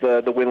look at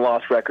the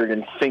win-loss record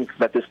and think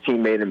that this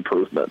team made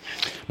improvements.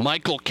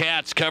 Michael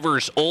Katz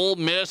covers Ole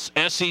Miss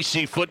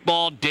SEC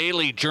Football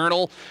Daily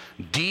Journal,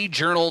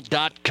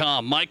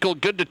 djournal.com. Michael,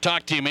 good to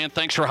talk to you, man.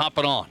 Thanks for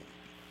hopping on.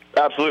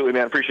 Absolutely,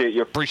 man. Appreciate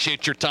you.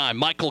 Appreciate your time.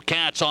 Michael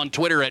Katz on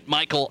Twitter at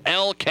Michael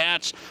L.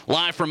 Katz,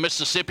 live from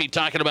Mississippi,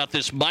 talking about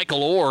this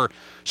Michael Orr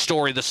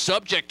story, the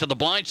subject of The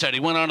Blind Side.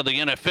 He went on to the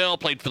NFL,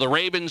 played for the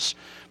Ravens,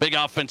 big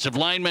offensive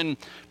lineman,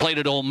 played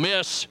at Ole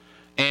Miss.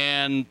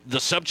 And the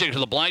subject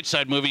of the Blind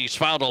Side movie, he's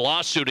filed a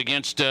lawsuit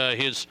against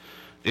the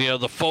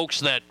folks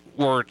that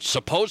were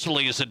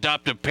supposedly his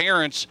adoptive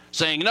parents,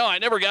 saying, no, I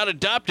never got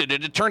adopted.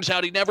 And it turns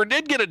out he never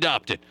did get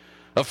adopted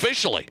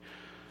officially.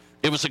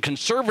 It was a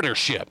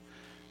conservatorship.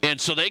 And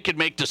so they could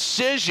make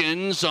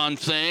decisions on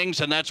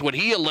things, and that's what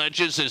he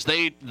alleges is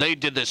they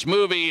did this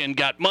movie and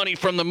got money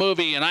from the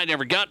movie, and I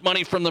never got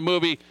money from the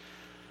movie.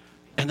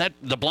 And that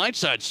the Blind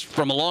Side's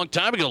from a long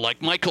time ago.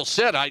 Like Michael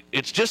said,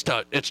 it's just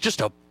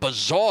a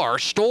bizarre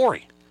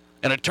story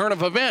and a turn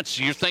of events.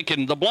 You're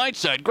thinking The Blind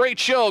Side, great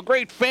show,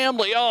 great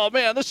family. Oh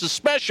man, this is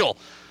special.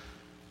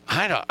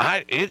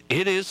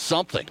 It is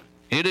something.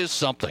 It is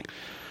something.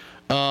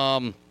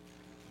 All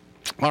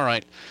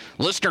right,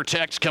 listener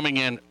text coming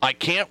in. I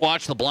can't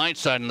watch The Blind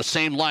Side in the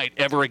same light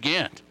ever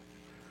again.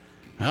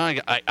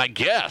 I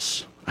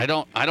guess I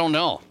don't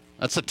know.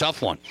 That's a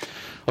tough one.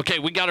 Okay,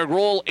 we got to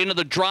roll into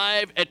the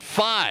drive at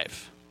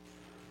 5.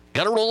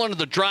 Got to roll into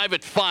the drive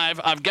at 5.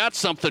 I've got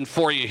something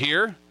for you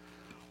here.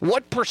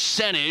 What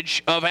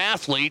percentage of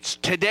athletes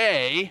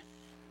today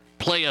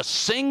play a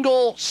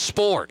single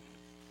sport?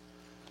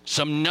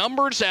 Some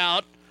numbers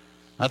out.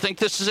 I think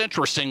this is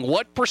interesting.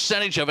 What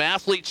percentage of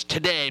athletes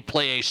today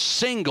play a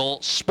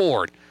single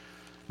sport,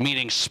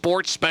 meaning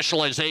sports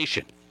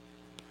specialization?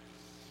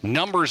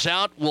 Numbers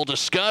out, we'll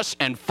discuss.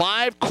 And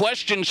 5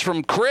 questions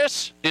from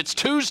Chris. It's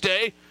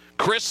Tuesday.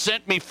 Chris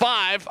sent me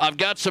 5. I've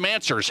got some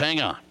answers. Hang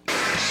on.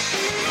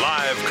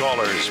 Live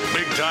callers,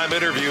 big-time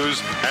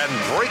interviews,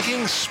 and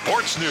breaking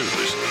sports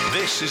news.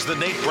 This is the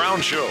Nate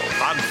Brown Show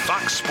on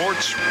Fox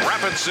Sports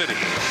Rapid City.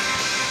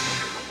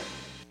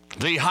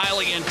 The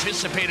highly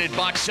anticipated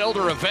Box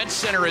Elder Event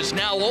Center is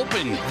now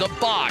open. The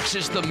Box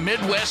is the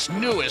Midwest's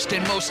newest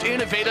and most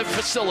innovative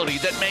facility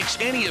that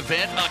makes any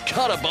event a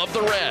cut above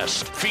the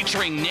rest.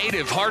 Featuring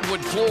native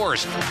hardwood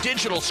floors,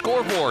 digital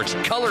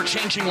scoreboards,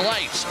 color-changing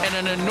lights, and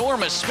an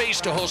enormous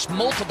space to host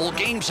multiple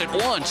games at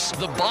once,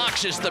 The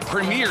Box is the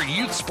premier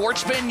youth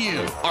sports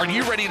venue. Are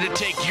you ready to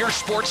take your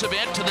sports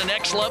event to the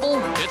next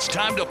level? It's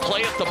time to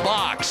play at The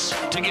Box.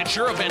 To get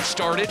your event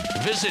started,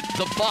 visit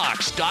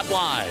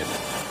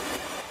thebox.live.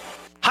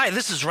 Hi,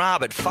 this is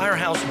Rob at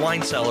Firehouse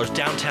Wine Cellars,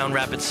 downtown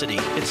Rapid City.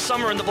 It's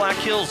summer in the Black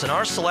Hills, and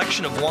our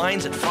selection of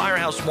wines at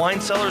Firehouse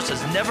Wine Cellars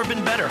has never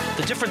been better.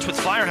 The difference with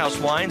Firehouse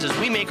Wines is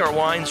we make our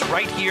wines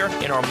right here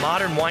in our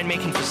modern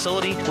winemaking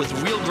facility with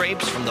real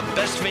grapes from the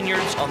best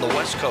vineyards on the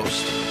West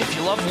Coast. If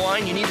you love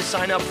wine, you need to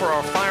sign up for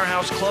our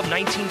Firehouse Club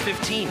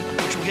 1915,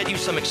 which will get you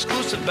some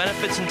exclusive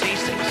benefits and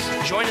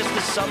tastings. Join us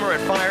this summer at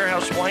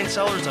Firehouse Wine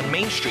Cellars on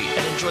Main Street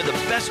and enjoy the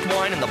best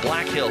wine in the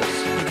Black Hills.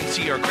 You can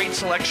see our great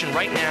selection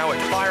right now at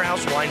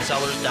FirehouseWineCellars.com.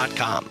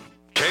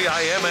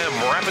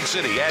 KIMM Rapid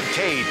City and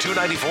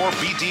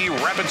K294BT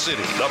Rapid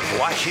City, the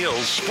Black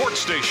Hills Sports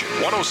Station,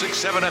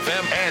 106.7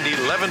 FM and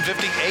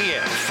 1150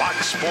 AM,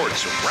 Fox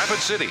Sports Rapid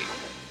City.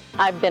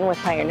 I've been with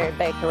Pioneer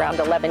Bank around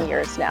 11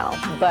 years now,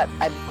 but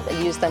I've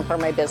used them for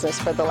my business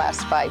for the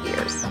last 5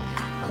 years.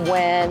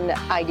 When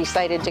I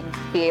decided to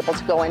be able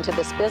to go into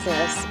this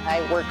business,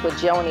 I worked with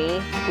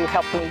Joni, who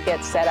helped me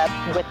get set up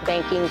with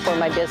banking for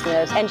my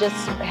business and just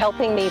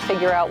helping me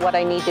figure out what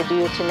I need to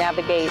do to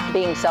navigate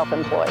being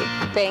self-employed.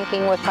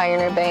 Banking with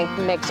Pioneer Bank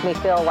makes me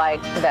feel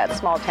like that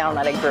small town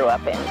that I grew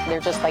up in.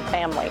 They're just like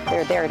family.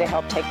 They're there to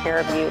help take care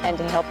of you and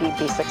to help you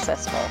be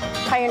successful.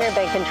 Pioneer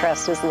Bank and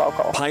Trust is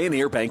local.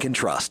 Pioneer Bank and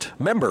Trust,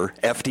 member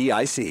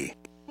FDIC.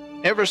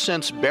 Ever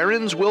since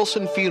Barron's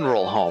Wilson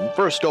Funeral Home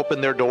first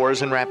opened their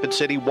doors in Rapid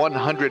City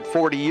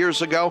 140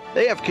 years ago,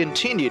 they have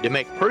continued to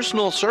make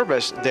personal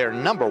service their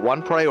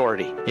 #1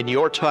 priority. In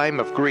your time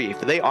of grief,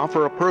 they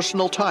offer a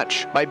personal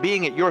touch by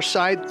being at your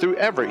side through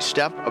every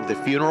step of the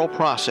funeral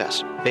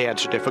process. They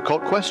answer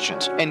difficult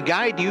questions and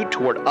guide you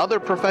toward other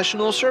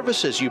professional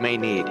services you may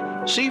need.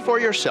 See for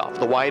yourself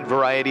the wide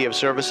variety of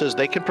services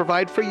they can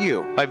provide for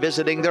you by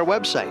visiting their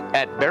website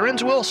at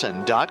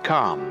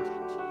barronswilson.com.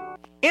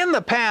 In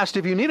the past,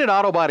 if you needed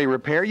auto body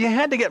repair, you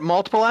had to get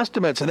multiple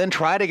estimates and then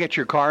try to get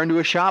your car into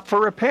a shop for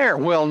repair.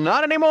 Well,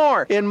 not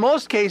anymore. In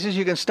most cases,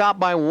 you can stop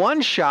by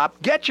one shop,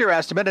 get your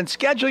estimate, and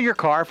schedule your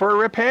car for a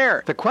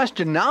repair. The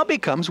question now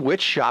becomes which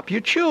shop you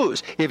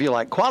choose. If you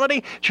like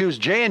quality, choose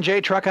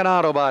J&J Truck and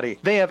Auto Body.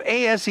 They have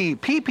ASE,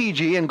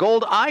 PPG, and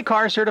Gold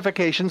I-CAR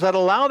certifications that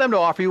allow them to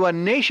offer you a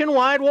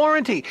nationwide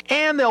warranty.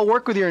 And they'll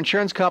work with your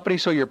insurance company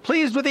so you're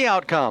pleased with the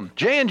outcome.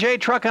 J&J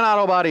Truck and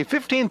Auto Body,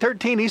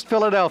 1513 East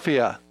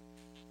Philadelphia.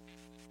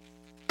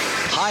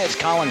 Hi, it's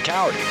Colin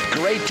Coward.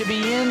 Great to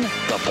be in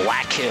the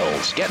Black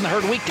Hills. Getting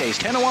heard weekdays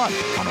 10 to 1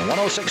 on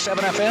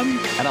 106.7 FM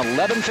and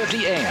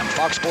 1150 AM.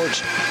 Fox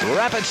Sports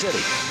Rapid City.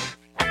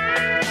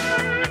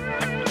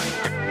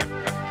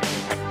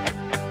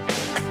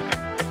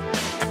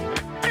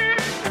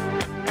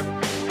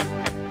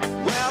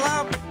 Well,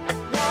 I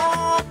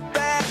won't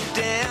back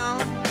down.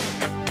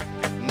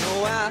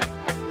 No, I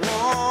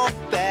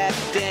won't back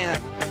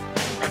down.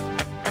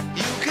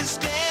 You can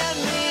stand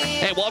me.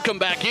 Hey, welcome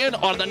back in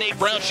on the Nate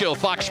Brown Show,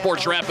 Fox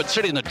Sports Rapid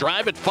City, in the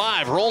drive at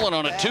 5, rolling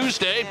on a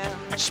Tuesday,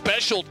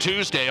 special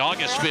Tuesday,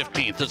 August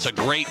 15th. It's a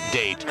great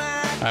date.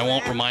 I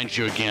won't remind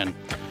you again.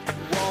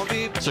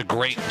 It's a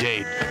great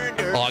date,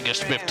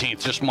 August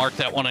 15th. Just mark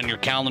that one on your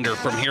calendar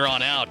from here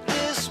on out.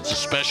 It's a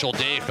special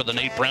day for the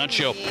Nate Brown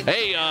Show.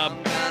 Hey,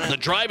 the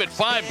Drive at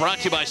 5 brought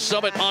to you by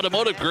Summit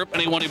Automotive Group.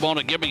 Anyone who want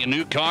to give me a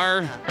new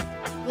car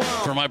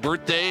for my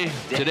birthday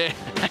today?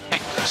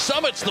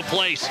 Summit's the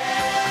place.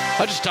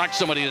 I just talked to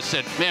somebody that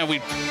said, man,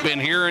 we've been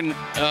hearing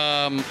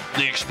the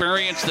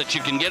experience that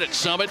you can get at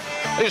Summit.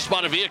 They just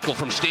bought a vehicle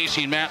from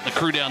Stacy and Matt and the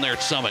crew down there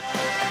at Summit.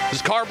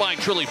 Is car buying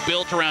truly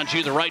built around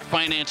you, the right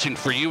financing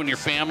for you and your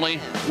family?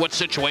 What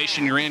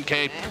situation you're in,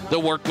 Kate?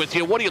 They'll work with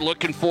you. What are you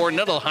looking for?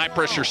 None of the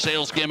high-pressure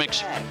sales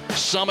gimmicks.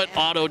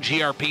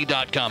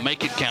 SummitAutoGRP.com.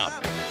 Make it count.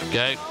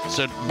 Okay? It's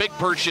a big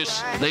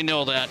purchase. They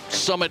know that.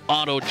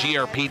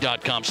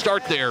 SummitAutoGRP.com.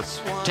 Start there.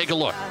 Take a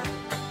look.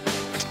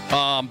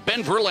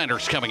 Ben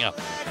Verlander's coming up.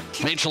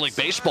 Major League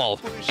Baseball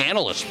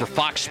analyst for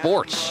Fox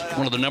Sports.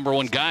 One of the number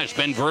one guys.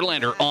 Ben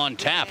Verlander on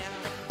tap.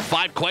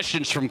 5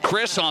 questions from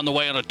Chris on the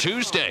way on a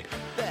Tuesday.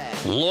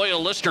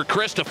 Loyal listener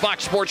Chris to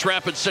Fox Sports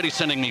Rapid City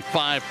sending me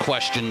 5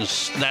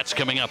 questions. That's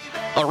coming up.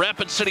 A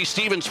Rapid City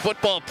Stevens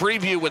football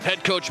preview with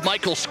head coach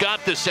Michael Scott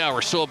this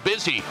hour. So a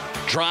busy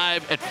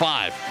Drive at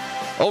 5.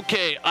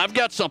 Okay, I've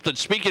got something.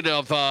 Speaking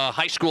of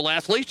high school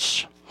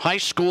athletes,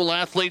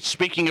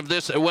 speaking of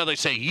this, well, they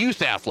say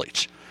youth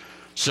athletes.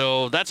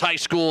 So that's high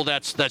school,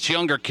 that's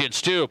younger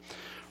kids too.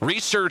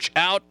 Research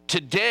out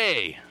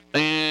today,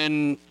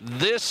 and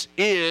this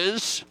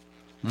is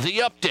the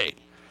update.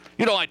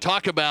 You know, I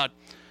talk about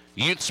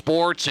youth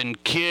sports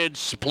and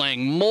kids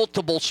playing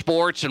multiple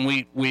sports, and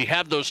we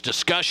have those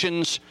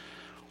discussions.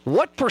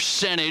 What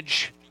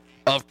percentage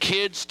of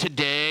kids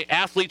today,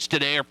 athletes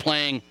today, are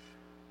playing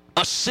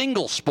a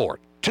single sport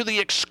to the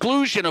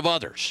exclusion of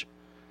others?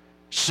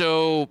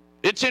 So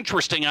it's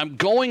interesting. I'm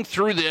going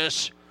through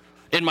this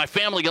in my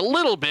family a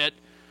little bit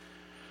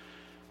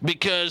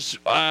because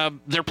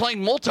they're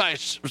playing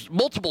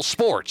multiple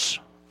sports.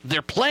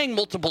 They're playing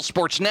multiple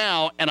sports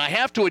now, and I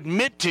have to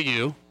admit to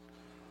you,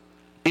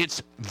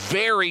 it's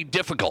very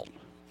difficult.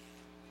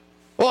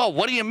 Well,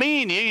 what do you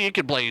mean? You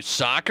can play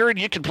soccer and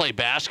you can play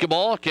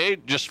basketball, okay?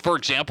 Just for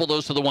example,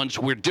 those are the ones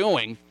we're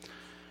doing.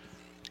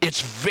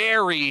 It's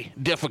very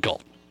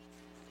difficult.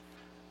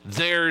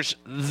 There's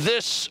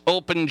this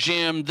open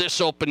gym,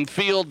 this open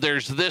field,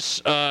 there's this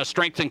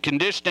strength and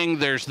conditioning,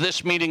 there's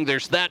this meeting,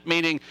 there's that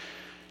meeting.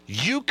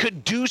 You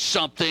could do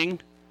something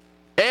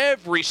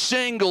every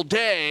single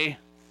day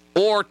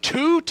or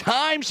 2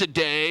 times a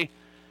day,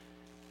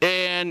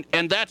 and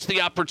that's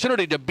the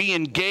opportunity to be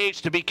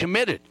engaged, to be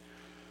committed.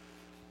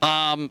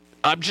 I'm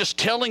just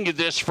telling you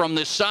this from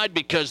this side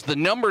because the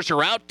numbers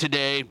are out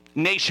today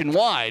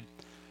nationwide.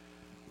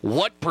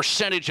 What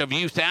percentage of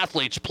youth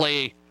athletes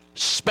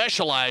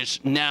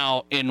specialize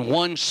now in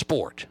one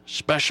sport?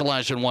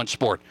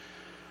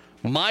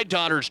 My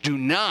daughters do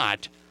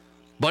not,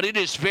 but it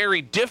is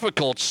very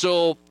difficult.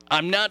 So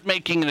I'm not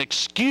making an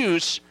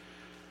excuse,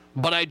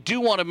 but I do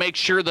want to make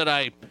sure that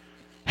I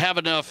have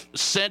enough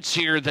sense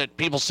here that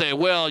people say,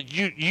 well,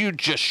 you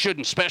just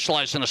shouldn't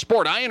specialize in a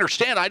sport. I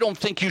understand. I don't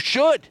think you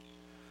should.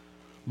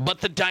 But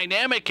the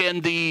dynamic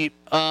and the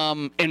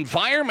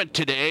environment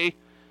today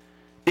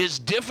is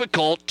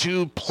difficult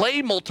to play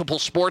multiple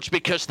sports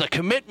because the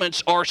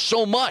commitments are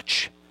so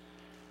much.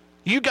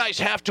 You guys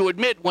have to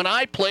admit, when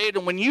I played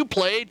and when you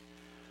played,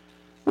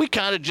 we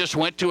kind of just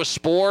went to a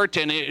sport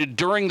and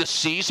during the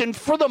season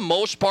for the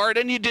most part,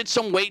 and you did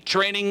some weight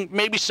training,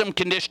 maybe some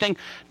conditioning,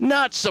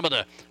 not some of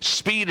the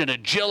speed and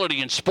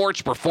agility and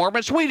sports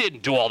performance. We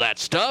didn't do all that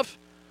stuff.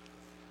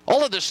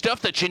 All of the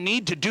stuff that you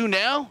need to do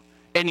now,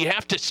 and you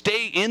have to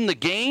stay in the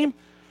game,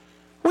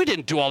 we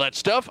didn't do all that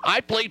stuff. I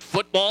played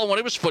football when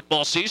it was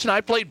football season. I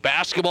played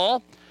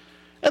basketball,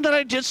 and then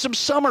I did some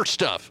summer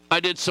stuff. I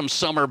did some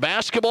summer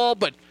basketball,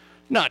 but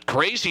not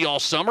crazy all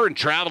summer and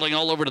traveling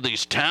all over to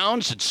these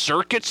towns and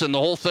circuits and the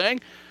whole thing.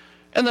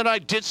 And then I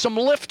did some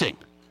lifting.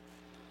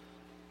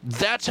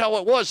 That's how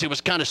it was. It was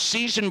kind of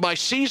season by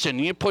season.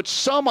 You put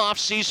some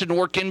off-season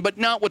work in, but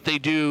not what they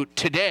do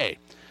today.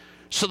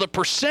 So the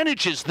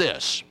percentage is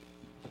this,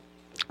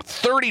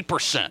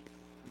 30%.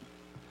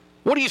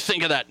 What do you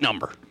think of that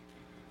number?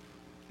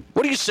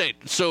 What do you say?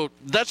 So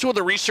that's what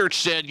the research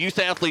said. Youth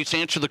athletes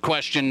answer the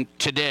question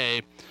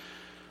today.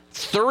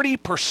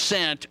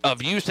 30%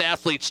 of youth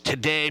athletes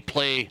today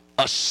play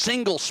a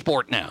single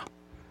sport now.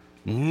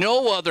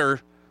 No other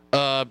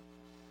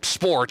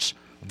sports.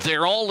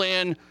 They're all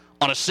in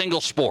on a single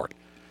sport.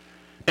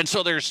 And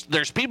so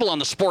there's people on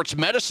the sports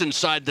medicine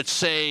side that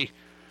say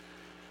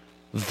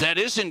that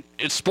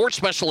sports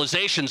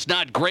specialization's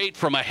not great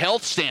from a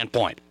health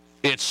standpoint.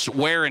 It's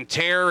wear and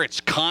tear.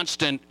 It's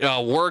constant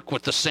work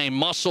with the same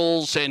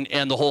muscles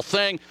and the whole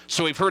thing.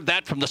 So we've heard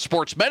that from the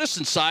sports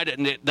medicine side,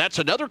 and that's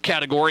another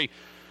category.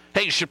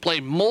 Hey, you should play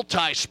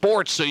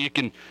multi-sports so you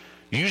can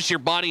use your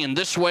body in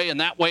this way and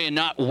that way and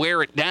not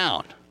wear it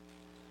down.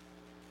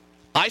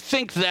 I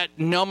think that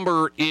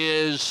number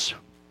is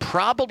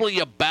probably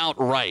about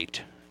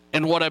right.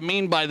 And what I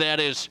mean by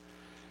that is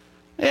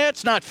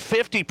it's not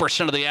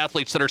 50% of the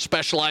athletes that are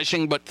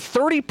specializing, but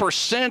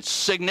 30%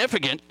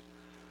 significant.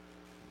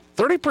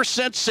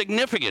 30%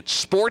 significant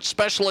sports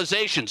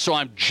specialization. So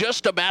I'm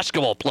just a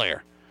basketball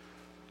player.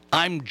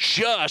 I'm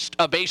just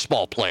a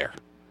baseball player.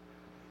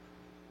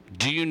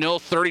 Do you know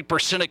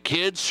 30% of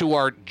kids who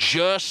are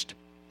just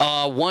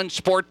one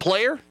sport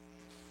player?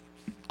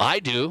 I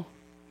do.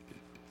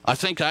 I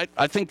think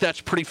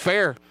that's pretty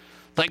fair.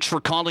 Thanks for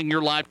calling.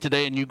 You're live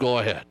today, and you go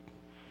ahead.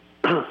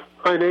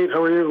 Hi, Nate.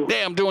 How are you?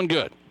 Yeah, I'm doing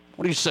good.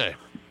 What do you say?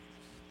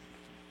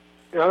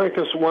 Yeah, I think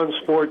this one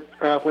sport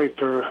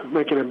athletes are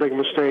making a big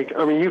mistake.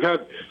 I mean, you've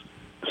had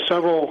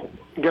several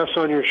guests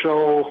on your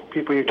show,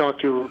 people you talk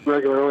to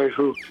regularly,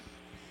 who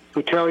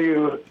tell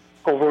you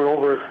over and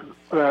over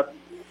that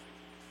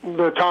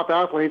the top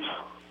athletes,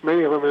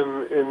 many of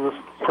them in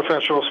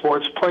professional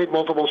sports, played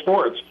multiple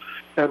sports.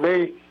 And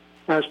they,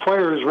 as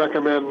players,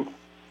 recommend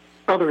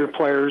other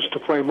players to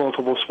play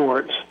multiple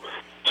sports.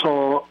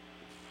 So,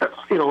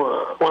 you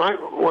know,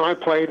 when I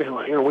played, you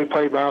know, we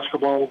played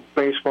basketball,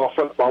 baseball,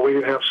 football. We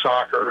didn't have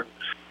soccer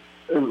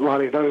and a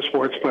lot of these other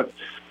sports, but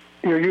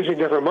you're using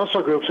different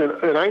muscle groups.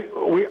 And I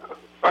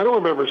don't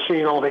remember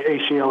seeing all the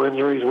ACL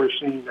injuries we're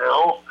seeing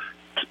now.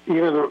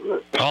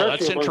 Even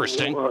that's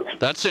interesting.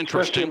 That's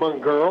interesting. Especially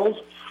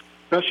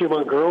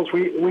among girls,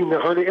 we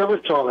hardly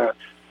ever saw that.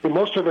 And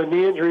most of the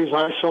knee injuries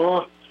I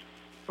saw,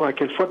 like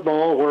in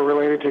football, were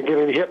related to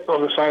getting hit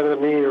on the side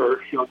of the knee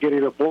or, you know,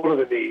 getting a blow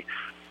to the knee.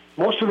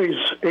 Most of these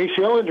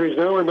ACL injuries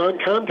now are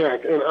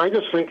non-contact, and I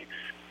just think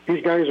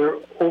these guys are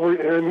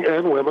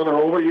and women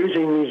are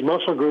overusing these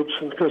muscle groups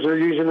because they're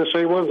using the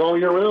same ones all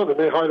year round, and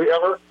they hardly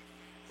ever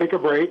take a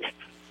break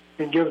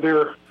and give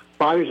their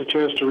bodies a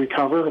chance to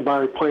recover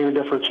by playing a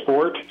different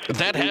sport.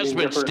 That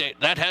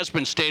has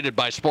been stated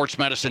by sports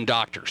medicine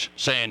doctors,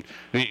 saying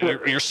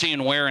you're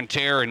seeing wear and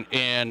tear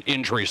and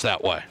injuries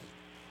that way.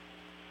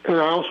 And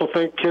I also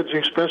think kids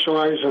who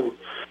specialize in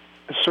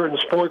certain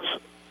sports,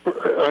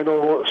 I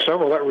know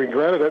several that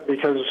regretted it,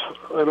 because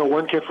I know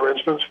one kid, for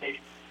instance,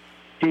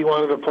 he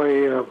wanted to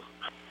play,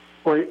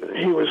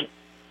 he was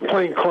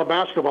playing club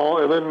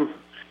basketball, and then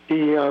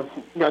he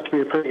got to be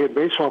a pretty good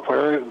baseball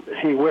player, and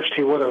he wished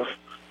he would have,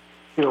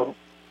 you know,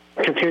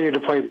 continued to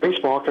play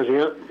baseball, because he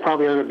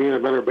probably ended up being a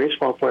better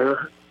baseball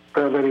player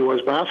than he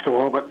was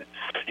basketball, but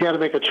he had to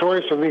make a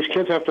choice, and these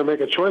kids have to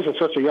make a choice at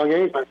such a young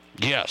age. But,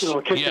 yes. You know,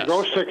 a kid can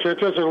grow 6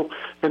 inches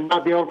and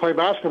not be able to play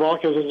basketball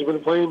because he's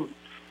been playing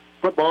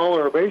football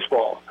or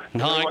baseball.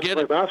 No, I get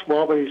it.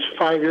 Basketball, but he's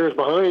 5 years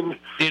behind.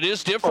 It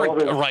is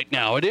different right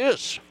now. It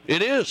is.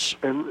 It is.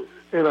 And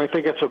I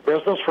think it's a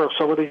business for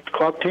some of these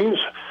club teams.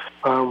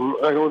 I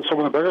know in some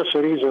of the bigger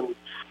cities, in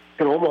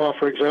Omaha,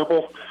 for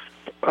example,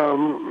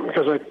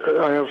 because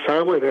I have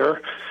family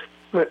there,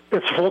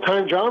 it's a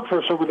full-time job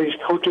for some of these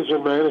coaches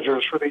and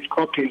managers for these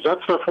club teams.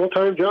 That's their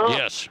full-time job.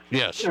 Yes,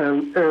 yes.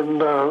 And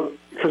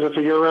because it's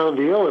a year-round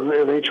deal,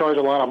 and they charge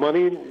a lot of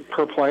money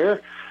per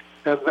player,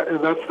 and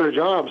that's their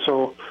job.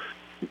 So,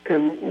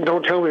 and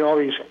don't tell me all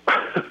these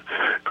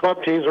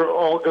club teams are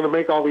all going to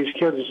make all these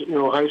kids, you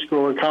know, high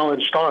school and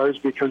college stars,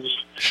 because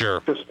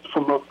sure, just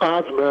from the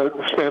odds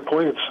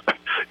standpoint, it's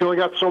you only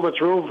got so much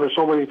room for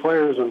so many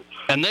players,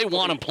 and they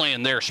want them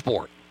playing their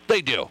sport.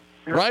 They do.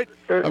 Right?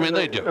 I mean,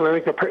 they do. And I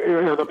think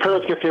the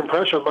parents get the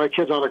impression my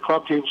kid's on a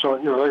club team, so,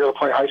 you know, they're going to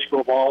play high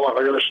school ball, or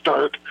they're going to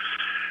start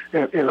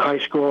in high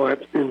school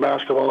in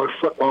basketball or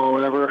football or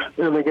whatever.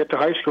 And they get to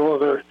high school,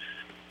 and they're,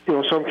 you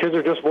know, some kids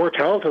are just more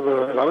talented than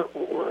others. I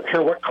don't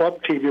care what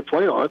club team you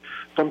play on.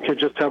 Some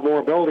kids just have more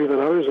ability than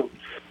others, and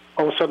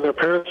all of a sudden their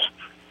parents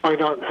find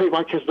out, hey,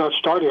 my kid's not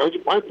starting.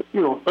 I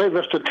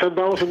invested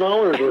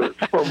 $10,000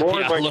 or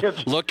more in my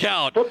kid's look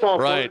out. Football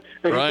right,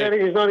 and right.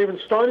 He's not even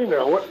starting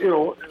now. What, you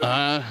know?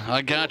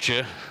 I got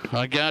you.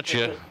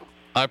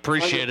 I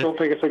appreciate it. I don't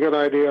think it's a good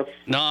idea.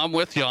 No, I'm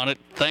with you on it.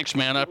 Thanks,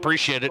 man. I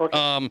appreciate it.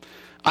 Okay.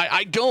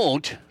 I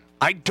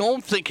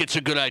don't think it's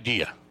a good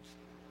idea.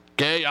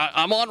 Okay,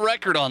 I'm on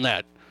record on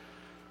that.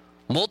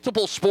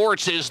 Multiple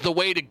sports is the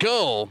way to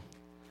go.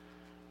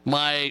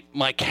 My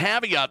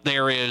caveat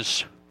there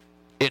is,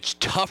 it's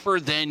tougher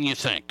than you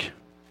think.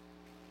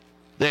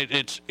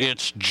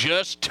 It's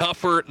just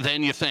tougher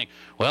than you think.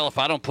 Well, if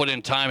I don't put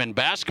in time in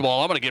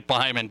basketball, I'm going to get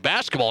behind in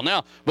basketball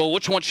now. Well,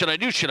 which one should I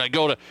do? Should I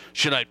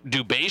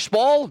do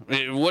baseball?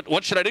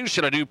 What should I do?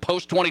 Should I do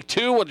post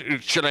 22?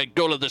 Should I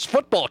go to this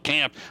football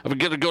camp? I'm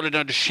going to go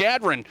down to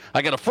Shadron.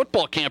 I got a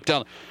football camp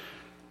down.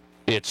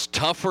 It's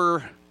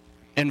tougher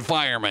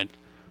environment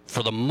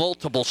for the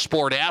multiple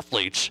sport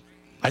athletes.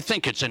 I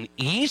think it's an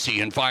easy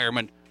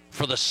environment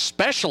for the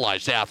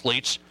specialized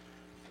athletes,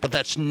 but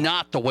that's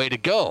not the way to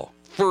go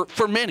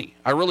for many.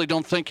 I really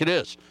don't think it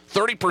is.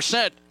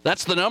 30%,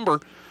 that's the number.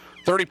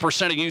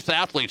 30% of youth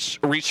athletes,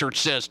 research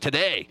says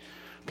today,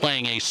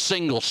 playing a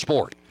single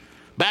sport.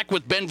 Back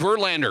with Ben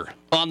Verlander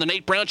on the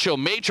Nate Brown Show,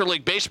 Major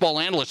League Baseball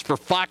analyst for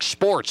Fox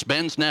Sports.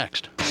 Ben's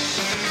next.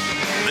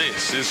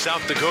 This is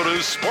South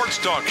Dakota's sports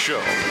talk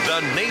show,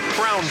 The Nate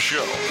Brown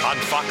Show, on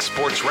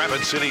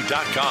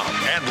FoxSportsRapidCity.com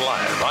and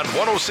live on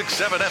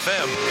 106.7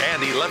 FM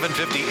and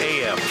 1150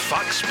 AM,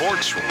 Fox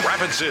Sports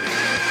Rapid City.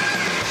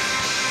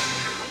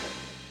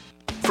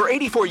 For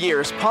 84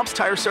 years, Pomp's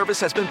Tire Service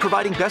has been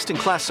providing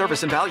best-in-class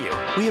service and value.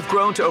 We have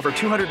grown to over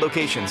 200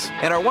 locations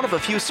and are one of a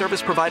few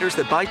service providers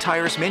that buy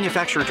tires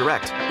manufacturer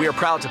direct. We are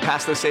proud to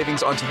pass those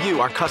savings on to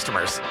you, our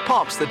customers.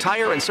 Pomp's, the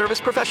tire and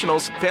service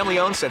professionals,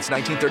 family-owned since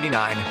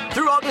 1939.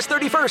 Through August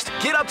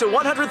 31st, get up to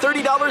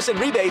 $130 in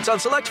rebates on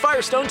select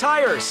Firestone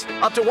tires,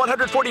 up to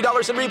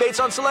 $140 in rebates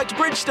on select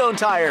Bridgestone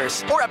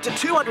tires, or up to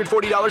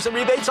 $240 in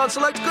rebates on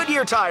select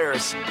Goodyear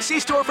tires. See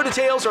store for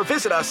details or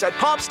visit us at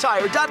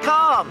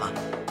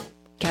pompstire.com.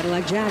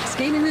 Cadillac Jack's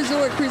Gaming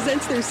Resort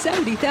presents their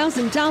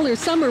 $70,000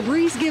 Summer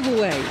Breeze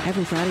giveaway.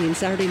 Every Friday and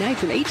Saturday night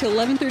from 8 to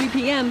 11:30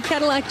 p.m.,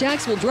 Cadillac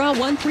Jack's will draw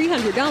one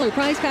 $300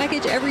 prize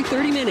package every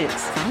 30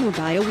 minutes, followed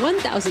by a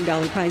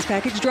 $1,000 prize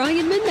package drawing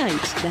at midnight.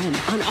 Then,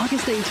 on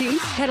August 19th,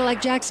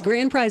 Cadillac Jack's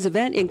grand prize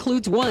event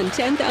includes one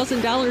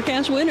 $10,000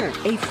 cash winner,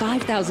 a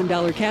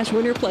 $5,000 cash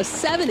winner, plus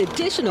 7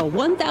 additional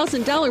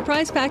 $1,000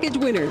 prize package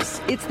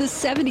winners. It's the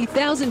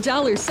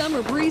 $70,000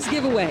 Summer Breeze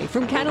giveaway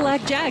from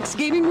Cadillac Jack's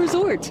Gaming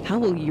Resort. How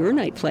will your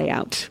night play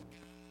out?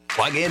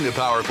 Plug in to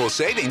powerful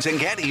savings and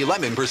get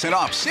 11%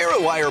 off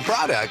ZeroWire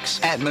products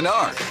at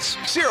Menards.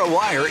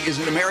 ZeroWire is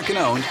an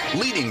American-owned,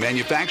 leading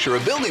manufacturer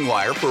of building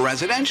wire for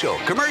residential,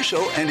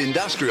 commercial, and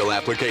industrial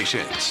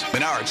applications.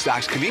 Menards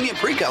stocks convenient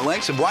pre-cut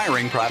lengths of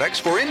wiring products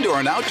for indoor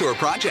and outdoor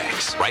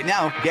projects. Right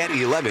now, get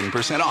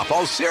 11% off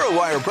all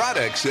ZeroWire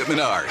products at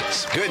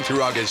Menards. Good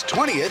through August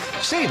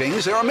 20th.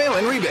 Savings are a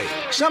mail-in rebate.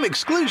 Some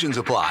exclusions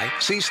apply.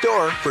 See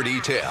store for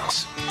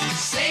details.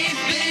 Save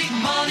big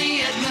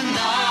money at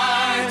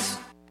Menards.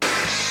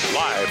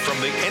 Live from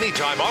the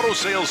Anytime Auto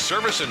Sales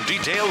Service and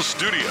Details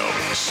Studio.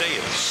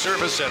 Sales,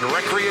 service, and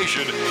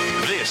recreation.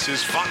 This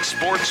is Fox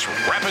Sports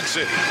Rapid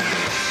City.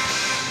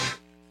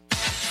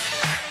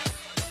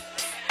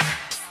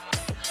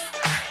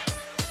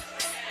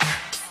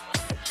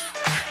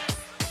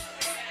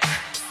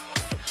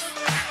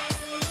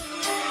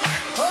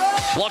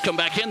 Welcome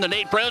back in the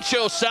Nate Brown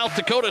Show, South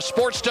Dakota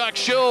Sports Talk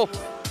Show.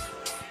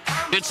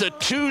 It's a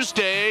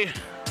Tuesday,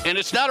 and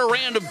it's not a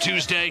random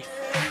Tuesday.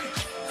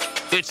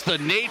 It's the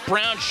Nate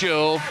Brown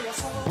Show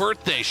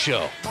birthday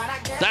show.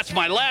 That's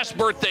my last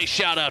birthday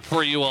shout out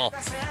for you all.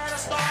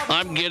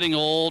 I'm getting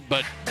old,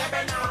 but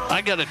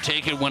I got to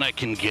take it when I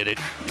can get it.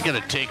 I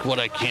got to take what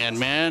I can,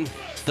 man.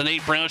 The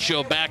Nate Brown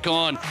Show back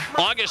on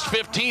August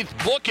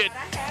 15th. Book it.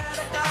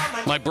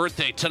 My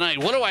birthday tonight.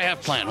 What do I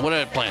have planned?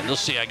 Let's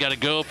see. I got to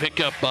go pick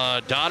up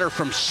daughter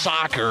from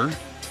soccer.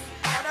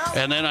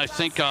 And then I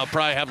think I'll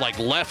probably have like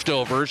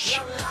leftovers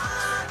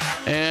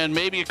and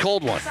maybe a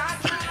cold one.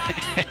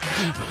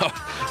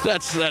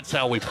 That's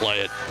how we play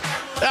it.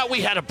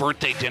 We had a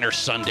birthday dinner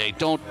Sunday.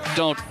 Don't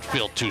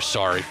feel too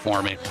sorry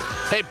for me.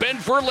 Hey, Ben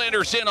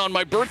Verlander's in on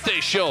my birthday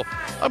show.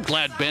 I'm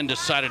glad Ben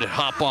decided to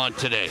hop on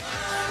today.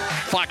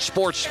 Fox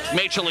Sports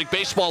Major League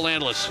Baseball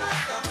analyst.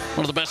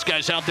 One of the best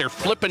guys out there.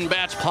 Flippin'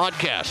 Bats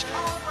podcast.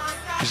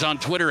 He's on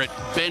Twitter at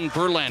Ben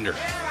Verlander.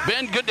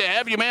 Ben, good to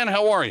have you, man.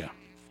 How are you?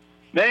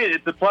 Nate,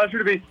 it's a pleasure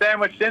to be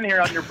sandwiched in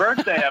here on your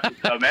birthday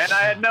episode, man.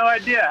 I had no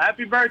idea.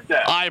 Happy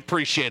birthday. I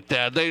appreciate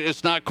that.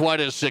 It's not quite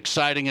as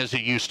exciting as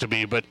it used to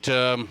be, but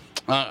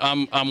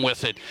I'm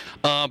with it.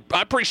 I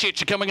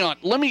appreciate you coming on.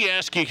 Let me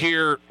ask you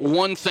here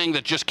one thing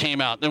that just came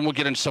out, then we'll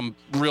get into some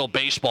real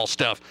baseball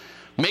stuff.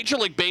 Major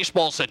League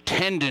Baseball's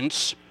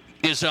attendance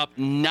is up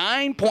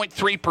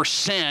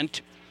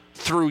 9.3%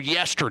 through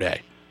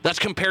yesterday. That's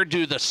compared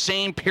to the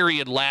same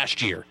period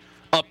last year.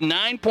 Up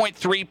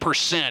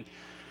 9.3%.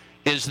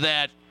 Is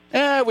that,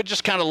 we're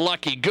just kind of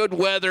lucky. Good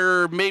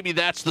weather, maybe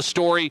that's the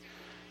story.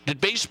 Did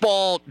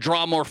baseball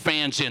draw more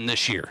fans in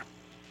this year?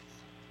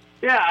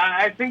 Yeah,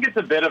 I think it's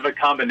a bit of a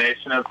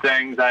combination of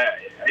things.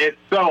 It's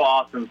so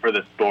awesome for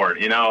the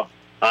sport, you know.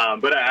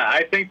 But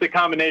I think the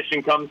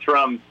combination comes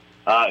from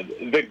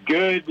the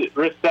good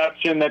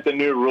reception that the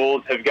new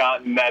rules have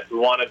gotten. That's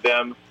one of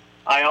them.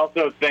 I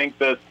also think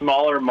the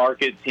smaller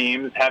market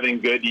teams having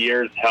good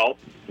years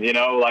helps. You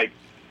know, like,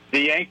 the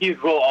Yankees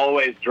will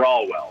always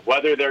draw well,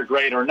 whether they're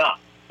great or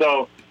not.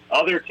 So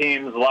other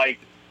teams like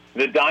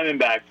the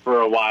Diamondbacks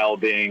for a while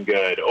being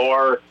good,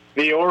 or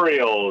the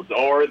Orioles,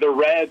 or the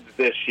Reds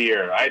this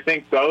year, I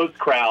think those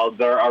crowds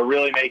are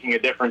really making a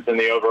difference in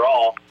the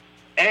overall.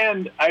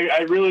 And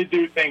I really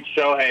do think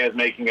Shohei is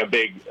making a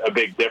big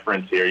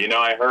difference here. You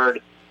know, I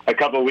heard a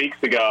couple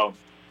weeks ago,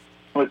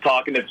 was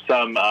talking to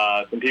some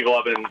people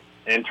up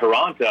in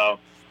Toronto.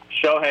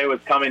 Shohei was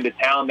coming to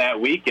town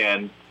that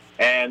weekend.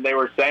 And they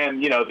were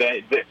saying, you know,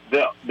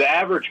 the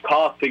average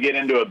cost to get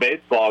into a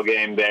baseball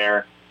game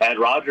there at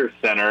Rogers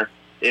Center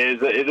is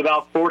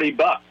about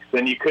 $40,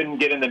 and you couldn't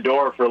get in the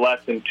door for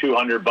less than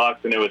 $200,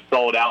 and it was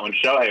sold out when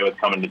Shohei was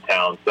coming to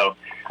town. So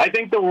I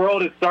think the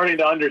world is starting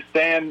to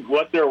understand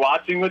what they're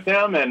watching with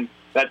him, and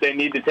that they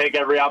need to take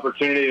every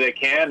opportunity they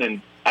can.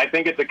 And I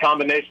think it's a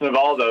combination of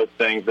all those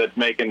things that's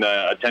making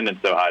the attendance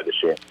so high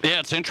this year.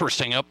 Yeah, it's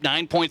interesting. Up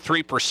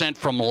 9.3%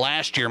 from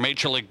last year,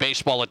 Major League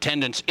Baseball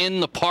attendance in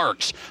the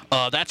parks.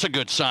 That's a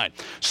good sign.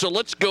 So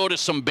let's go to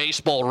some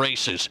baseball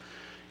races.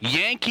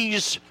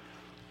 Yankees,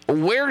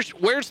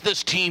 where's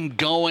this team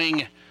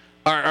going?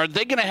 Are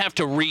they going to have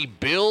to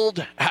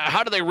rebuild?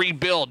 How do they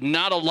rebuild?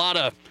 Not a lot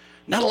of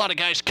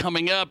guys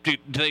coming up. Do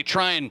they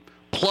try and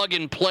plug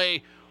and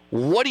play?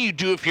 What do you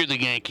do if you're the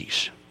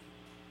Yankees?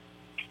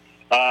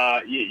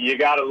 You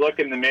got to look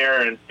in the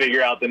mirror and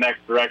figure out the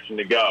next direction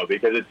to go,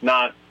 because it's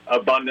not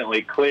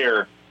abundantly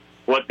clear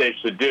what they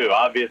should do.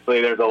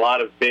 Obviously, there's a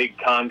lot of big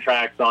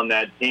contracts on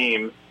that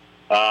team.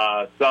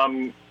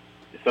 Some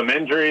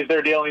injuries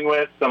they're dealing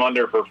with, some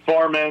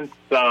underperformance,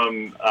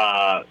 some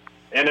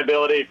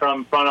inability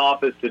from front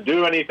office to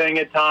do anything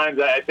at times.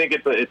 I think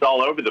it's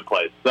all over the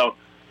place. So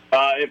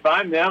if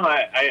I'm them,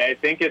 I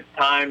think it's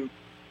time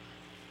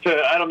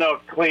to, I don't know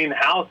if clean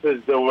house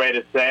is the way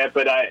to say it,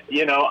 but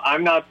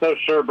I'm not so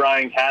sure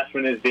Brian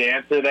Cashman is the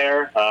answer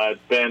there.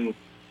 It's been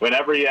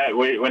whenever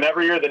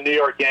you're the New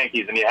York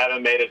Yankees and you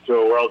haven't made it to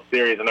a World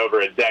Series in over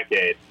a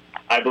decade,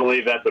 I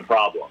believe that's a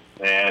problem.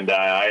 And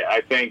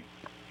I think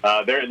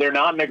they're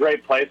not in a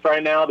great place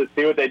right now. To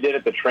see what they did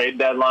at the trade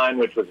deadline,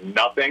 which was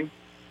nothing.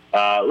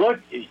 Look,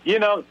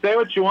 say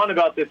what you want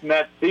about this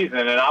Mets season,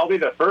 and I'll be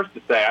the first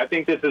to say I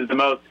think this is the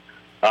most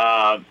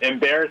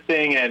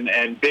embarrassing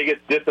and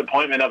biggest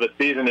disappointment of a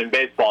season in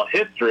baseball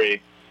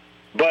history.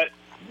 But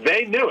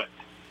they knew it,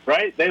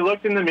 right? They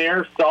looked in the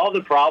mirror, saw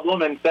the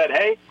problem, and said,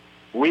 hey,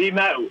 we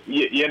met,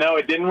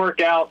 it didn't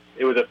work out.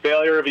 It was a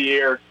failure of a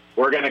year.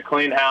 We're going to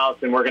clean house,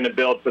 and we're going to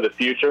build for the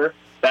future.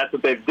 That's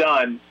what they've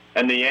done.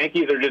 And the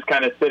Yankees are just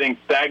kind of sitting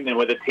stagnant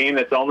with a team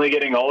that's only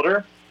getting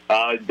older.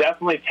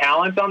 Definitely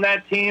talent on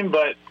that team,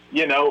 but,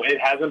 it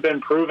hasn't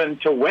been proven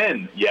to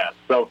win yet.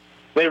 So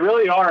they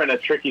really are in a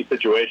tricky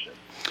situation.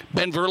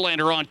 Ben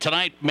Verlander on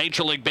tonight,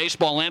 Major League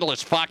Baseball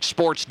analyst,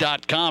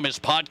 FoxSports.com. His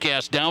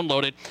podcast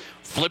downloaded,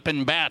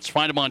 Flippin' Bats.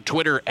 Find him on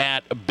Twitter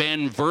at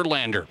Ben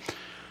Verlander.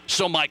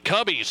 So my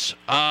Cubbies,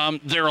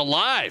 they're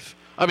alive.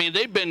 I mean,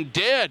 they've been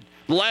dead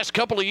the last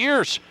couple of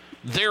years.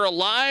 They're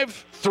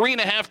alive,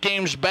 3.5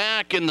 games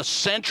back in the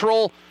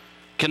Central.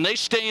 Can they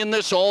stay in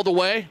this all the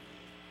way?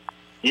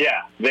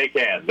 Yeah, they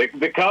can.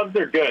 The Cubs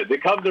are good. The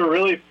Cubs are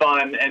really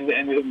fun. And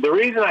the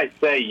reason I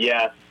say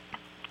yes,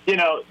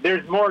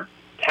 there's more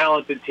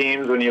talented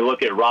teams when you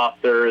look at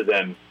rosters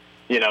and,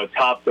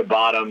 top to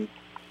bottom.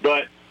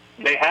 But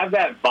they have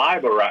that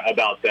vibe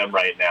about them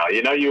right now.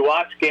 You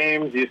watch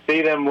games, you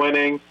see them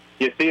winning,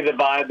 you see the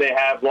vibe they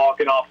have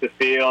walking off the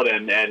field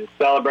and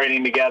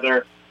celebrating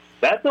together.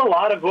 That's a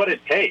lot of what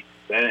it takes,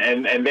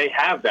 and they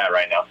have that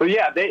right now. So,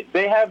 yeah,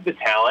 they have the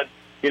talent.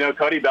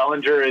 Cody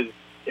Bellinger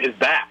is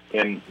back,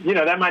 and,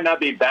 that might not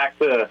be back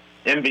to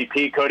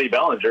MVP Cody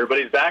Bellinger, but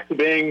he's back to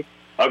being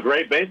a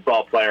great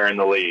baseball player in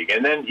the league.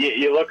 And then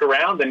you look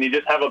around, and you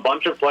just have a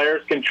bunch of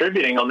players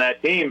contributing on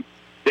that team.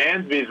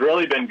 Dansby's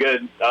really been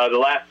good the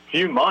last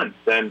few months,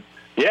 and,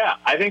 yeah,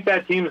 I think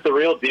that team's the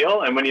real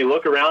deal. And when you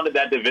look around at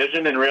that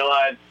division and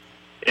realize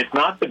it's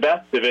not the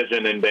best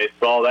division in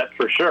baseball, that's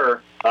for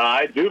sure,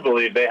 I do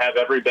believe they have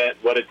every bit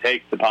what it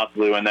takes to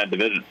possibly win that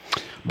division.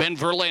 Ben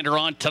Verlander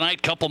on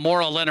tonight. Couple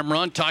more, I'll let him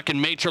run.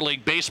 Talking Major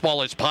League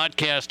Baseball. His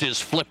podcast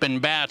is Flippin'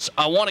 Bats.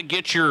 I want to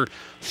get your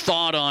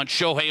thought on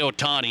Shohei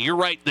Ohtani. You're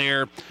right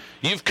there.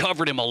 You've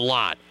covered him a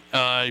lot.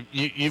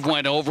 You've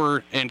went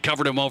over and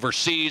covered him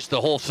overseas,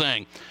 the whole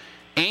thing.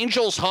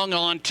 Angels hung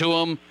on to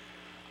him.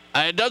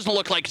 It doesn't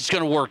look like it's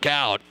going to work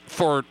out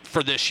for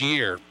this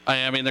year.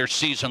 I mean, there's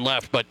season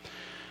left, but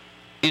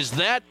is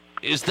that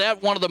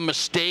one of the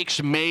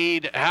mistakes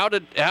made? How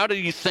do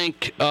you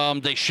think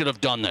they should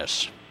have done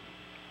this?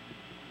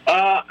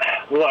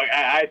 Look,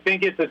 I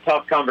think it's a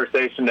tough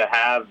conversation to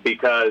have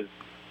because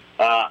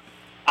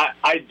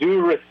I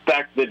do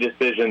respect the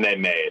decision they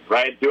made,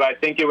 right? Do I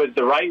think it was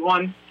the right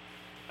one?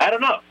 I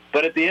don't know.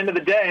 But at the end of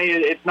the day,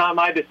 it's not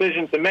my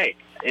decision to make.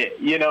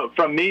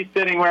 From me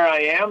sitting where I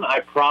am,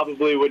 I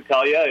probably would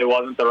tell you it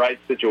wasn't the right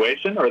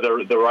situation or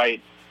the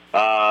right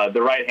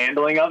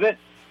handling of it.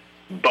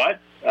 But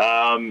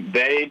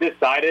they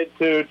decided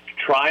to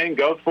try and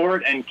go for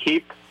it and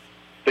keep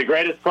the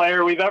greatest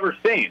player we've ever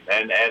seen.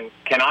 And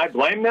can I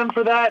blame them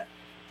for that?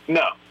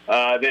 No.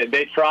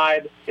 They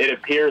tried. It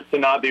appears to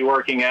not be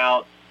working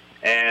out,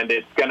 and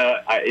it's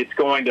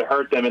going to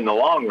hurt them in the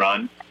long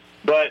run.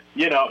 But,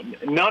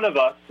 none of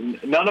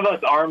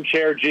us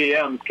armchair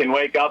GMs can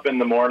wake up in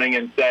the morning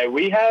and say,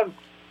 we have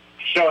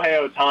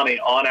Shohei Ohtani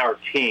on our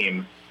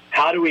team.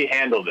 How do we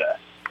handle this?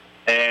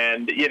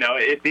 And,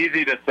 it's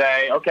easy to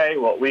say, okay,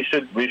 well, we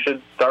should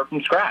start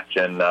from scratch,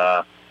 and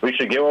we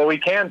should get what we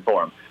can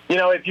for him.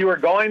 If you were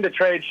going to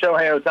trade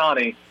Shohei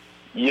Ohtani,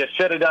 you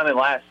should have done it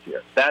last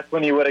year. That's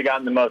when you would have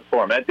gotten the most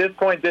for him. At this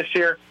point this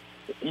year,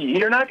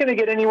 you're not going to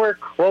get anywhere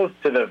close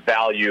to the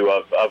value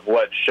of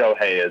what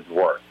Shohei is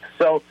worth.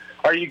 So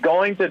are you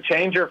going to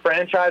change your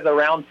franchise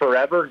around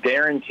forever,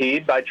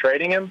 guaranteed, by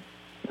trading him?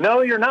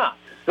 No, you're not.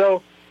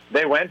 So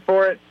they went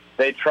for it.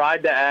 They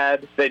tried to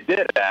add. They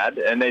did add,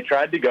 and they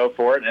tried to go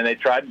for it, and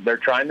they're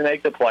trying to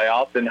make the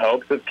playoffs in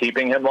hopes of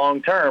keeping him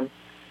long term.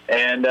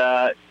 And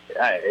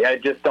I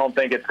just don't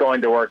think it's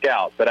going to work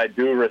out. But I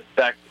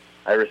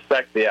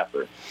respect the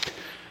effort.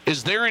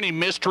 Is there any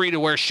mystery to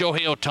where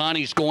Shohei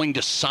Ohtani's going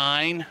to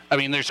sign? I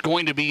mean, there's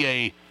going to be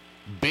a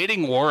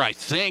bidding war, I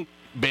think,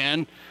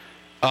 Ben.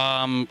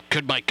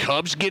 Could my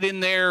Cubs get in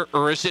there,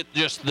 or is it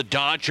just the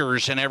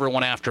Dodgers and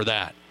everyone after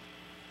that?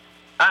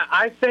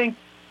 I think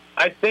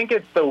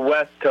it's the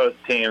West Coast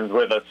teams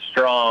with a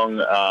strong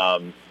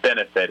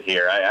benefit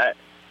here.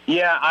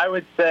 I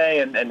would say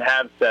and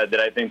have said that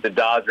I think the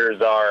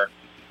Dodgers are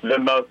the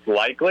most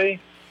likely,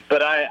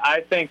 but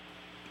I think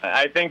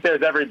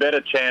there's every bit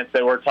of chance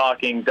that we're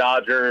talking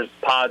Dodgers,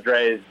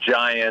 Padres,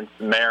 Giants,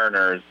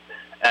 Mariners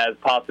as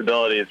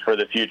possibilities for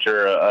the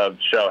future of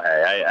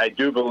Shohei. I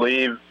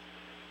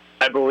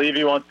believe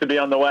he wants to be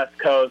on the West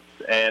Coast,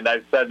 and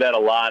I've said that a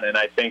lot, and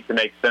I think to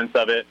make sense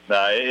of it,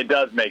 it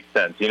does make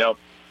sense. You know,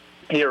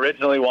 he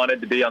originally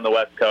wanted to be on the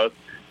West Coast,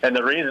 and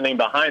the reasoning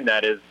behind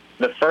that is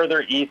the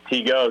further east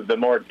he goes, the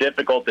more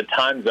difficult the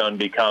time zone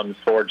becomes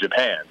for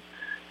Japan.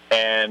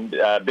 And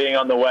being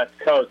on the West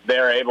Coast,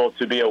 they're able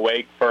to be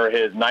awake for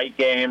his night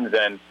games,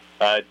 and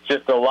it's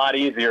just a lot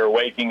easier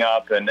waking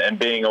up and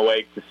being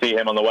awake to see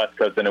him on the West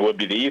Coast than it would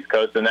be the East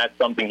Coast, and that's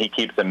something he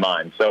keeps in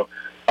mind. So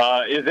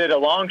is it a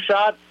long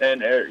shot,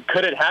 and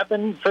could it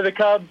happen for the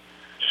Cubs?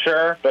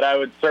 Sure, but I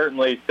would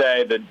certainly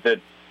say that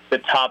the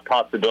top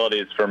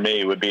possibilities for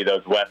me would be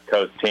those West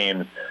Coast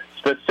teams.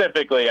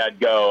 Specifically, I'd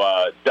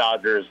go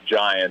Dodgers,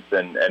 Giants,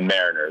 and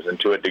Mariners, and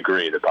to a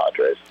degree, the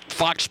Padres.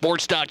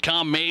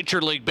 FoxSports.com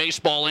Major League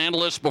Baseball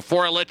analyst.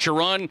 Before I let you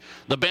run,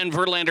 the Ben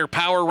Verlander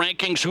Power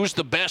Rankings, who's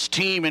the best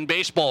team in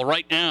baseball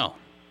right now?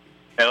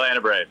 Atlanta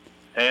Braves.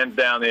 Hands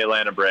down, the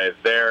Atlanta Braves.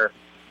 They're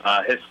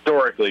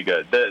historically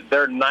good.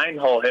 Their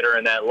 9-hole hitter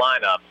in that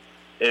lineup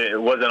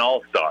was an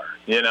all-star.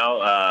 You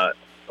know,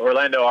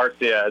 Orlando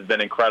Arcia has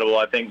been incredible.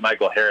 I think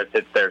Michael Harris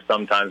hits there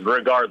sometimes.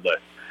 Regardless,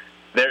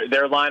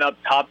 their lineup,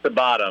 top to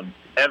bottom,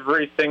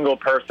 every single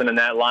person in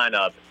that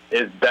lineup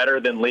is better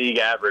than league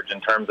average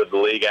in terms of the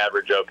league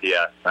average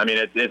OPS. I mean,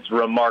 it's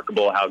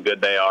remarkable how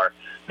good they are.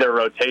 Their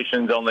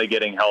rotation's only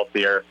getting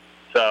healthier.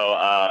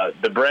 So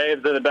the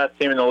Braves are the best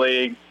team in the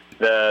league.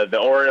 The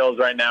Orioles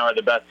right now are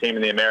the best team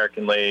in the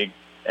American League.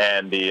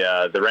 And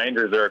the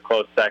Rangers are a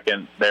close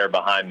second there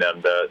behind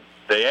them. The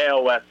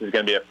AL West is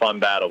going to be a fun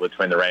battle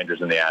between the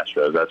Rangers and the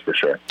Astros, that's for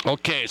sure.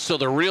 Okay, so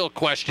the real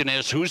question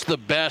is, who's the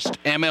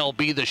best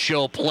MLB The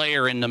Show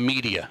player in the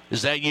media?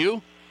 Is that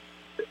you?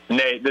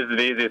 Nate, this is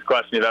the easiest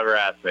question you've ever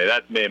asked me.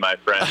 That's me, my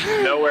friend.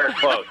 Nowhere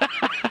close.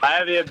 I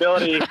have the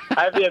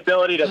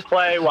ability to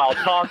play while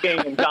talking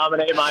and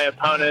dominate my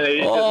opponent.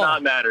 It does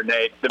not matter,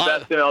 Nate. The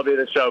best MLB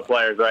The Show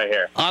players right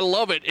here. I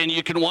love it, and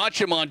you can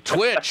watch him on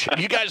Twitch.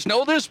 You guys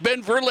know this?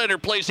 Ben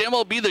Verlander plays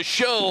MLB The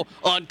Show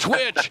on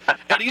Twitch,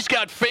 and he's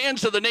got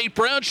fans of the Nate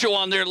Brown Show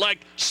on there like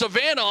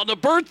Savannah on the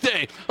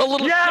birthday. A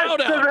little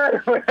shout-out.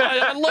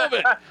 I love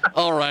it.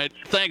 All right.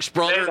 Thanks,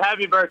 brother. Nate,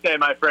 happy birthday,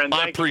 my friend.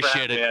 I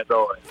appreciate it. As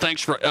always.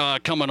 Thanks for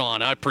coming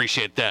on. I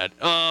appreciate that.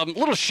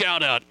 Little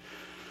shout-out.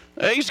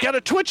 He's got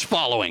a Twitch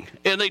following,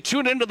 and they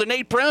tune into the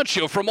Nate Brown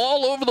Show from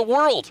all over the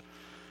world.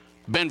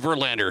 Ben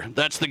Verlander,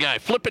 that's the guy.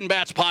 Flippin'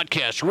 Bats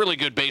podcast, really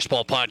good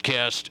baseball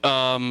podcast.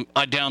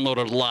 I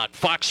downloaded a lot.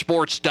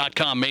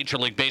 FoxSports.com, Major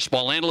League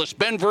Baseball analyst.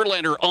 Ben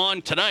Verlander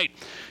on tonight.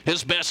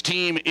 His best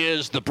team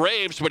is the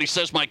Braves, but he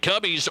says my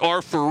Cubbies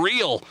are for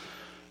real.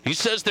 He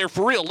says they're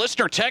for real.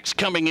 Listener text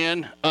coming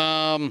in.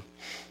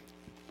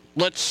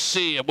 Let's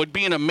see. It would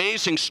be an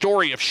amazing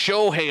story if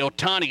Shohei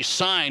Ohtani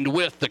signed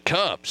with the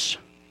Cubs.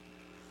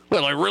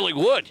 Well, I really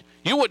would.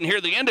 You wouldn't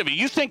hear the end of it.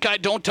 You think I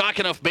don't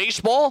talk enough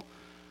baseball?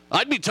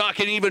 I'd be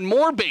talking even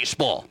more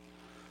baseball.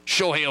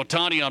 Shohei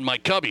Ohtani on my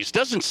Cubbies.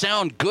 Doesn't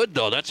sound good,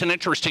 though. That's an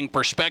interesting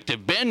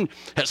perspective. Ben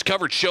has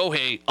covered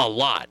Shohei a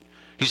lot.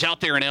 He's out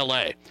there in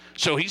L.A.,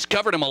 so he's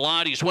covered him a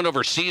lot. He's went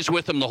overseas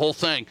with him, the whole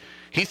thing.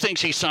 He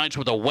thinks he signs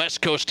with a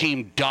West Coast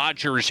team,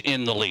 Dodgers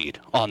in the lead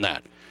on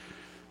that.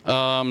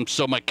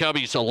 So my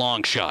Cubbies, a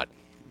long shot.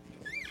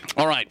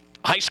 All right,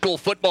 high school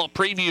football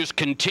previews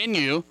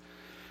continue,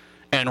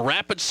 and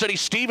Rapid City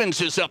Stevens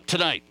is up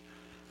tonight.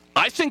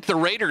 I think the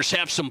Raiders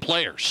have some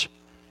players.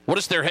 What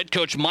does their head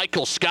coach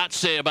Michael Scott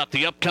say about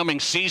the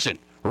upcoming season?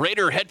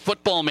 Raider head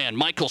football man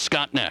Michael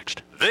Scott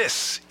next.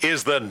 This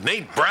is the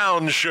Nate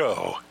Brown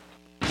Show.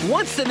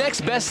 What's the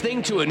next best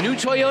thing to a new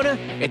Toyota?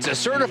 It's a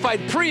certified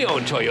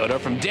pre-owned Toyota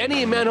from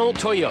Denny and Manholt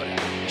Toyota.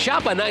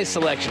 Shop a nice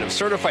selection of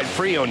certified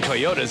pre-owned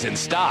Toyotas in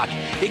stock.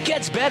 It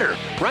gets better.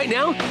 Right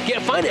now,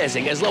 get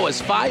financing as low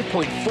as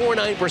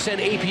 5.49%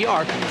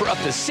 APR for up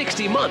to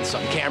 60 months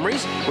on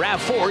Camrys,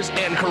 RAV4s,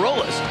 and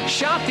Corollas.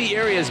 Shop the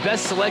area's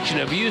best selection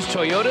of used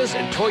Toyotas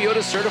and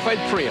Toyota certified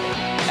pre-owned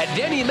at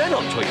Denny and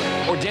Manholt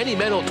Toyota or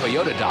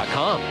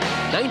DennyManholtToyota.com.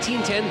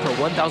 $19.10 per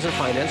 $1,000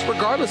 finance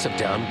regardless of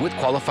down with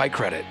qualified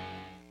credit.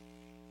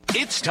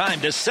 It's time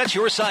to set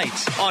your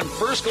sights on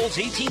First Gold's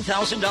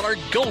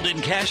 $18,000 Golden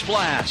Cash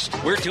Blast.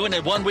 We're doing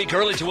it 1 week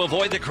early to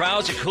avoid the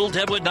crowds at Cool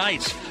Deadwood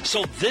Nights.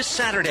 So this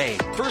Saturday,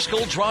 First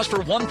Gold draws for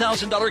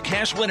 $1,000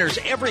 cash winners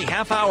every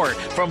half hour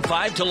from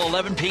 5 till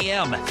 11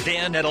 p.m.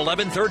 Then at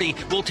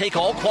 11:30, we'll take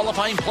all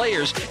qualifying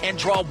players and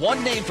draw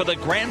one name for the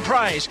grand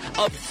prize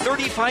of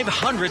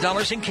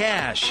 $3,500 in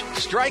cash.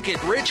 Strike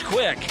it rich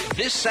quick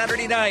this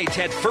Saturday night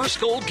at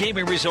First Gold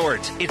Gaming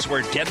Resort. It's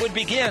where Deadwood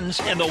begins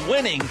and the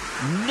winning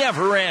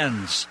never ends.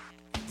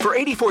 For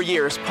 84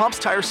 years, Pomp's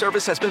Tire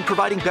Service has been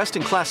providing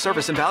best-in-class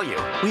service and value.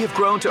 We have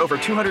grown to over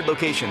 200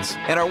 locations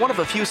and are one of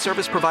a few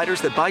service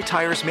providers that buy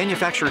tires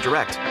manufacturer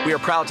direct. We are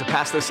proud to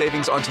pass those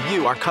savings on to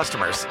you, our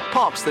customers.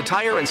 Pomp's, the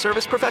tire and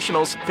service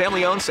professionals,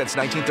 family-owned since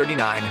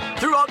 1939.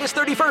 Through August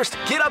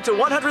 31st, get up to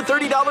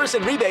 $130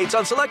 in rebates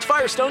on select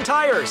Firestone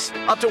tires,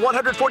 up to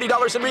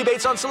 $140 in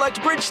rebates on select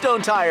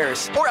Bridgestone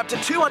tires, or up to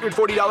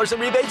 $240 in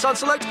rebates on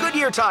select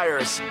Goodyear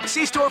tires.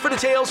 See store for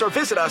details or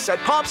visit us at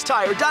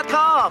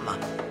pompstire.com.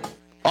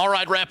 All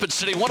right, Rapid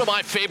City, one of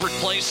my favorite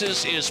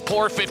places is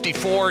Pour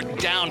 54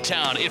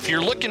 downtown. If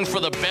you're looking for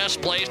the best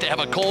place to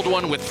have a cold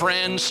one with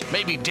friends,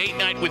 maybe date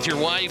night with your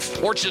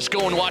wife, or just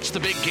go and watch the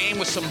big game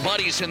with some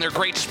buddies in their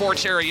great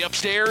sports area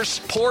upstairs,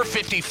 Pour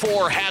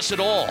 54 has it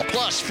all.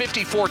 Plus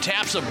 54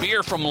 taps of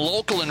beer from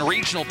local and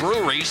regional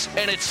breweries,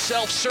 and it's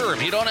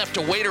self-serve. You don't have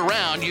to wait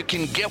around. You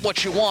can get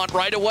what you want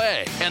right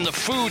away. And the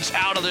food's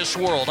out of this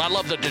world. I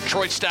love the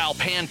Detroit-style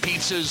pan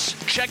pizzas.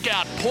 Check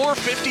out Pour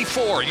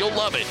 54. You'll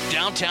love it.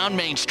 Downtown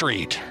Main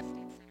Street.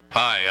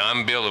 Hi,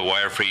 I'm Bill at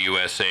Wire Free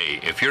USA.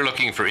 If you're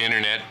looking for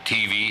internet,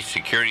 TV,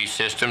 security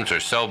systems, or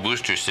cell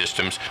booster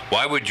systems,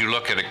 why would you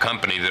look at a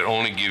company that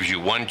only gives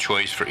you one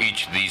choice for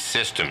each of these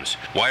systems?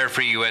 Wire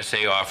Free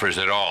USA offers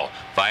it all.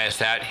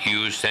 Viasat,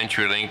 Hughes,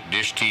 CenturyLink,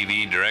 Dish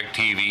TV,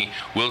 DirecTV,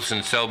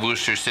 Wilson Cell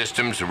Booster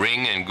Systems,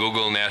 Ring and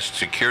Google Nest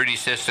security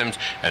systems,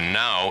 and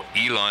now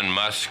Elon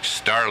Musk's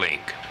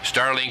Starlink.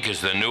 Starlink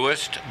is the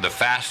newest, the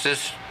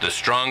fastest, the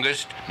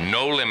strongest,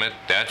 no limit,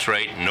 that's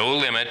right, no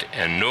limit,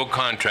 and no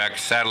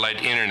contract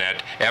satellite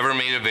internet ever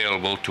made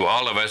available to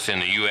all of us in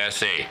the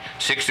USA.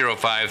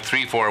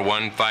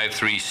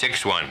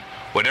 605-341-5361.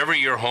 Whatever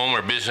your home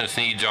or business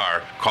needs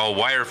are, call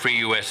Wire Free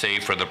USA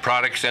for the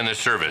products and the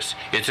service.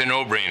 It's a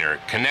no-brainer.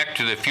 Connect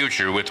to the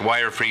future with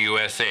Wire Free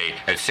USA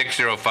at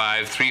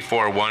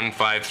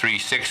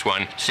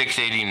 605-341-5361,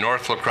 680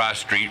 North La Crosse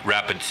Street,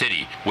 Rapid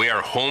City. We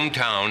are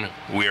hometown,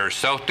 we are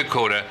South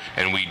Dakota,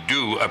 and we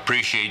do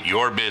appreciate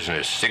your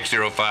business.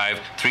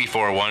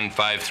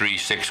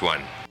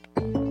 605-341-5361.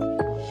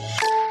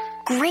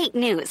 Great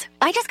news.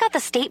 I just got the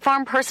State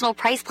Farm personal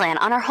price plan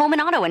on our home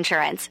and auto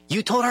insurance.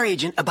 You told our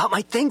agent about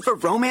my thing for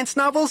romance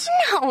novels?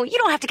 No, you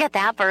don't have to get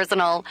that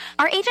personal.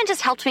 Our agent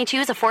just helped me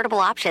choose affordable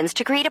options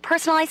to create a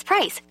personalized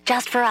price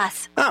just for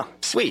us. Oh,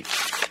 sweet.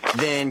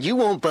 Then you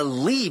won't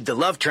believe the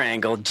love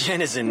triangle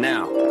Jen is in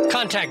now.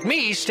 Contact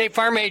me, State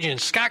Farm agent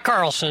Scott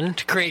Carlson,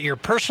 to create your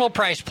personal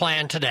price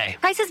plan today.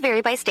 Prices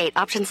vary by state.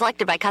 Options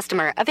selected by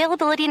customer.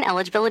 Availability and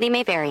eligibility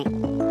may vary.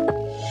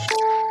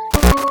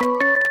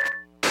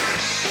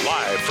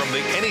 Live from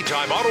the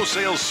Anytime Auto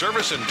Sales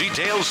Service and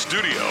Details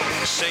Studio.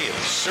 Sales,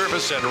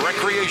 service, and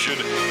recreation.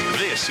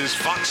 This is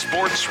Fox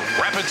Sports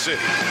Rapid City.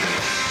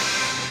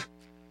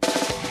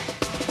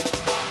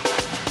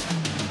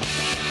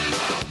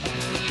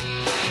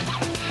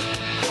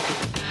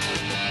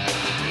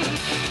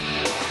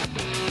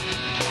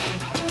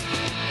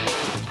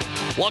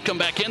 Welcome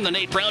back in. The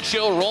Nate Brown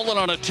Show rolling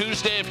on a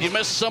Tuesday. If you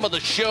missed some of the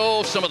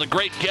show, some of the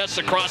great guests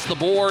across the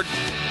board,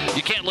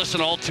 you can't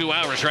listen all 2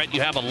 hours, right?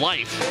 You have a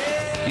life.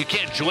 You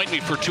can't join me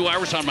for 2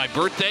 hours on my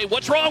birthday.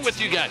 What's wrong with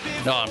you guys?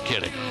 No, I'm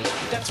kidding.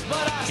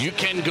 You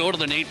can go to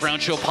the Nate Brown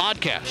Show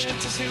podcast.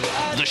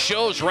 The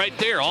show's right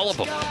there, all of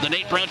them. The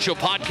Nate Brown Show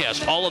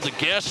podcast. All of the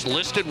guests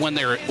listed when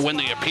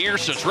they appear,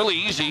 so it's really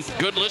easy.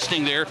 Good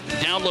listening there.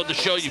 Download the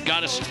show. You've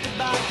got us.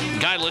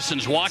 Guy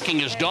listens walking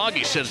his dog,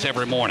 he says,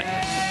 every morning.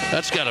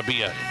 That's got to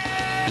be an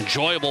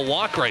enjoyable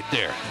walk right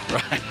there.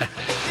 Right?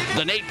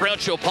 The Nate Brown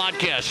Show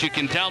podcast. You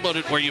can download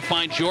it where you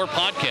find your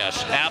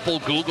podcasts. Apple,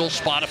 Google,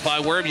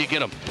 Spotify, wherever you get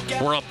them.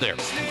 We're up there.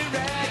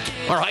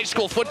 Our high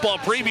school football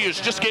preview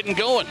is just getting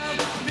going.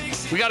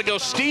 We got to go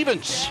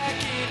Stevens.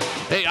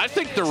 Hey, I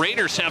think the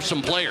Raiders have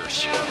some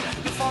players.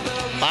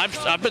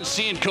 I've been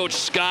seeing Coach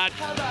Scott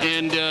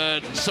and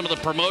some of the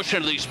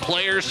promotion of these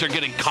players. They're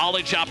getting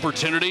college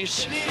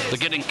opportunities. They're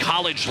getting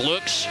college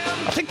looks.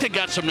 I think they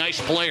got some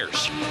nice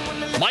players.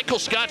 Michael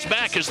Scott's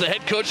back as the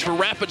head coach for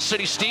Rapid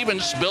City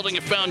Stevens, building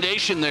a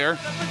foundation there.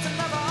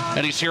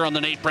 And he's here on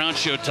the Nate Brown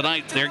Show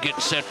tonight. They're getting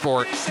set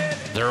for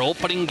their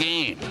opening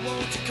game.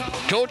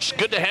 Coach,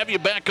 good to have you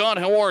back on.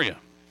 How are you?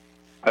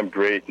 I'm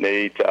great,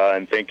 Nate,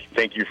 and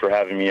thank you for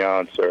having me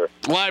on, sir.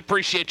 Well, I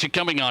appreciate you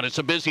coming on. It's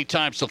a busy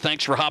time, so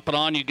thanks for hopping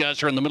on. You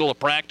guys are in the middle of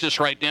practice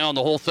right now and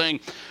the whole thing.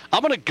 I'm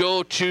going to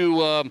go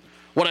to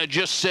what I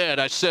just said.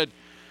 I said,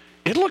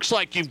 it looks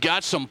like you've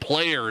got some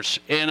players,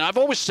 and I've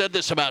always said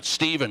this about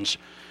Stevens.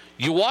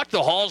 You walk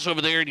the halls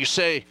over there and you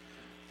say,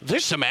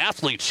 there's some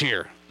athletes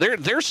here.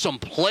 There's some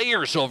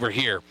players over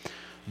here.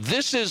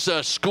 This is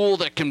a school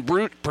that can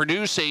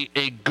produce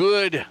a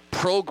good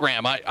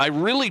program. I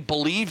really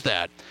believe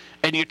that.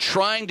 And you're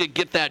trying to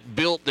get that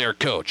built there,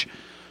 Coach.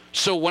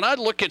 So when I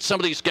look at some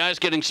of these guys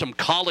getting some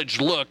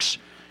college looks,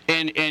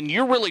 and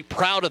you're really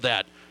proud of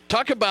that,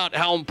 talk about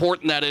how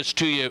important that is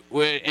to you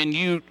and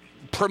you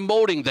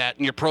promoting that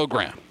in your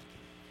program.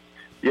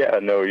 Yeah,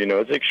 no,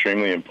 it's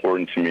extremely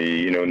important to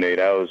me. Nate,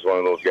 I was one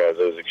of those guys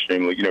that was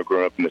extremely,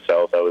 growing up in the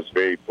South, I was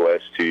very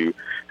blessed to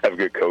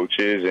good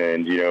coaches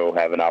and,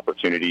 have an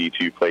opportunity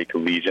to play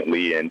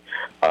collegiately and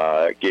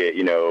get,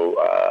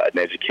 an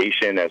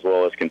education as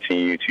well as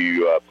continue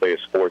to play a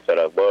sport that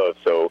I love.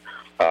 So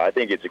I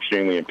think it's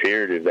extremely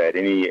imperative that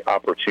any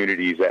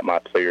opportunities that my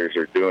players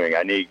are doing,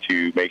 I need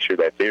to make sure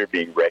that they're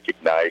being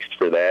recognized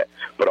for that,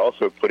 but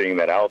also putting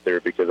that out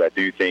there because I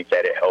do think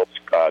that it helps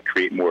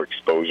create more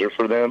exposure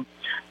for them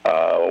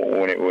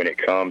when it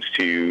comes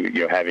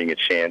to having a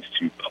chance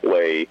to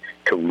play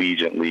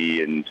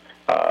collegially and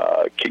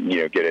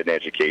get an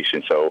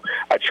education. So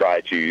I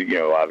try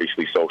to,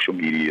 obviously social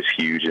media is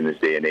huge in this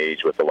day and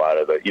age with a lot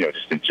of the,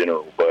 just in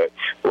general, but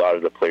a lot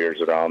of the players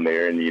that are on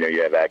there and,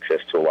 you have access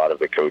to a lot of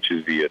the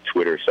coaches via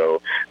Twitter.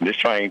 So I'm just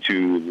trying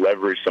to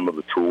leverage some of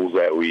the tools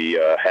that we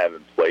have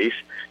in place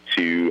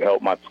to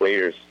help my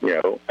players,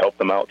 help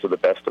them out to the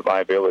best of my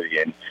ability.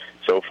 And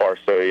so far,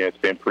 so it's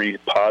been pretty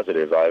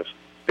positive. I've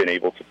been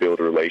able to build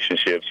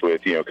relationships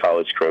with,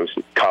 college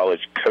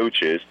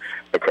coaches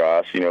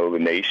across, the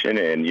nation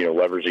and,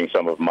 leveraging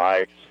some of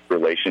my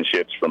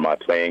relationships from my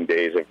playing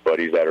days of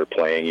buddies that are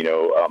playing,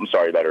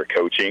 that are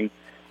coaching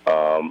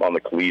on the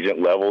collegiate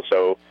level.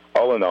 So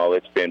all in all,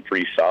 it's been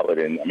pretty solid,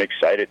 and I'm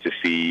excited to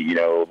see,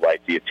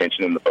 the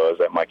attention and the buzz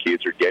that my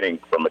kids are getting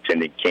from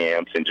attending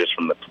camps and just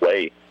from the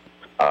play.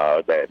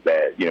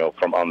 That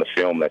from on the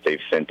film that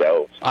they've sent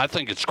out. I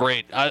think it's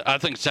great. I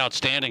think it's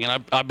outstanding,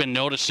 and I've been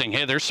noticing.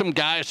 Hey, there's some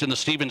guys in the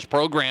Stevens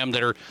program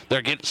that are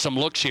getting some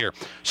looks here.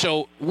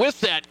 So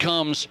with that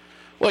comes,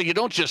 well, you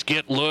don't just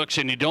get looks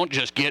and you don't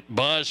just get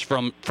buzz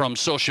from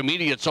social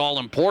media. It's all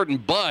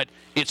important, but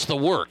it's the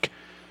work.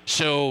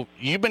 So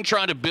you've been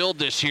trying to build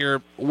this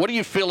here. What do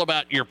you feel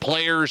about your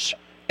players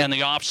and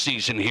the off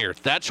season here?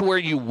 That's where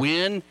you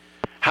win.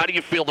 How do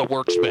you feel the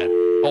work's been?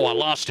 Oh, I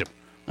lost him.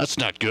 That's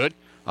not good.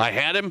 I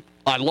had him.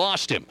 I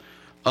lost him.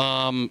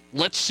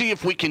 Let's see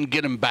if we can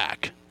get him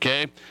back,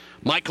 okay?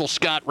 Michael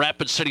Scott,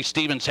 Rapid City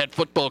Stevens head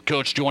football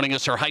coach, joining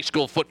us. Our high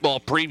school football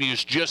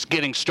previews just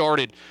getting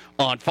started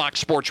on Fox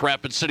Sports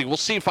Rapid City. We'll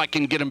see if I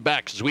can get him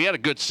back because we had a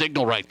good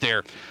signal right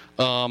there.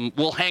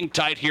 We'll hang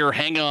tight here.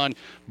 Hang on.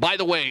 By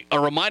the way, a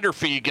reminder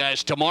for you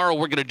guys, tomorrow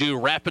we're going to do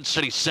Rapid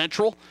City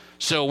Central.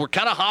 So we're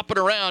kind of hopping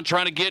around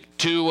trying to get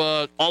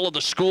to all of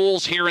the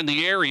schools here in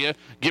the area,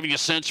 giving you a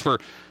sense for,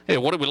 hey,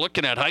 what are we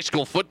looking at? High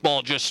school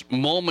football just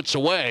moments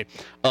away.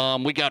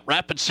 We got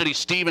Rapid City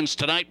Stevens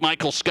tonight,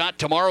 Michael Scott.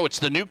 Tomorrow it's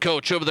the new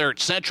coach over there at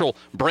Central,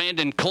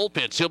 Brandon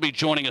Colpitz. He'll be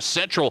joining us.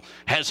 Central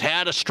has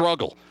had a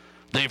struggle.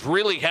 They've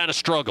really had a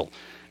struggle.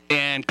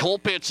 And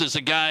Colpitz is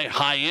a guy,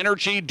 high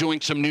energy, doing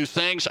some new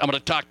things. I'm going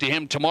to talk to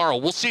him tomorrow.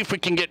 We'll see if we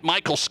can get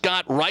Michael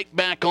Scott right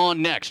back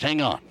on next.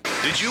 Hang on.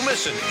 Did you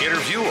miss an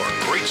interview or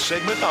great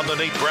segment on The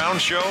Nate Brown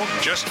Show?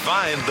 Just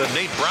find The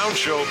Nate Brown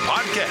Show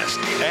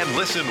podcast and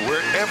listen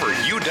wherever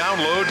you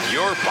download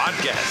your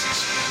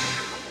podcasts.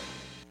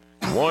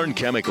 Warren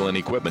Chemical and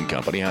Equipment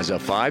Company has a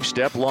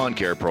 5-step lawn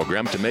care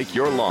program to make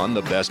your lawn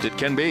the best it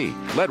can be.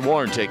 Let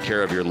Warren take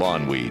care of your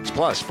lawn weeds,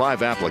 plus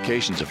 5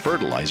 applications of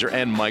fertilizer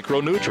and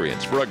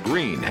micronutrients for a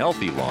green,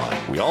 healthy lawn.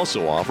 We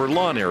also offer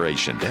lawn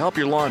aeration to help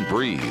your lawn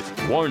breathe.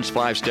 Warren's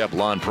 5-Step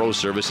Lawn Pro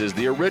Service is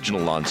the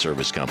original lawn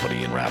service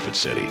company in Rapid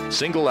City.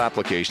 Single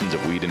applications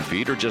of weed and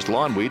feed or just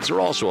lawn weeds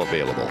are also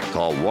available.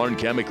 Call Warren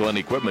Chemical and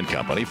Equipment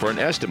Company for an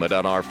estimate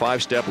on our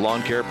 5-step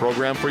lawn care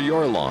program for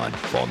your lawn.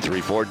 Phone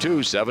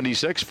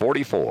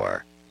 342-7644.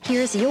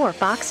 Here's your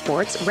Fox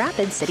Sports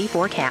Rapid City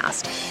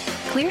forecast.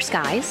 Clear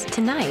skies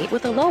tonight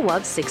with a low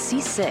of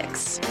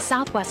 66.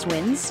 Southwest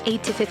winds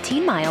 8 to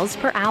 15 miles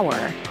per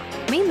hour.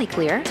 Mainly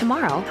clear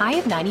tomorrow, high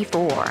of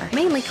 94.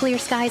 Mainly clear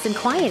skies and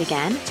quiet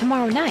again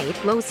tomorrow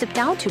night, lows dip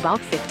down to about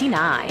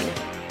 59.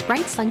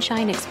 Bright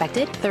sunshine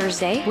expected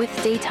Thursday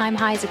with daytime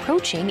highs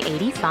approaching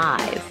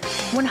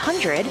 85.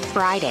 100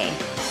 Friday.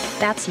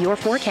 That's your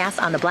forecast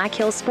on the Black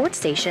Hills Sports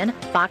Station,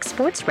 Fox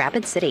Sports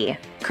Rapid City.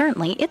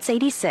 Currently, it's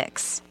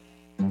 86.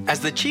 As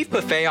the chief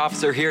buffet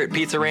officer here at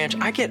Pizza Ranch,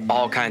 I get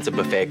all kinds of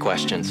buffet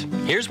questions.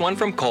 Here's one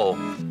from Cole.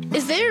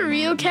 Is there a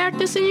real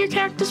cactus in your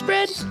cactus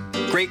bread?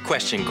 Great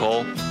question,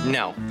 Cole.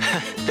 No,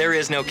 there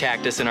is no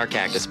cactus in our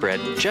cactus bread,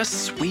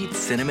 just sweet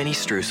cinnamony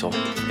streusel.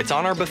 It's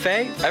on our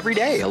buffet every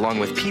day, along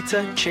with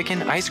pizza,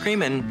 chicken, ice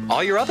cream, and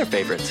all your other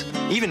favorites.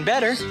 Even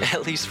better,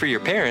 at least for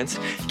your parents,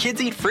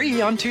 kids eat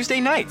free on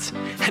Tuesday nights.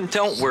 And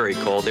don't worry,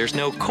 Cole, there's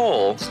no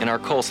coal in our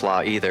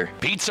coleslaw either.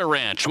 Pizza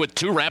Ranch with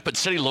 2 Rapid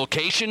City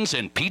locations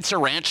and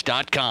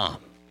pizzaranch.com.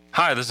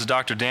 Hi, this is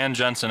Dr. Dan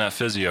Jensen at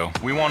Physio.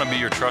 We want to be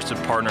your trusted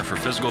partner for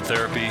physical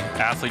therapy,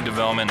 athlete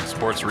development, and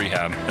sports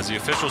rehab. As the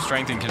official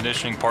strength and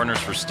conditioning partners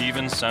for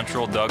Stevens,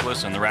 Central,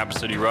 Douglas, and the Rapid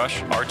City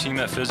Rush, our team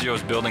at Physio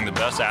is building the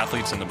best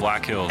athletes in the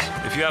Black Hills.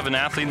 If you have an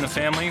athlete in the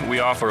family, we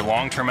offer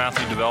long-term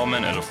athlete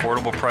development at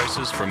affordable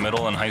prices for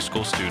middle and high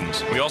school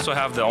students. We also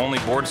have the only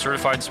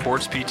board-certified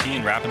sports PT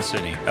in Rapid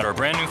City. At our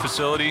brand new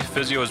facility,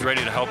 Physio is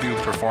ready to help you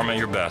perform at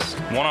your best.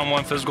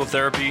 One-on-one physical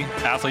therapy,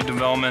 athlete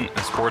development,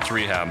 and sports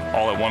rehab,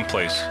 all at one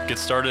place. Get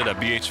started at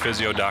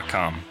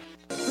bhphysio.com.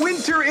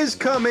 Winter is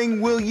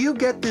coming. Will you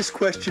get this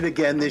question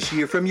again this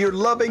year from your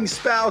loving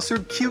spouse or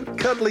cute,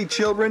 cuddly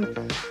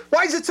children?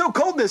 Why is it so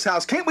cold in this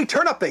house? Can't we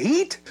turn up the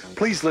heat?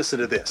 Please listen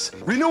to this.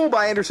 Renewal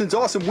by Anderson's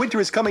awesome Winter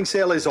is Coming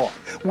sale is on.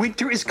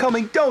 Winter is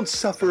coming. Don't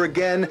suffer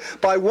again.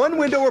 Buy one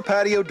window or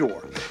patio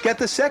door. Get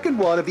the second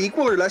one of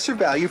equal or lesser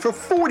value for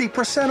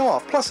 40%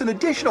 off, plus an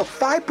additional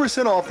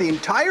 5% off the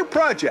entire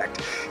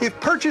project if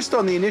purchased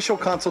on the initial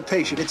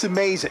consultation. It's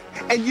amazing.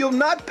 And you'll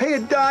not pay a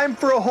dime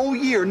for a whole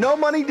year. No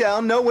money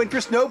down, no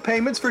interest, no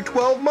payments for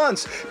 12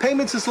 months.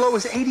 Payments as low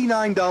as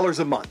 $89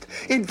 a month.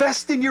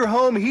 Invest in your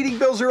home. Heating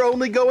bills are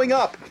only going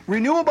up.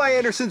 Renewal by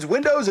Anderson's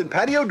windows and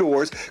patio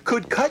doors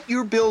could cut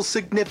your bills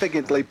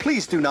significantly.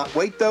 Please do not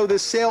wait, though.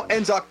 This sale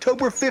ends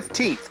October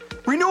 15th.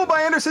 Renewal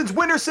by Anderson's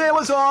winter sale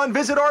is on.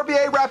 Visit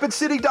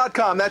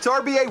RBARapidCity.com. That's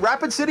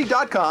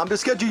RBARapidCity.com to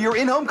schedule your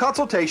in-home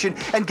consultation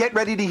and get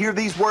ready to hear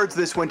these words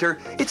this winter.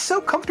 It's so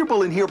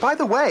comfortable in here. By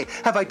the way,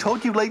 have I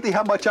told you lately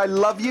how much I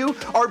love you?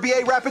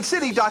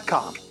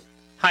 RBARapidCity.com.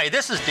 Hi,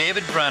 this is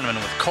David Brenneman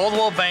with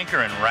Coldwell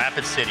Banker in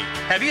Rapid City.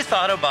 Have you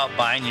thought about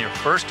buying your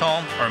first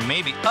home or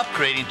maybe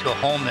upgrading to a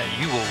home that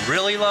you will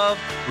really love?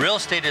 Real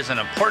estate is an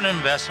important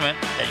investment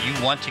that you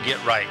want to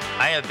get right.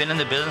 I have been in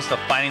the business of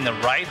finding the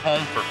right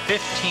home for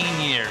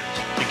 15 years.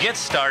 To get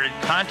started,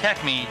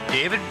 contact me,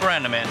 David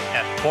Brenneman,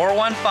 at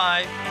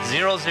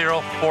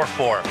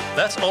 415-0044.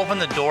 Let's open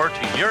the door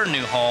to your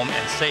new home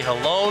and say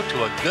hello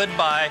to a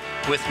goodbye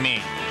with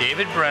me,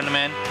 David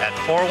Brenneman, at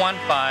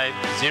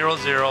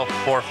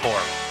 415-0044.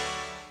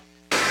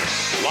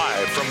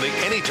 Live from the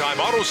Anytime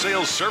Auto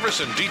Sales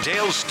Service and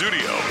Details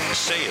Studio,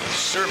 sales,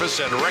 service,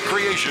 and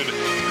recreation,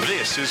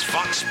 this is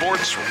Fox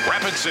Sports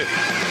Rapid City.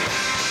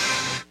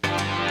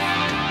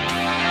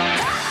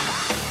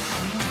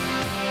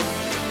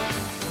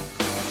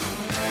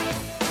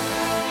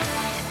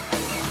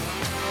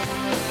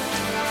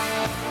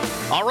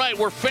 All right,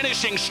 we're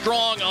finishing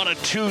strong on a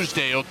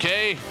Tuesday,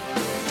 okay?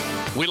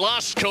 We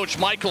lost Coach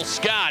Michael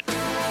Scott.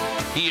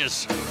 He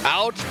is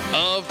out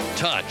of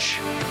touch.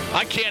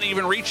 I can't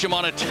even reach him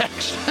on a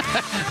text.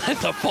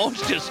 The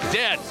phone's just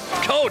dead.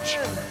 Coach,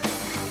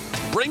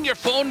 bring your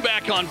phone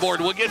back on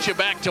board. We'll get you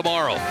back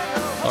tomorrow.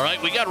 All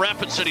right, we got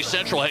Rapid City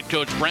Central head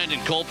coach Brandon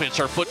Colpitz.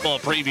 Our football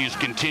previews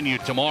continue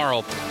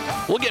tomorrow.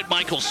 We'll get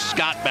Michael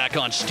Scott back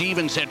on,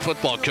 Stevens head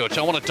football coach.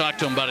 I want to talk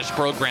to him about his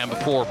program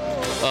before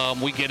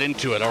we get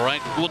into it, all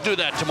right? We'll do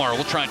that tomorrow.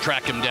 We'll try and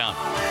track him down.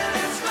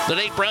 The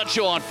Nate Brown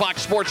Show on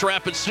Fox Sports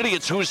Rapid City.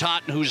 It's who's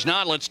hot and who's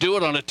not. Let's do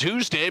it on a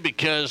Tuesday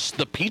because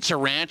the Pizza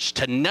Ranch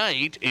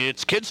tonight,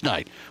 it's kids'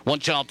 night. One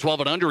child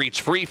 12 and under eats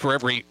free for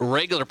every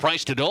regular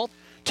priced adult.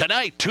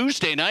 Tonight,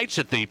 Tuesday nights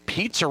at the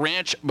Pizza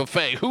Ranch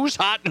Buffet. Who's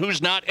hot and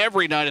who's not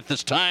every night at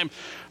this time.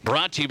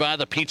 Brought to you by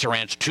the Pizza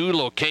Ranch. 2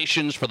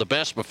 locations for the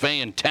best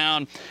buffet in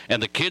town.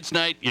 And the kids'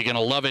 night, you're going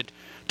to love it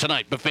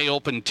tonight. Buffet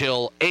open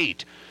till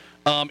 8.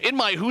 In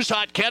my who's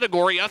hot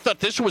category, I thought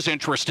this was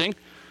interesting.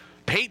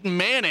 Peyton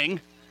Manning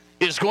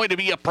is going to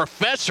be a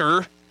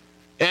professor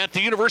at the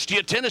University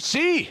of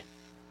Tennessee.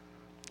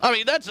 I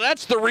mean,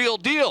 that's the real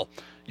deal.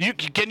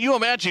 Can you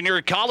imagine you're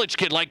a college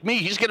kid like me?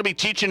 He's going to be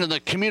teaching in the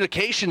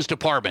communications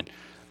department.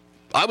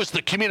 I was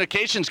the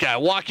communications guy. I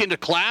walk into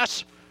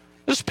class.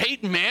 This is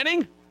Peyton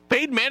Manning?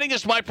 Peyton Manning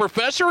is my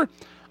professor?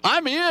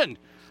 I'm in.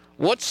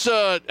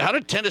 How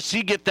did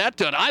Tennessee get that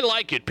done? I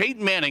like it.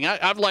 Peyton Manning,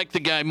 I've liked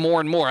the guy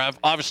more and more. I've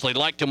obviously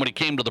liked him when he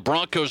came to the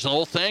Broncos and the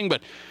whole thing,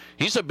 but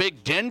he's a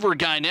big Denver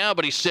guy now,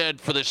 but he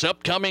said for this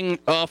upcoming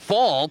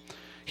fall,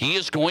 he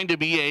is going to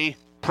be a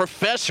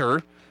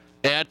professor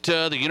at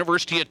the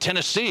University of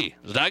Tennessee.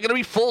 He's not going to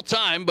be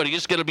full-time, but he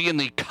is going to be in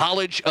the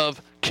College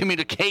of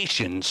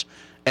Communications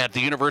at the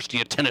University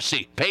of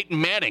Tennessee. Peyton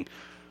Manning,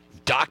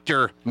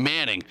 Dr.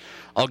 Manning.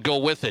 I'll go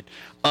with it.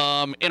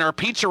 In our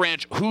Pizza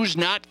Ranch Who's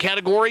Not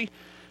category,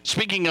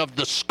 speaking of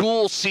the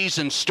school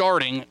season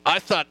starting, I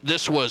thought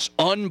this was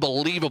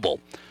unbelievable.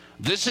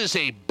 This is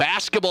a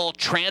basketball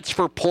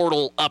transfer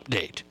portal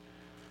update.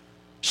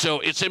 So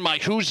it's in my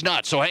Who's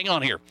Not. So hang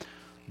on here.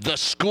 The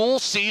school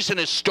season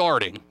is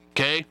starting,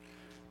 okay?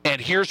 And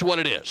here's what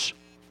it is.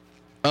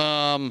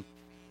 The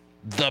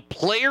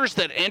players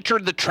that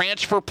entered the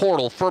transfer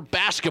portal for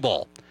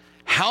basketball,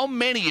 how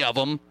many of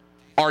them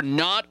are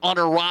not on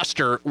a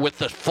roster with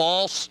the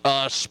fall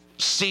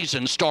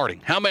season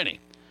starting? How many?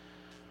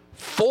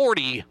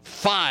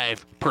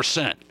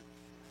 45%.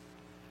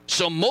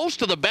 So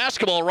most of the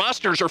basketball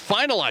rosters are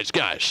finalized,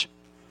 guys.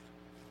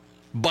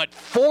 But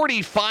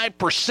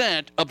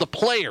 45% of the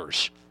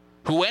players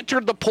who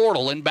entered the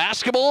portal in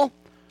basketball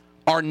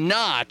are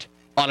not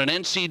on an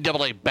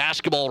NCAA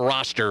basketball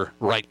roster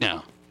right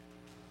now.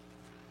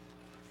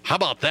 How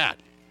about that?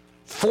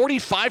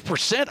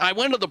 45%? I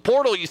went to the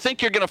portal. You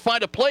think you're going to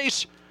find a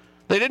place?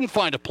 They didn't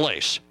find a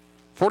place.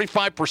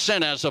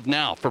 45% as of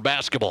now for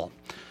basketball.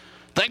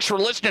 Thanks for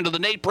listening to the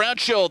Nate Brown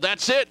Show.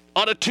 That's it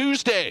on a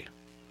Tuesday.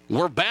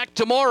 We're back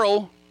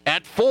tomorrow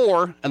at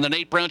 4, and the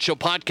Nate Brown Show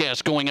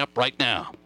podcast going up right now.